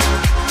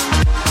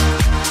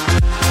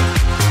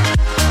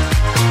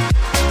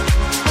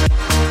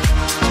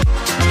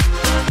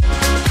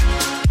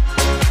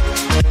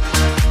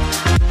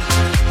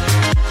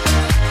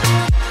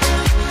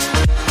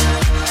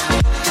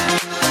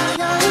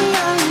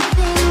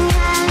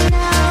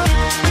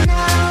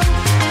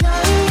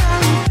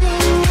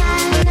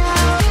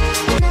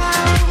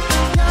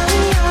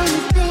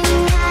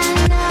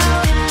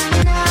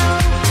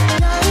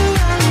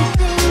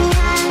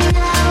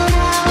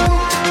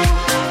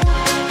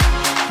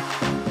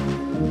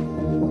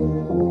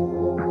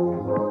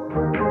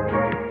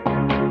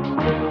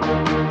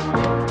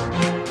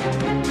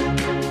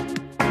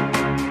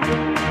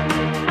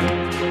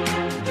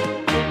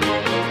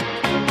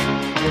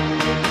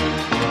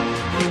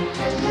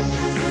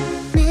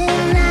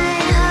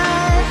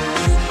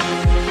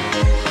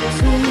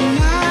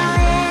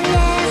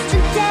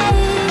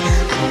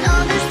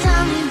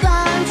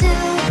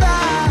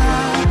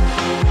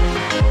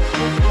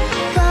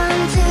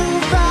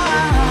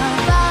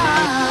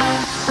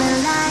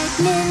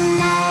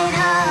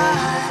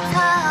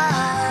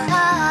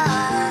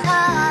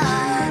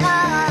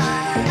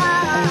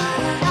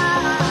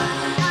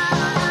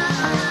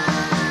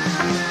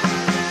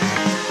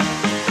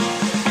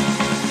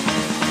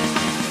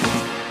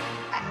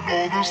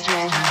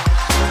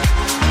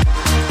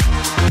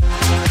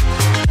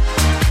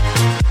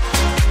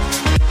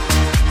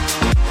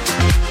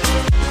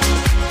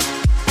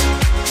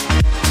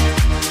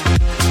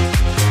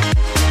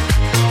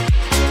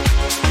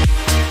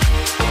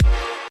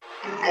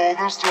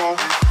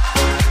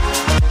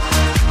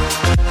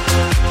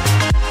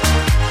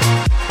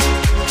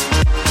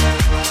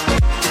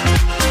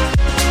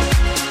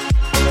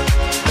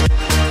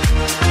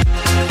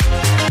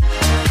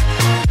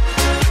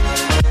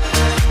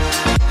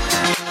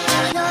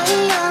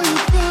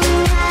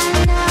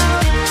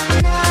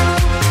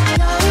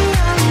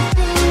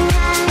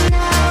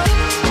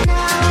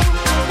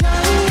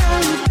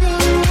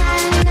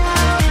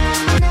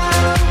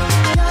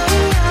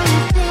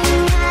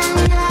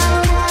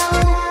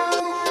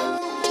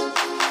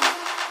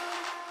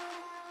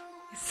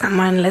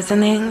 Someone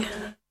listening?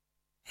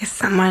 Is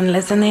someone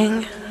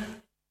listening?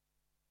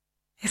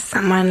 Is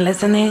someone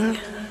listening?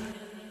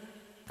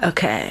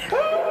 Okay.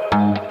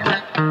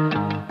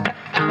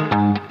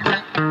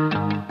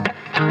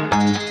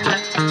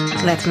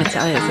 Let me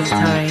tell you the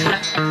story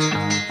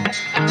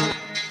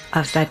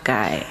of that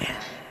guy.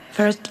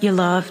 First you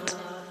loved,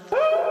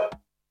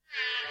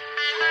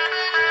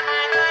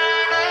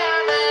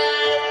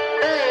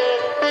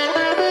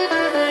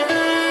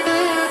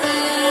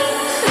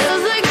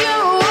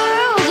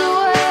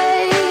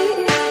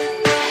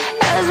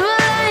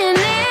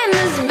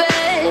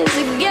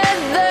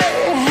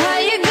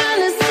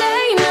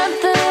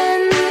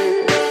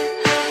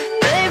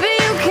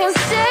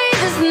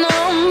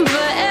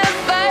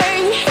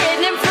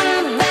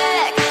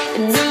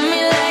 Do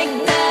me like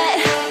that,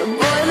 but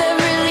boy, that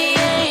really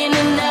ain't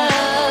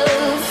enough.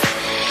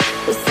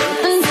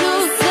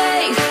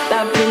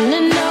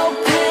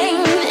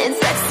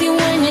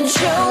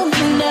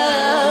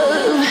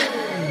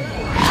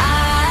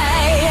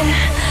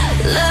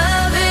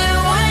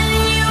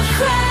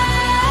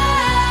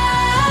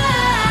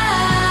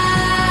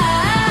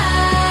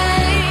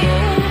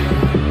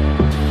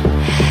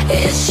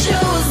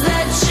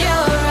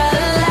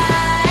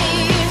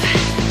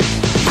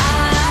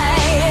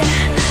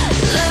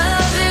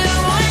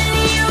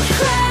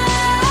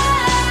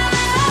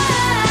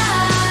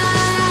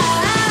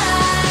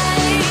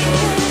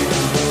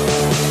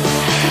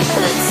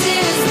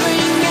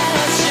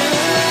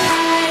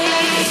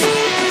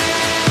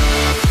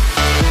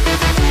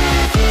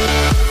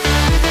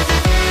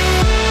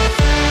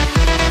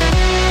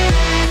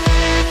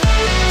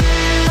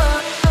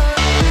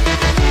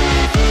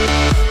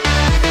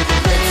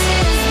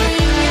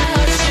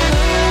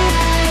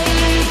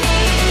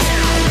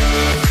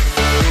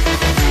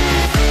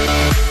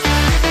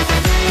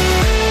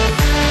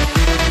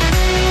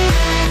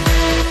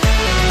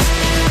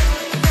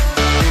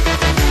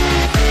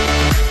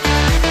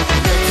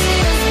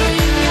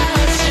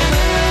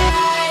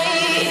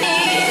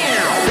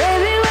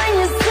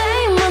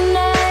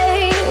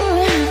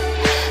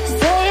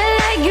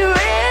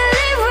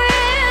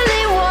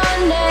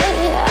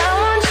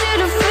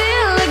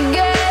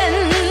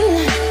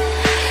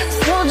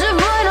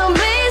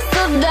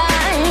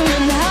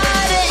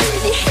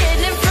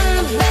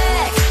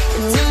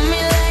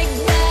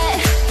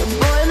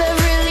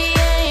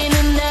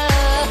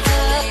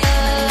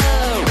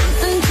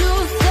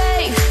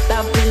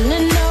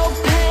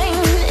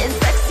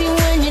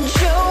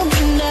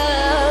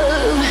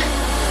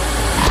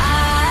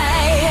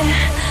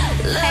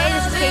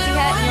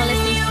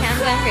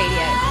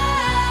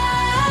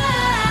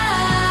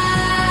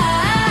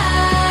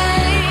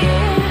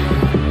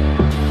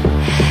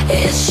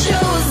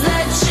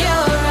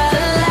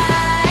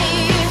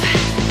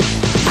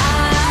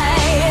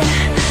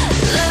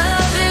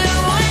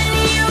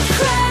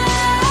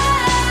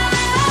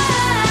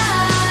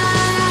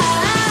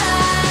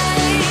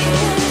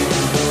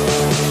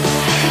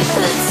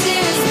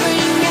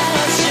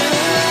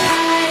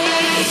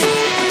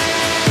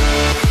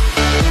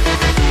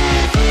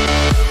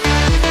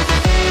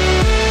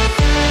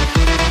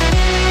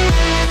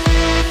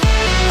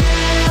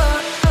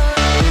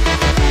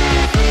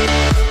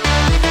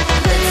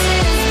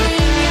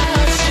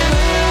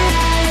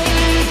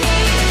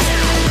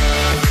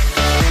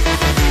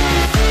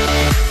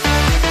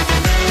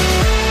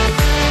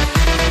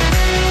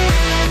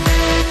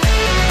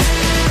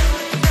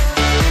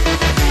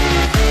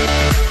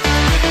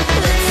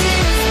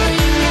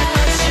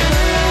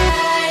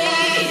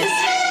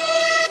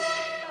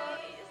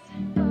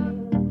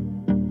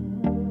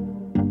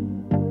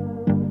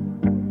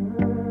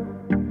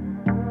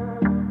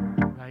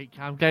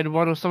 Camden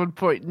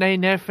 107.9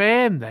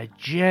 FM, the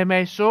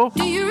GMS Show.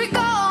 Do you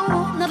recall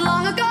not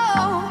long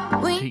ago?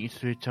 We Take you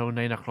through till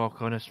 9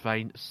 o'clock on this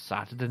fine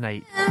Saturday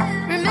night.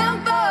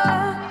 remember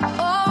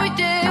all we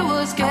did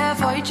was care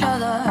for each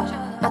other,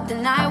 but the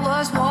night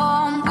was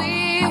warm.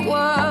 We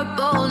were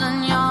bold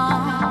and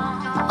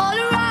young. All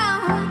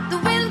around the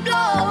wind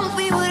blows,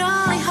 we would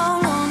only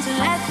hold on to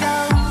let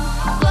go.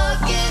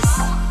 Blackest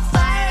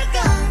fire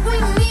gun, we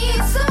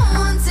need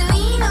someone to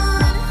lean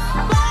on.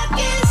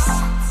 Blackest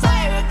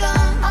fire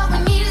gun, all we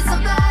need is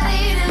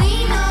somebody to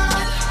lean on.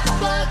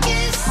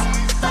 Blackest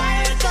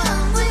fire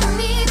gun, we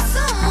need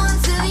someone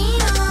to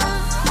lean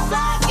on.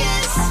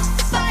 Blackest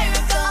fire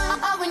gun,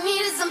 all we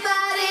need is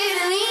somebody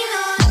to lean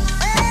on.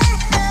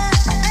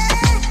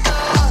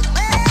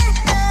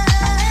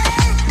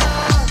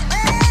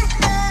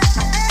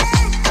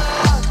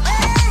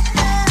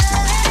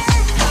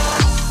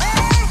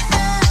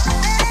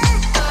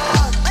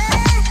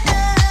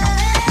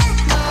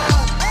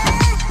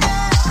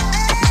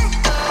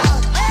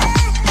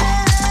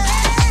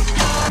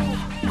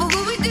 What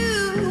will we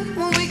do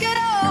when we get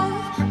old?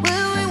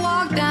 Will we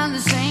walk down the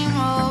same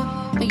road?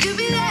 Will you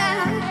be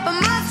there by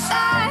my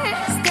side,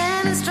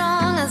 standing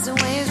strong as the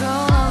waves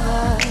roll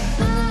over?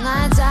 And the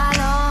nights are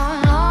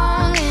long,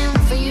 longing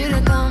for you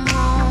to come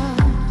home.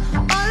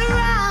 All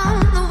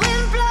around the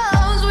wind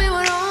blows, we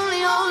would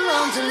only hold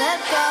on to let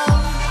go.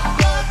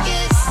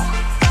 Blackest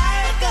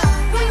fire gun,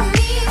 we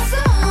need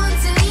someone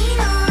to lean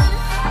on.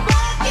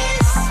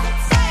 Blackest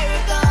fire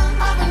gun,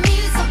 all we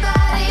need is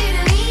somebody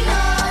to lean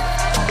on.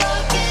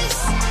 Blackest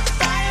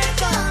fire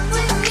gun,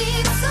 we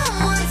need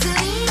someone to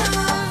lean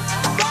on.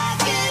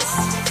 Blackest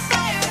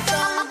fire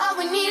gun, all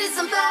we need is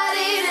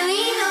somebody to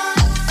lean on.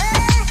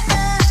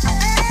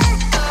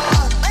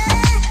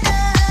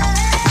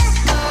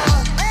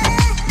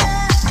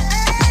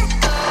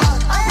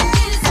 All we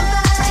need is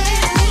somebody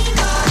to lean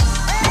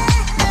on.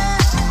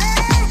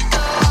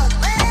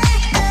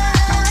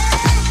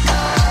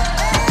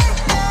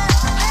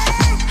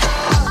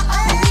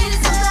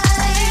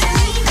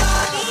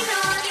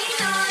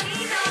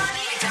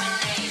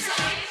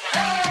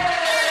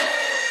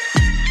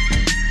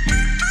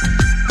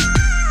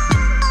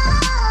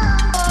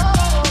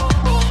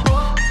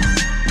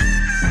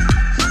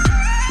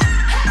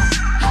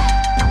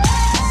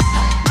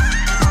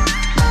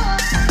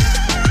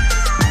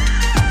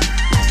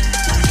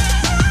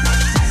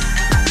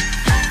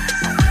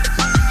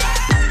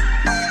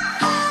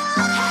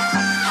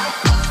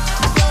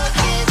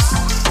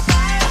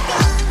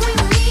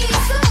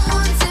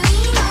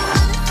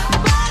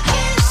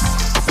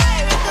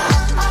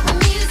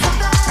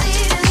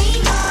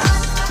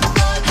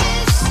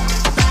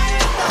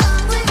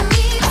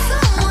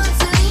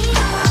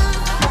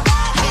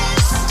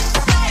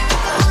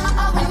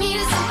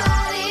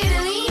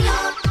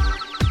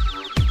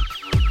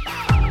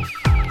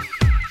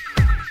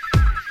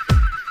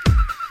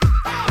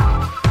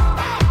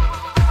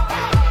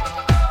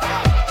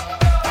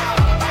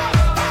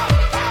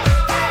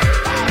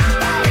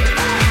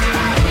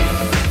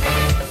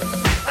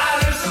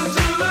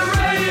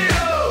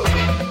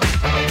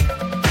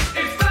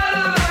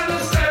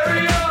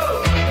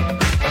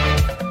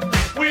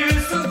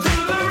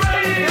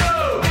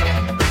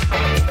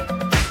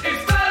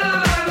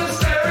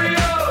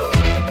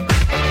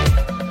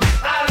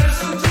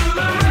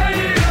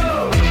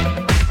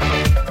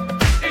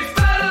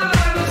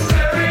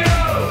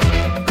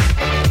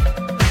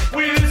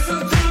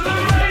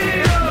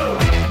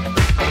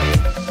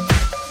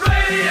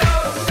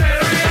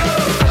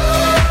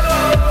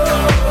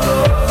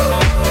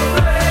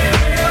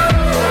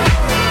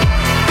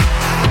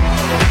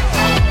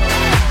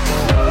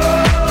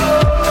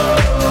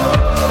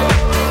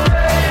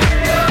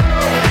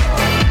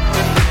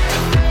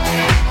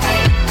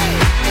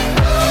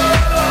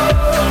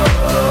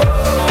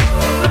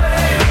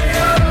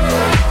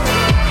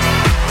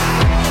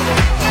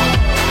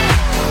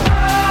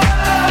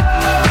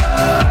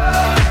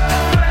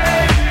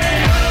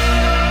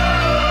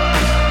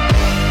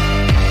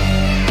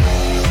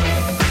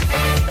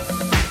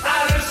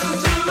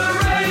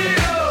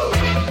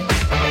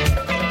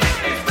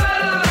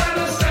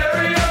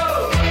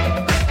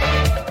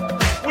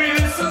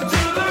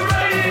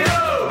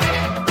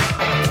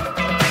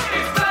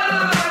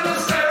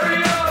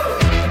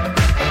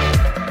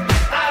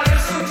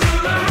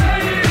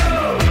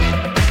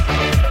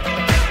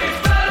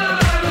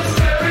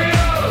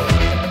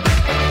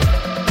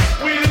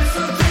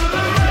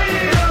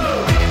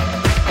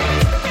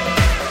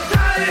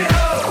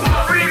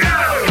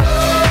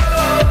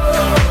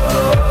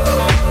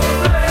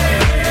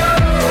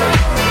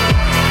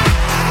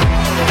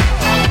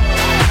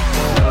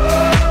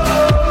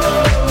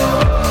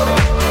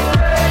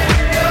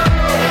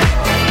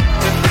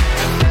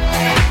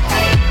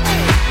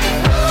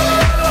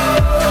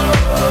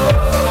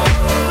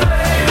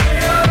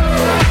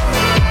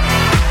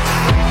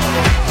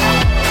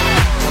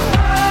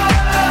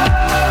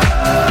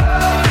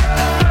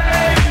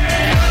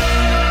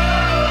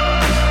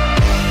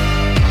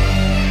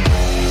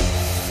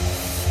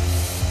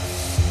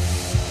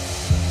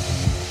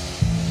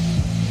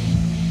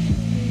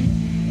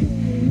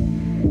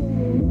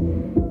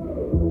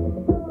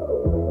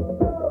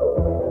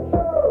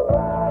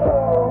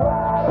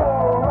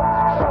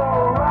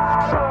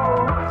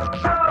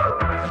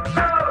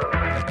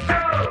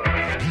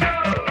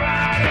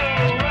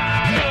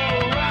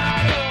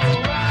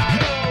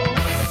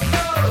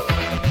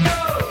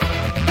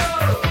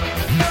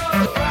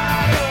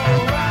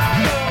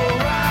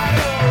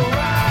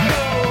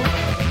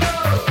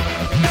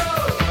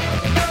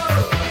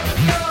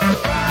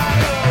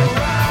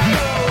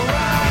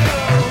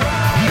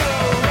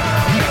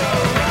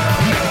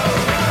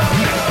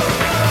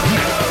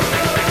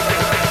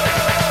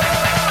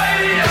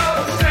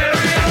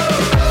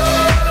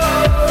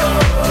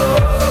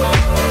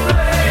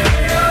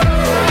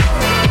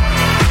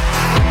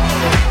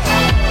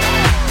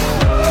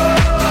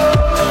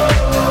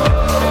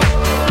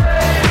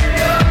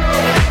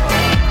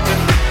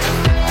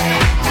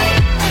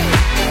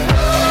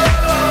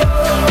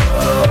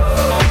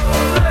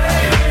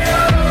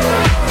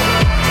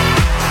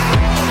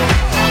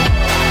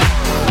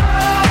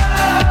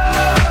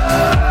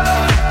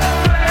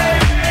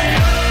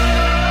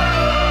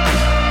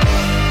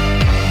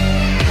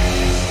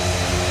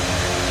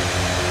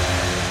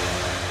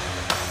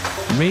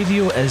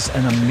 is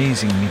an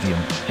amazing medium.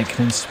 It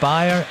can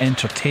inspire,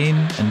 entertain,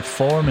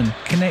 inform and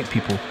connect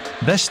people.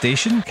 This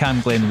station,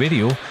 Cam Glen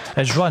Radio,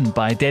 is run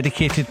by a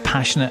dedicated,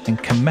 passionate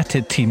and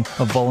committed team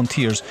of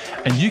volunteers,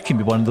 and you can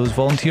be one of those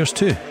volunteers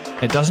too.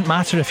 It doesn't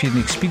matter if you're an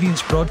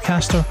experienced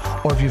broadcaster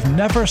or if you've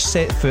never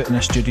set foot in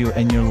a studio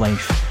in your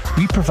life.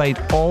 We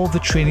provide all the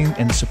training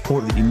and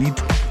support that you need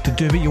to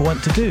do what you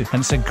want to do.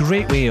 And it's a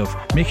great way of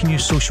making new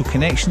social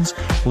connections,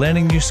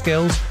 learning new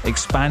skills,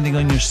 expanding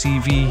on your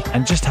CV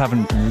and just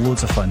having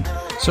loads of fun.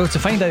 So to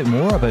find out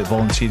more about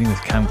volunteering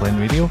with Cam Glen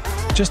Radio,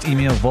 just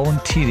email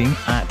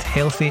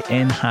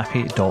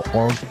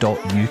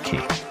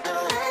volunteering@healthynhappy.org.uk.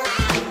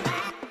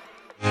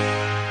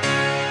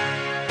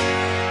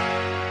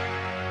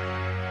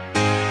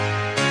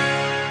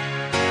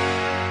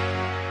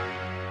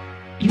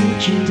 You're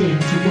tuned in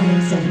to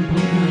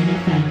 107.9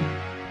 FM,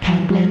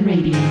 Cam Glen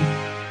Radio.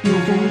 Your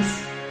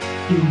voice,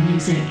 your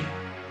music,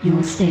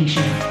 your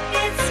station.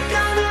 It's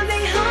gonna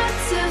be hard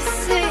to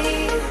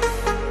see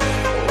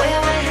where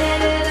we're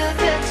headed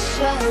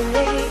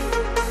eventually.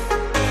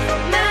 No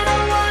matter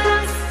what, I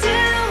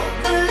still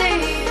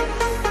believe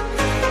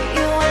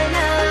you and I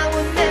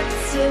were meant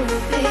to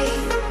be.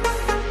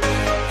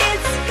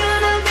 It's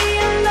gonna be a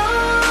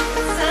long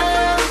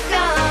time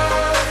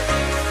gone.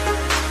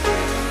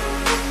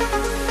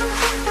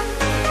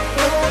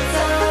 Long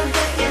time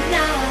that you're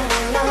not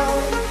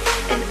alone.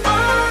 And all I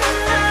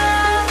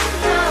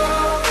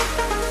know,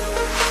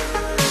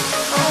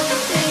 all the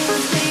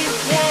things we've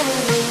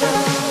carried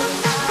on.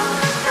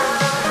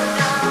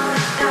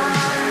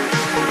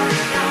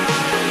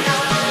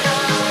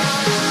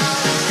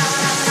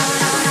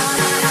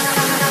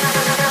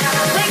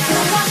 We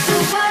can walk the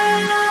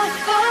world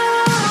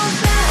fall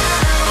down.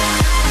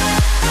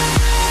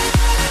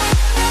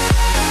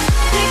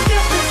 Pick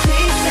up the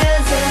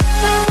pieces and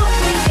find what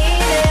we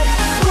needed.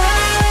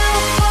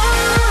 World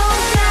fall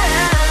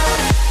down.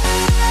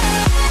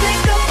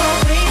 Think of our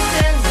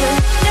reasons and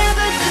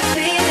never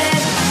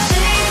defeated.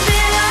 Change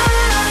it all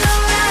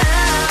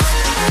around.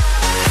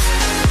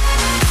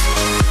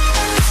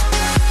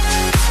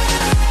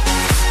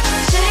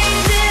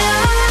 Change it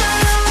all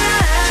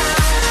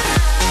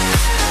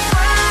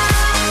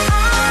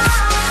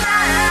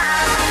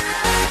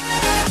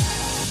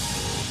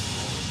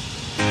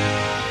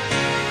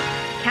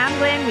Cam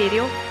Glen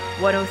Radio,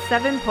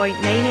 107.9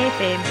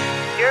 FM.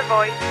 Your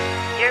voice,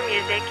 your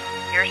music,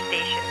 your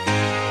station.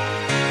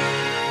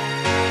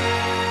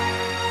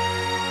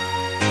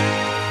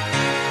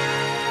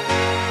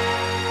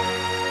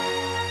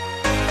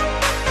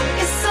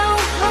 It's so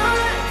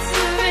hard to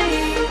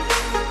read,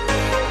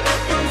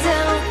 written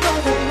down for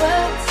the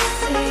world to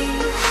see.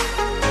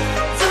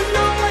 Don't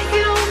know what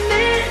you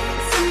meant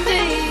to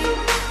me.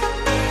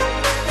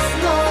 It's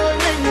more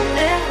than you'll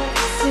ever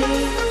see.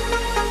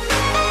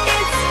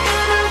 It's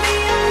gonna be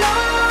a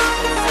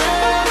long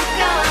time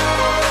gone.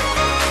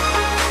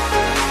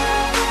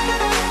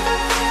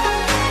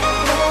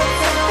 Long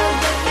time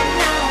that you're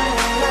not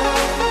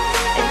alone.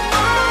 And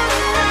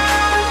all I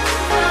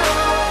know,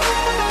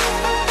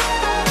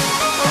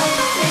 all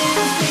the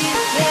things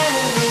we've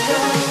carried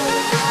on.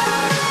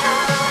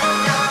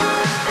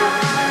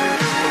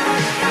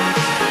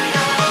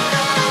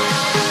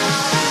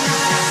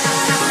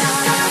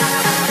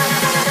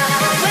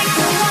 We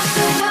can walk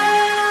the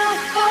world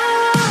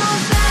fall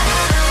down.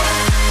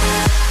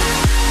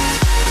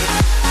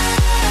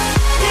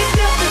 Pick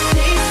up the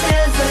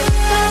pieces and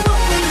find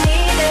what we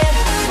needed.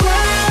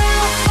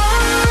 World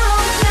fall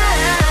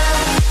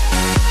down.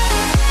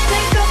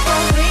 Think of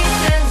our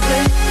reasons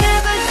and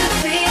never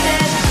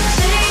defeated.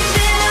 Change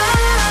it all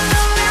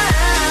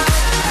around.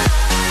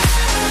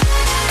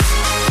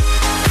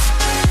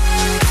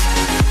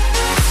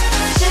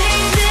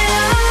 Change it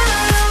all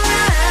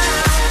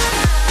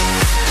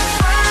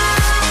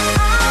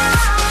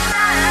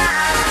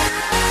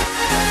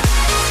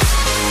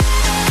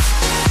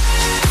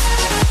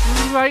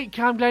Right,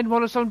 Cam Glen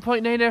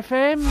 107.9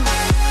 FM.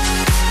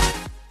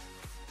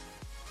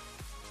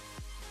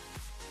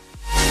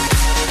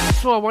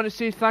 So I want to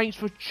say thanks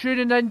for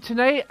tuning in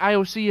tonight.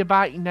 I'll see you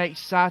back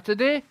next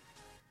Saturday.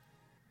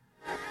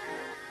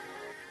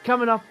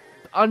 Coming up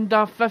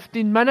under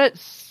 15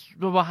 minutes,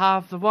 we will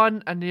have the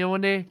one and the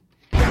only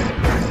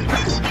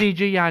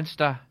DJ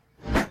Yanster.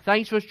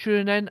 Thanks for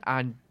tuning in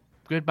and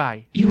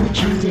goodbye. You're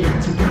tuned in to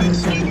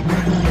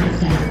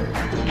 107.9 FM,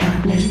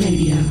 Cam Glen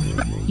Radio.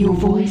 Your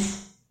voice,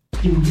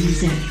 your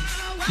music,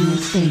 your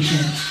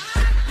station.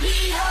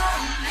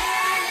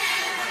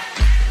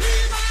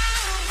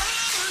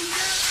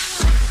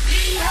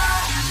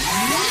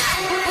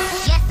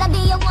 Yes, I'll be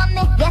your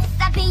woman. Yes,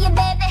 I'll be your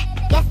baby.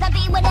 Yes, I'll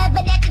be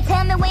whatever that you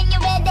tell me when you're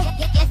ready.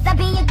 Yes, I'll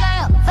be your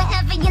girl,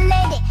 forever your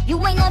lady.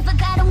 You ain't never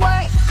gotta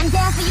worry. I'm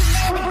down for you,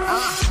 baby.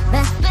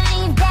 Best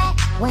believe that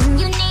when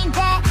you need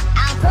that,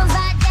 I'll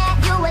provide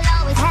that. You will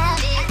always have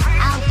it.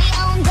 I'll be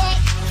on deck,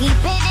 keep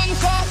it in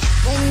check.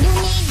 When you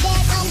need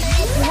that, don't let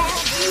you have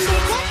it.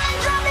 Because I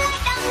drop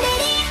like I'm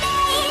Diddy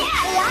Day.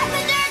 I like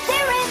the dirty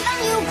rhythm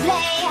you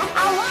play.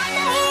 I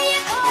wanna hear you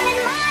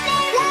calling my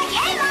name like,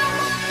 hey,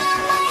 mama,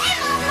 mama, hey,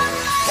 mama,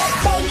 mama.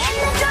 Stay in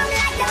the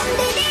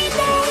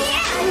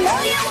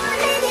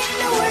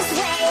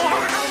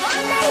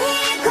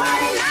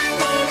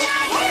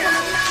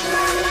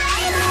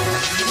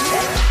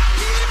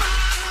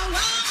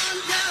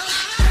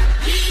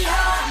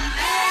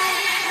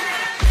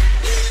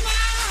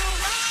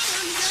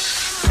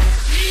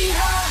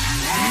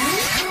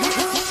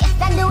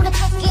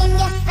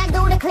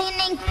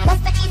thing.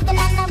 That's the Ethan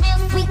and the real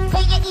sweet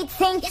for your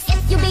eating. Yes,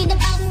 yes, you be the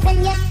boss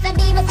and yes, I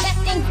be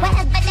respecting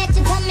whatever that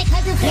you tell me,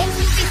 cause you think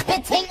you be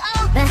spitting.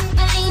 Oh, best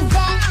believe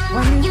that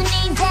when you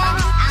need that,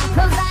 I'll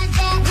provide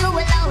that. You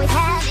will always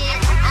have it.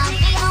 I'll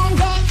be on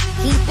deck,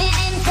 keep it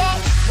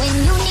intact. When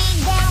you need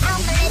that,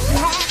 I'ma let you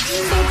have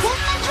it. So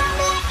take my drum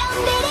like I'm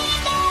Biddy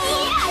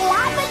Day. I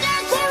like the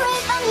dirty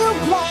rhythm you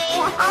play.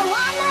 I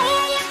wanna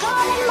hear you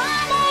calling my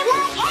name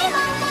like, hey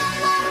mama,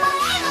 mama,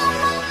 hey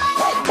mama, mama.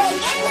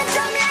 Banging the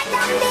drum like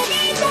I'm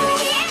Biddy Day.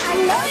 I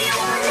know you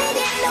want it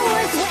in the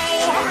worst way.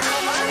 I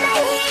wanna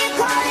hear you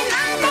calling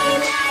my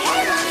name like,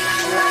 hey mama,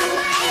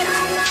 mama, hey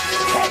mama,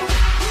 mama.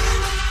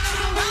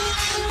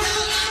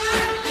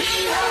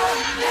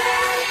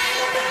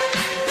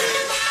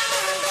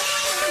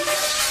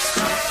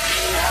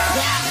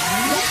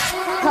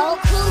 Whole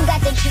crew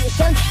got the juice,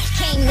 your dick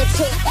came the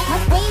truth. My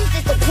screams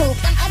is the proof,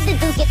 some other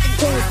dudes get the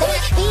juice. So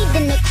much speed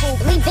in the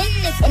coupe, leaving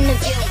this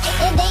interview.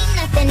 It ain't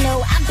nothing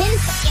new, I've been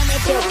fucking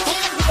with you.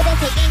 Ain't no people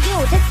that taking you,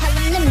 just tell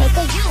them to make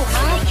a you,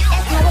 huh?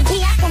 That's Melody,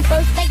 I come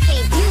first like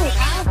debut,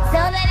 huh? So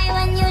baby,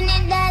 when you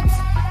need that,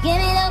 give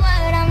me the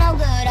word, I'm no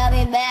good, I'll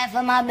be bad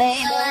for my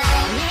baby.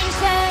 Make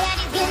sure that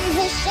he's getting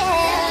his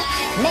share.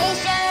 Make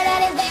sure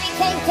that his baby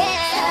take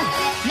care.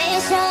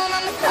 Make sure I'm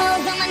on my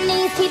toes, on my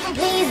knees, keep him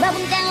please, rub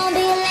him down, be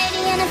a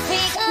lady and a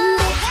freak.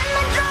 Oh, I'm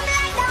a drum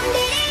like I'm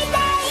Diddy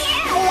Day.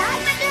 I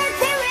like the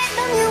dirty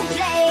rhythm you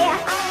play.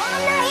 I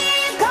wanna hear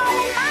you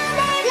calling my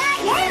name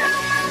like, hey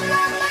mama,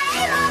 mama,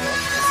 hey mama.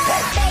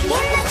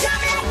 Banging the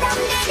drum like I'm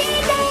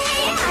Diddy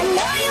Day. I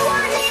know you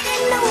want it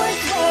in the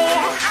worst way.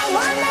 I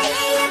wanna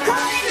hear you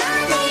calling my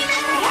name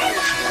like, hey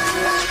mama,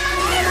 mama,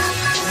 hey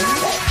mama.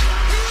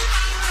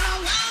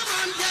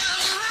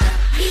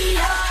 Be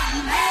your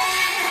man.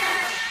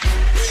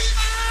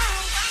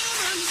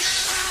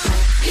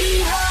 Be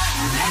your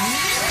man.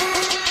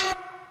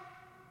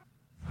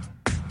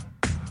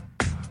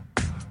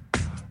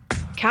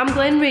 Cam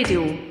Glen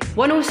Radio,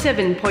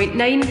 107.9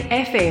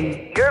 FM.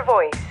 Your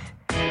voice,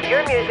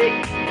 your music,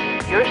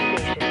 your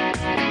station.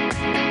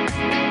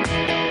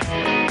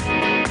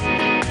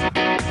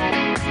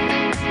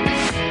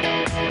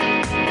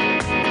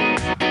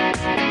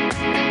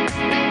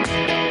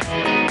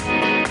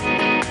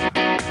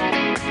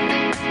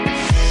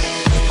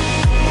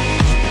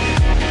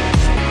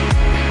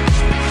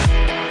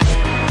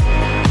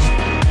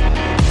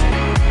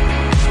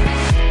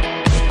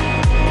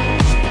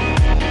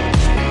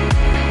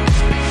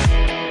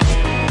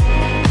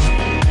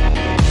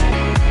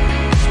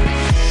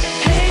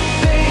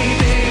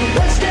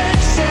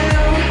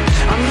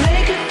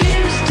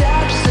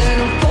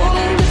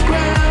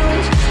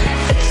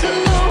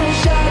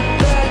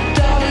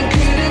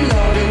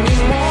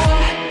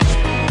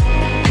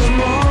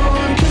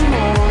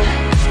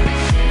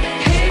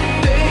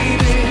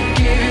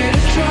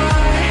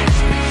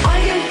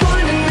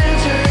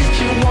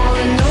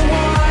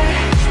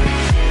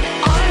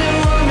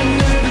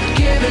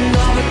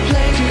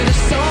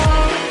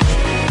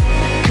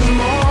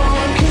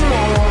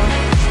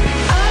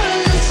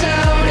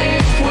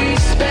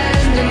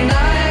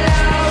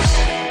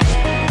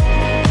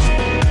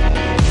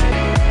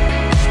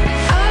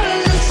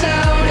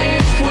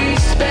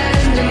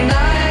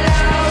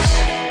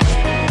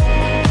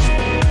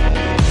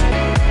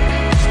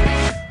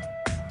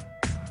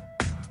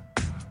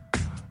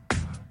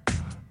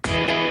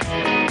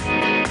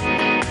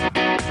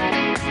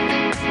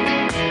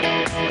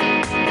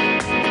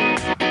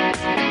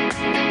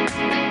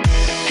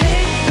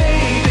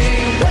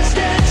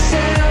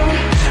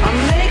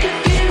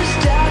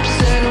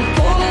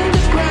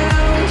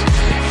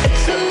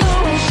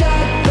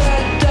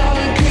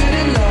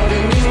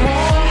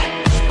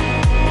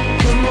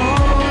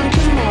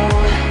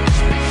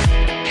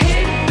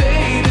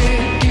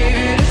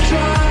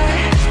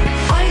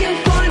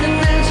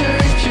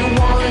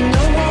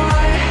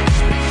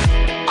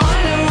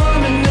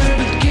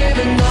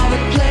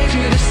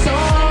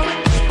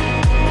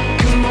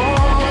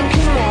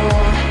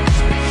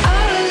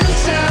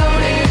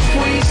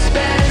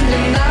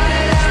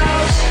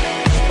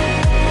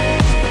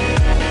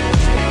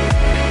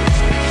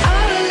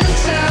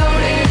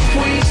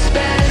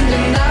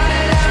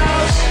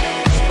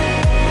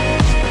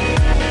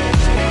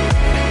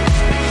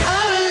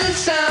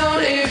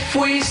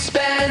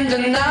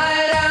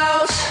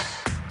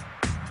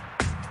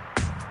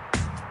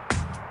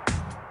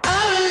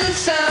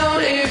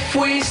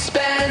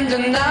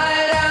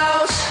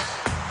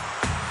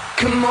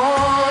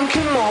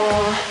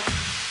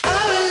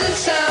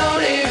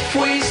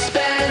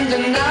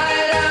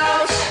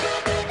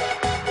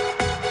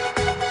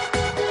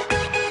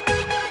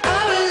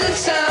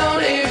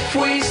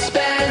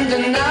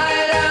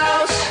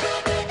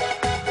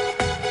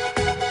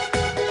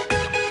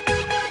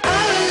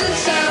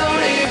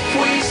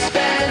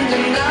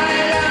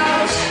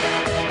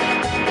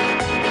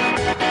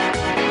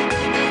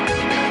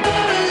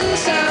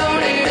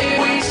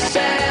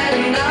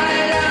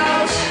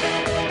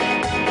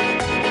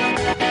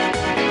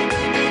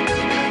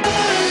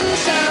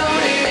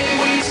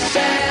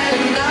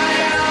 Night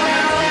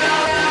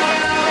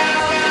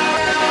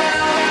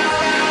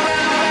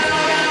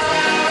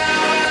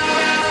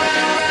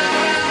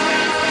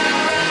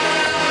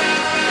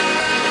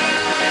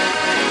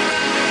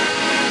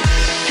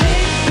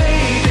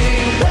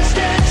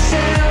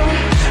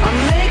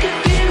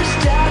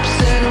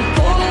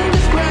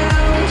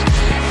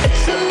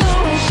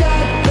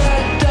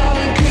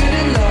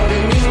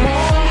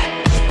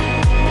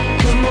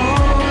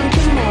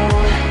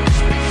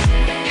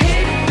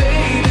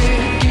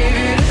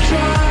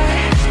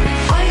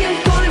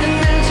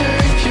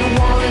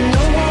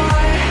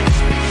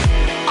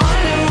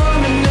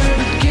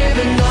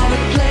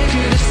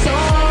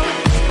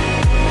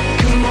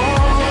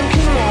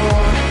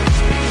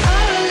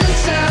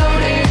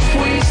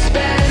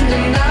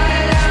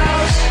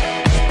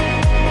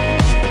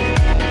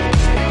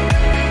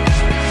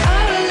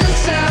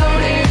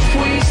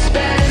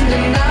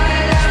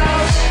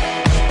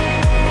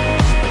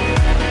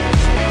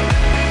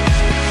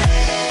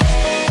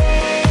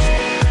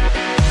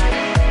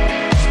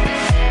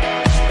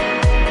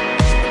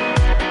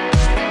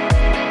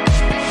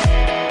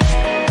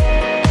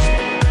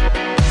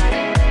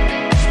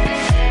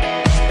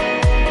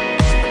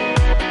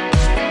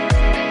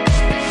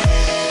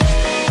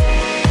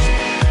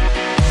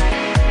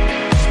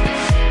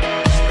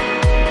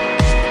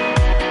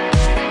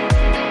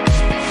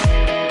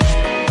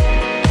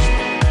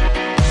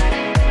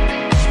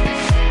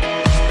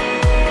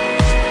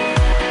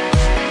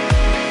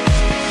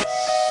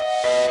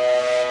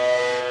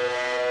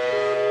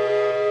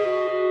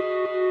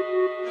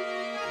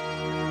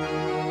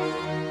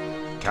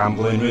Cam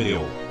Glen Radio,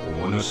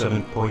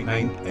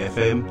 107.9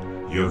 FM,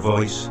 your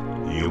voice,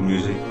 your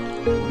music,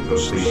 your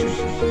station.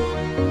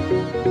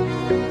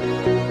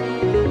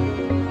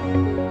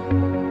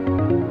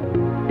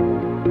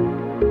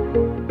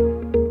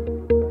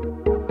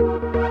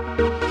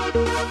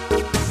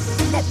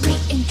 Let me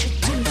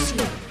introduce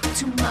you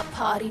to my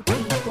party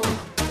people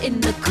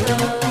in the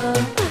club.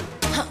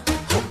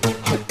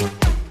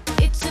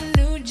 It's a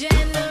new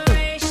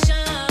generation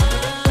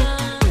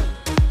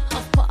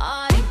of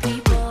party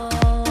people.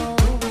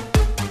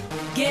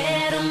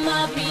 Get 'em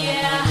up,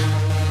 yeah.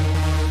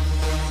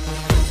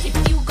 If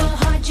you go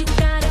hard, you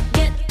gotta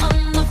get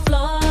on the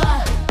floor.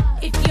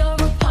 If you're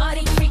a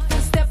party freak,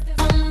 then step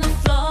on the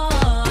floor.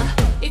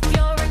 If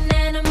you're an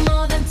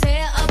animal, then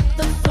tear up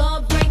the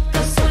floor. Break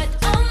the sweat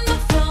on the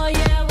floor,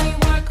 yeah, we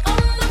work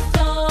on the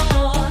floor.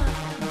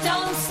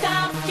 Don't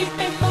stop, keep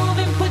it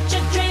moving, put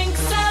your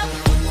drinks up.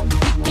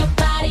 Pick your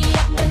body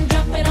up and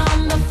drop it on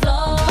the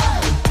floor.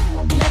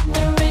 Let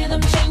the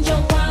rhythm change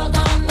your world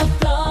on the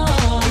floor.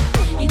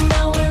 You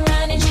know we're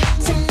running shit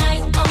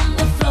tonight on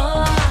the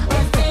floor.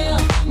 Brazil,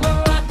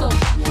 Morocco,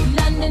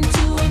 London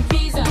to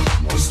Ibiza,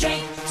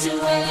 straight to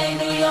LA,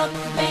 New York,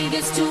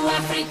 Vegas to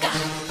Africa.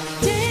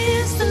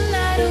 Dance the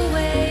night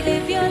away,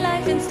 live your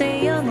life and stay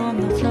young on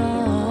the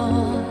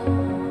floor.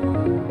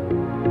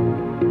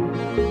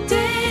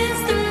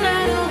 Dance the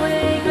night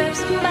away, grab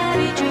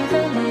somebody, drink a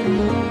little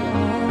more.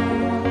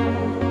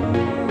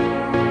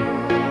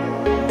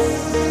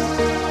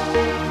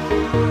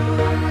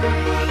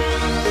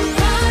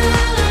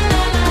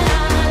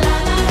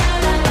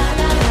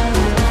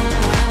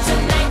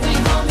 Tonight we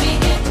gon' be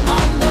it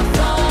on the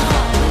floor.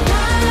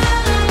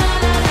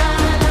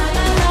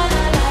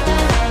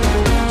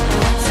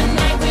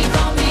 Tonight we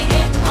gon' be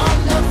it on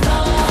the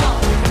floor.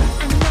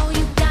 I know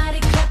you got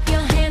it, clap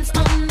your hands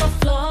on the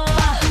floor.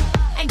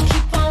 And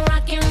keep on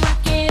rocking,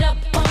 rock it up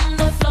on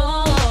the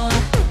floor.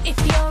 If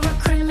you're a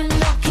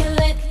criminal, kill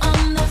it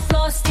on the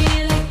floor.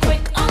 Steal it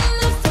quick on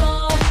the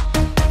floor.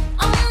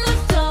 On the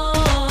floor.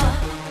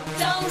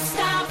 Don't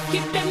stop,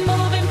 keep it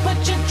moving, put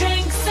your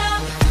drinks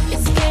up.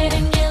 It's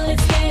getting ill,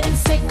 it's getting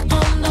sick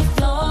on the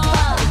floor.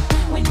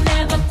 We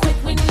never quit,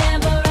 we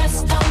never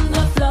rest on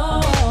the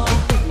floor.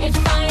 If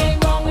I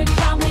ain't wrong, we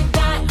probably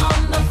die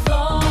on the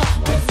floor.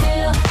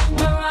 Brazil,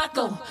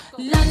 Morocco,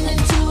 London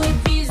to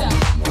Ibiza,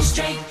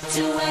 straight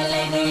to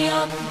LA, New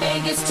York,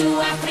 Vegas to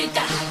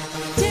Africa.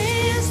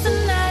 Dance the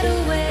night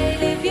away,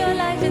 live your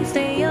life and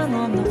stay young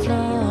on the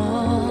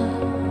floor.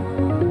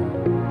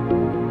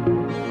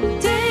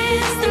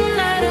 Dance the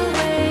night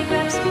away,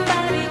 grab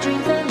somebody,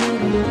 drink a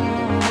little more.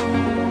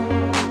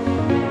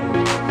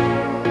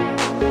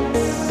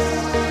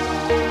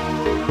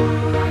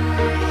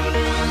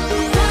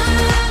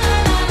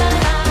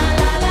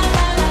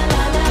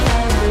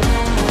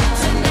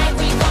 Tonight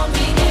we gon'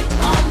 be it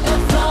on the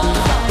floor.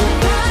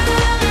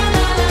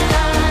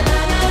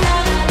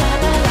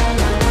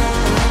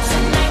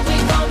 Tonight we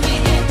gon' be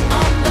it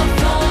on the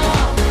floor.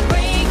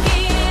 Break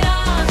it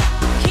off,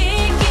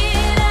 kick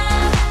it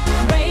up,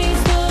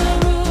 raise the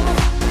roof,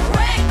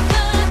 wreck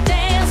the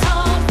dance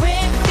hall,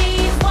 rip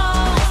these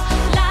walls,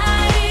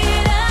 light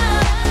it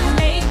up,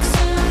 make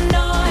some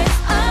noise.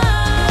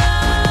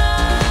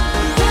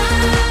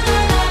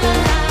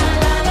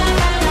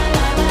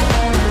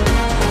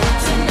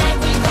 Tonight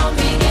we gon'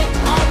 be it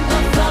on the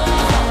floor.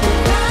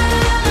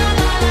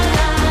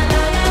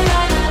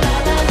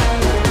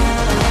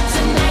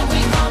 Tonight we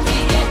gon' be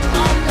it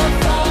on the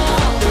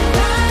floor.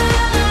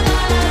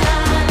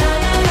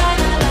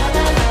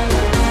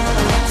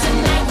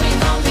 Tonight we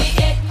gon' be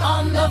it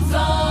on the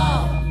floor.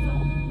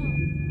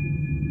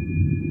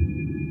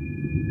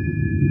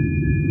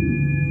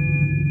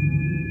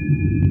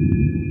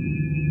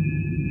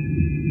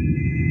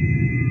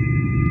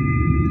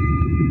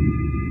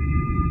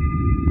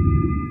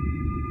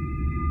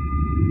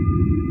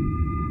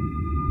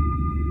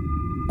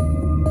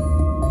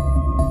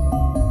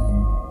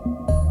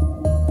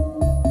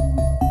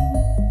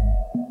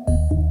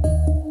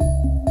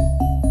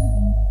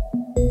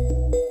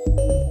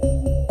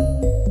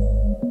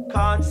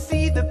 Can't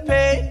see the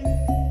pain,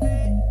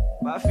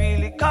 but I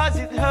feel it 'cause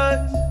it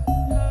hurts.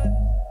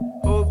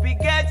 Hope it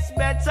gets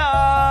better.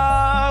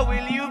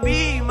 Will you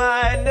be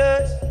my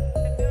nurse?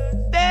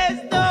 There's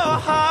no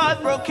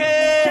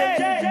heartbroken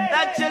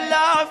that your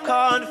love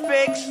can't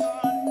fix.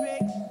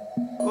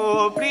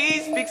 Oh,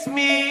 please fix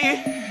me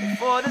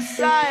before the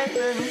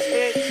silence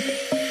hits.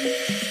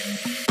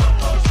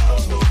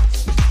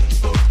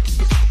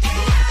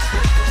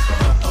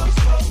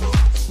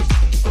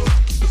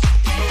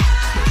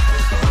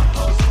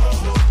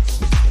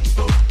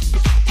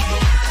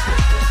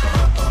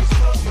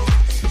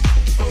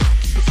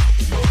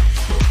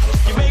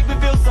 You make me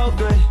feel so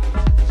good.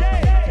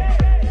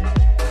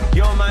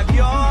 You're my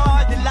pure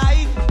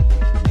delight.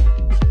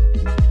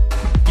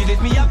 You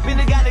lit me up in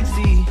the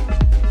galaxy.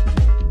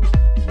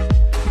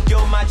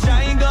 You're my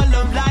triangle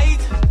of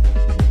light.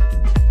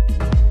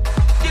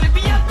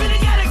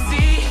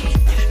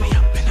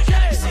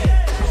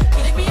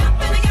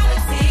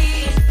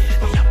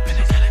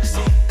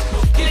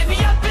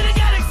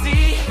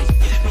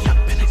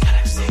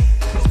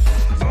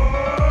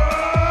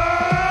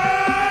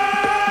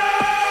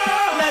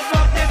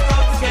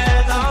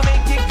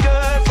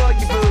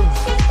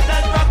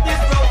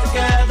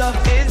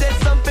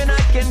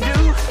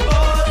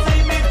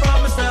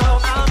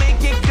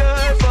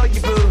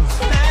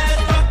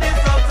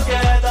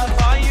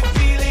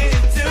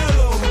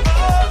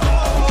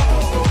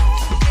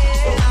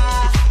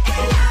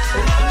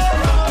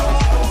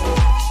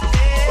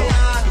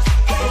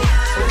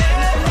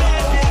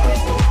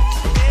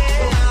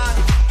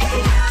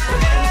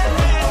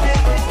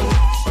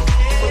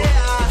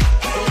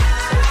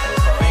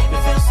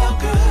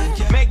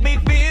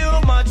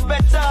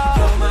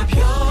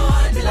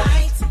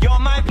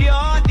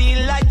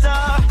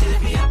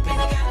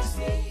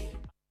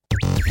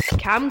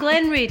 Cam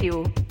Glen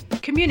Radio.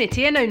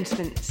 Community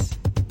announcements.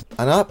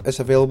 An app is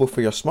available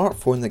for your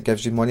smartphone that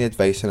gives you money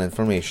advice and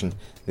information.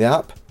 The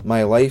app,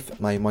 My Life,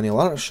 My Money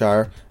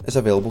Lanarkshire, is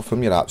available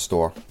from your app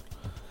store.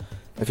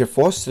 If you're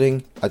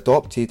fostering,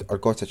 adopted or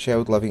got a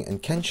child living in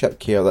kinship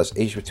care that's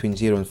aged between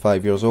 0 and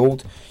 5 years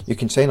old, you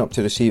can sign up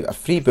to receive a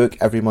free book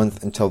every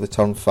month until they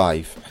turn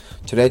 5.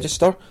 To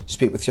register,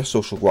 speak with your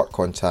social work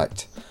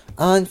contact.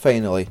 And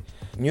finally,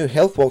 new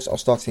health walks are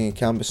starting in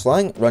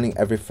Cambuslang, running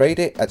every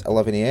Friday at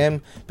 11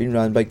 AM, being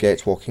run by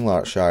Get Walking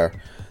Lanarkshire.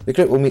 The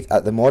group will meet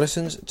at the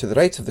Morrisons to the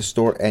right of the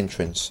store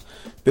entrance.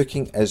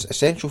 Booking is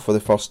essential for the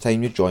first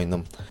time you join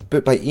them.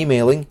 Book by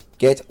emailing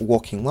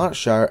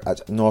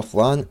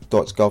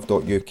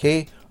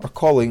getwalkinglanarkshire@northland.gov.uk or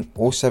calling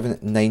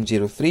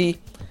 07903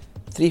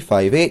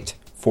 358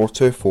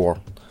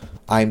 424.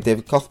 I'm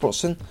David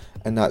Cuthbertson,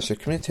 and that's your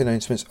community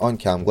announcements on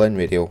Cam Glen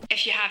Radio.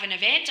 If you have an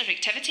event or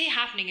activity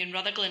happening in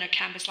Rutherglen or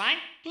Cambuslang,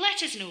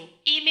 let us know.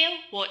 Email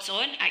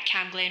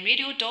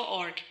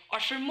whatson@camglenradio.org, or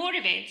for more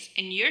events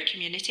in your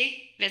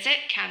community,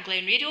 visit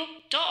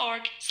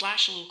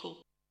camglenradio.org/local.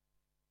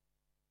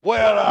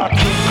 Well, I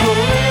could go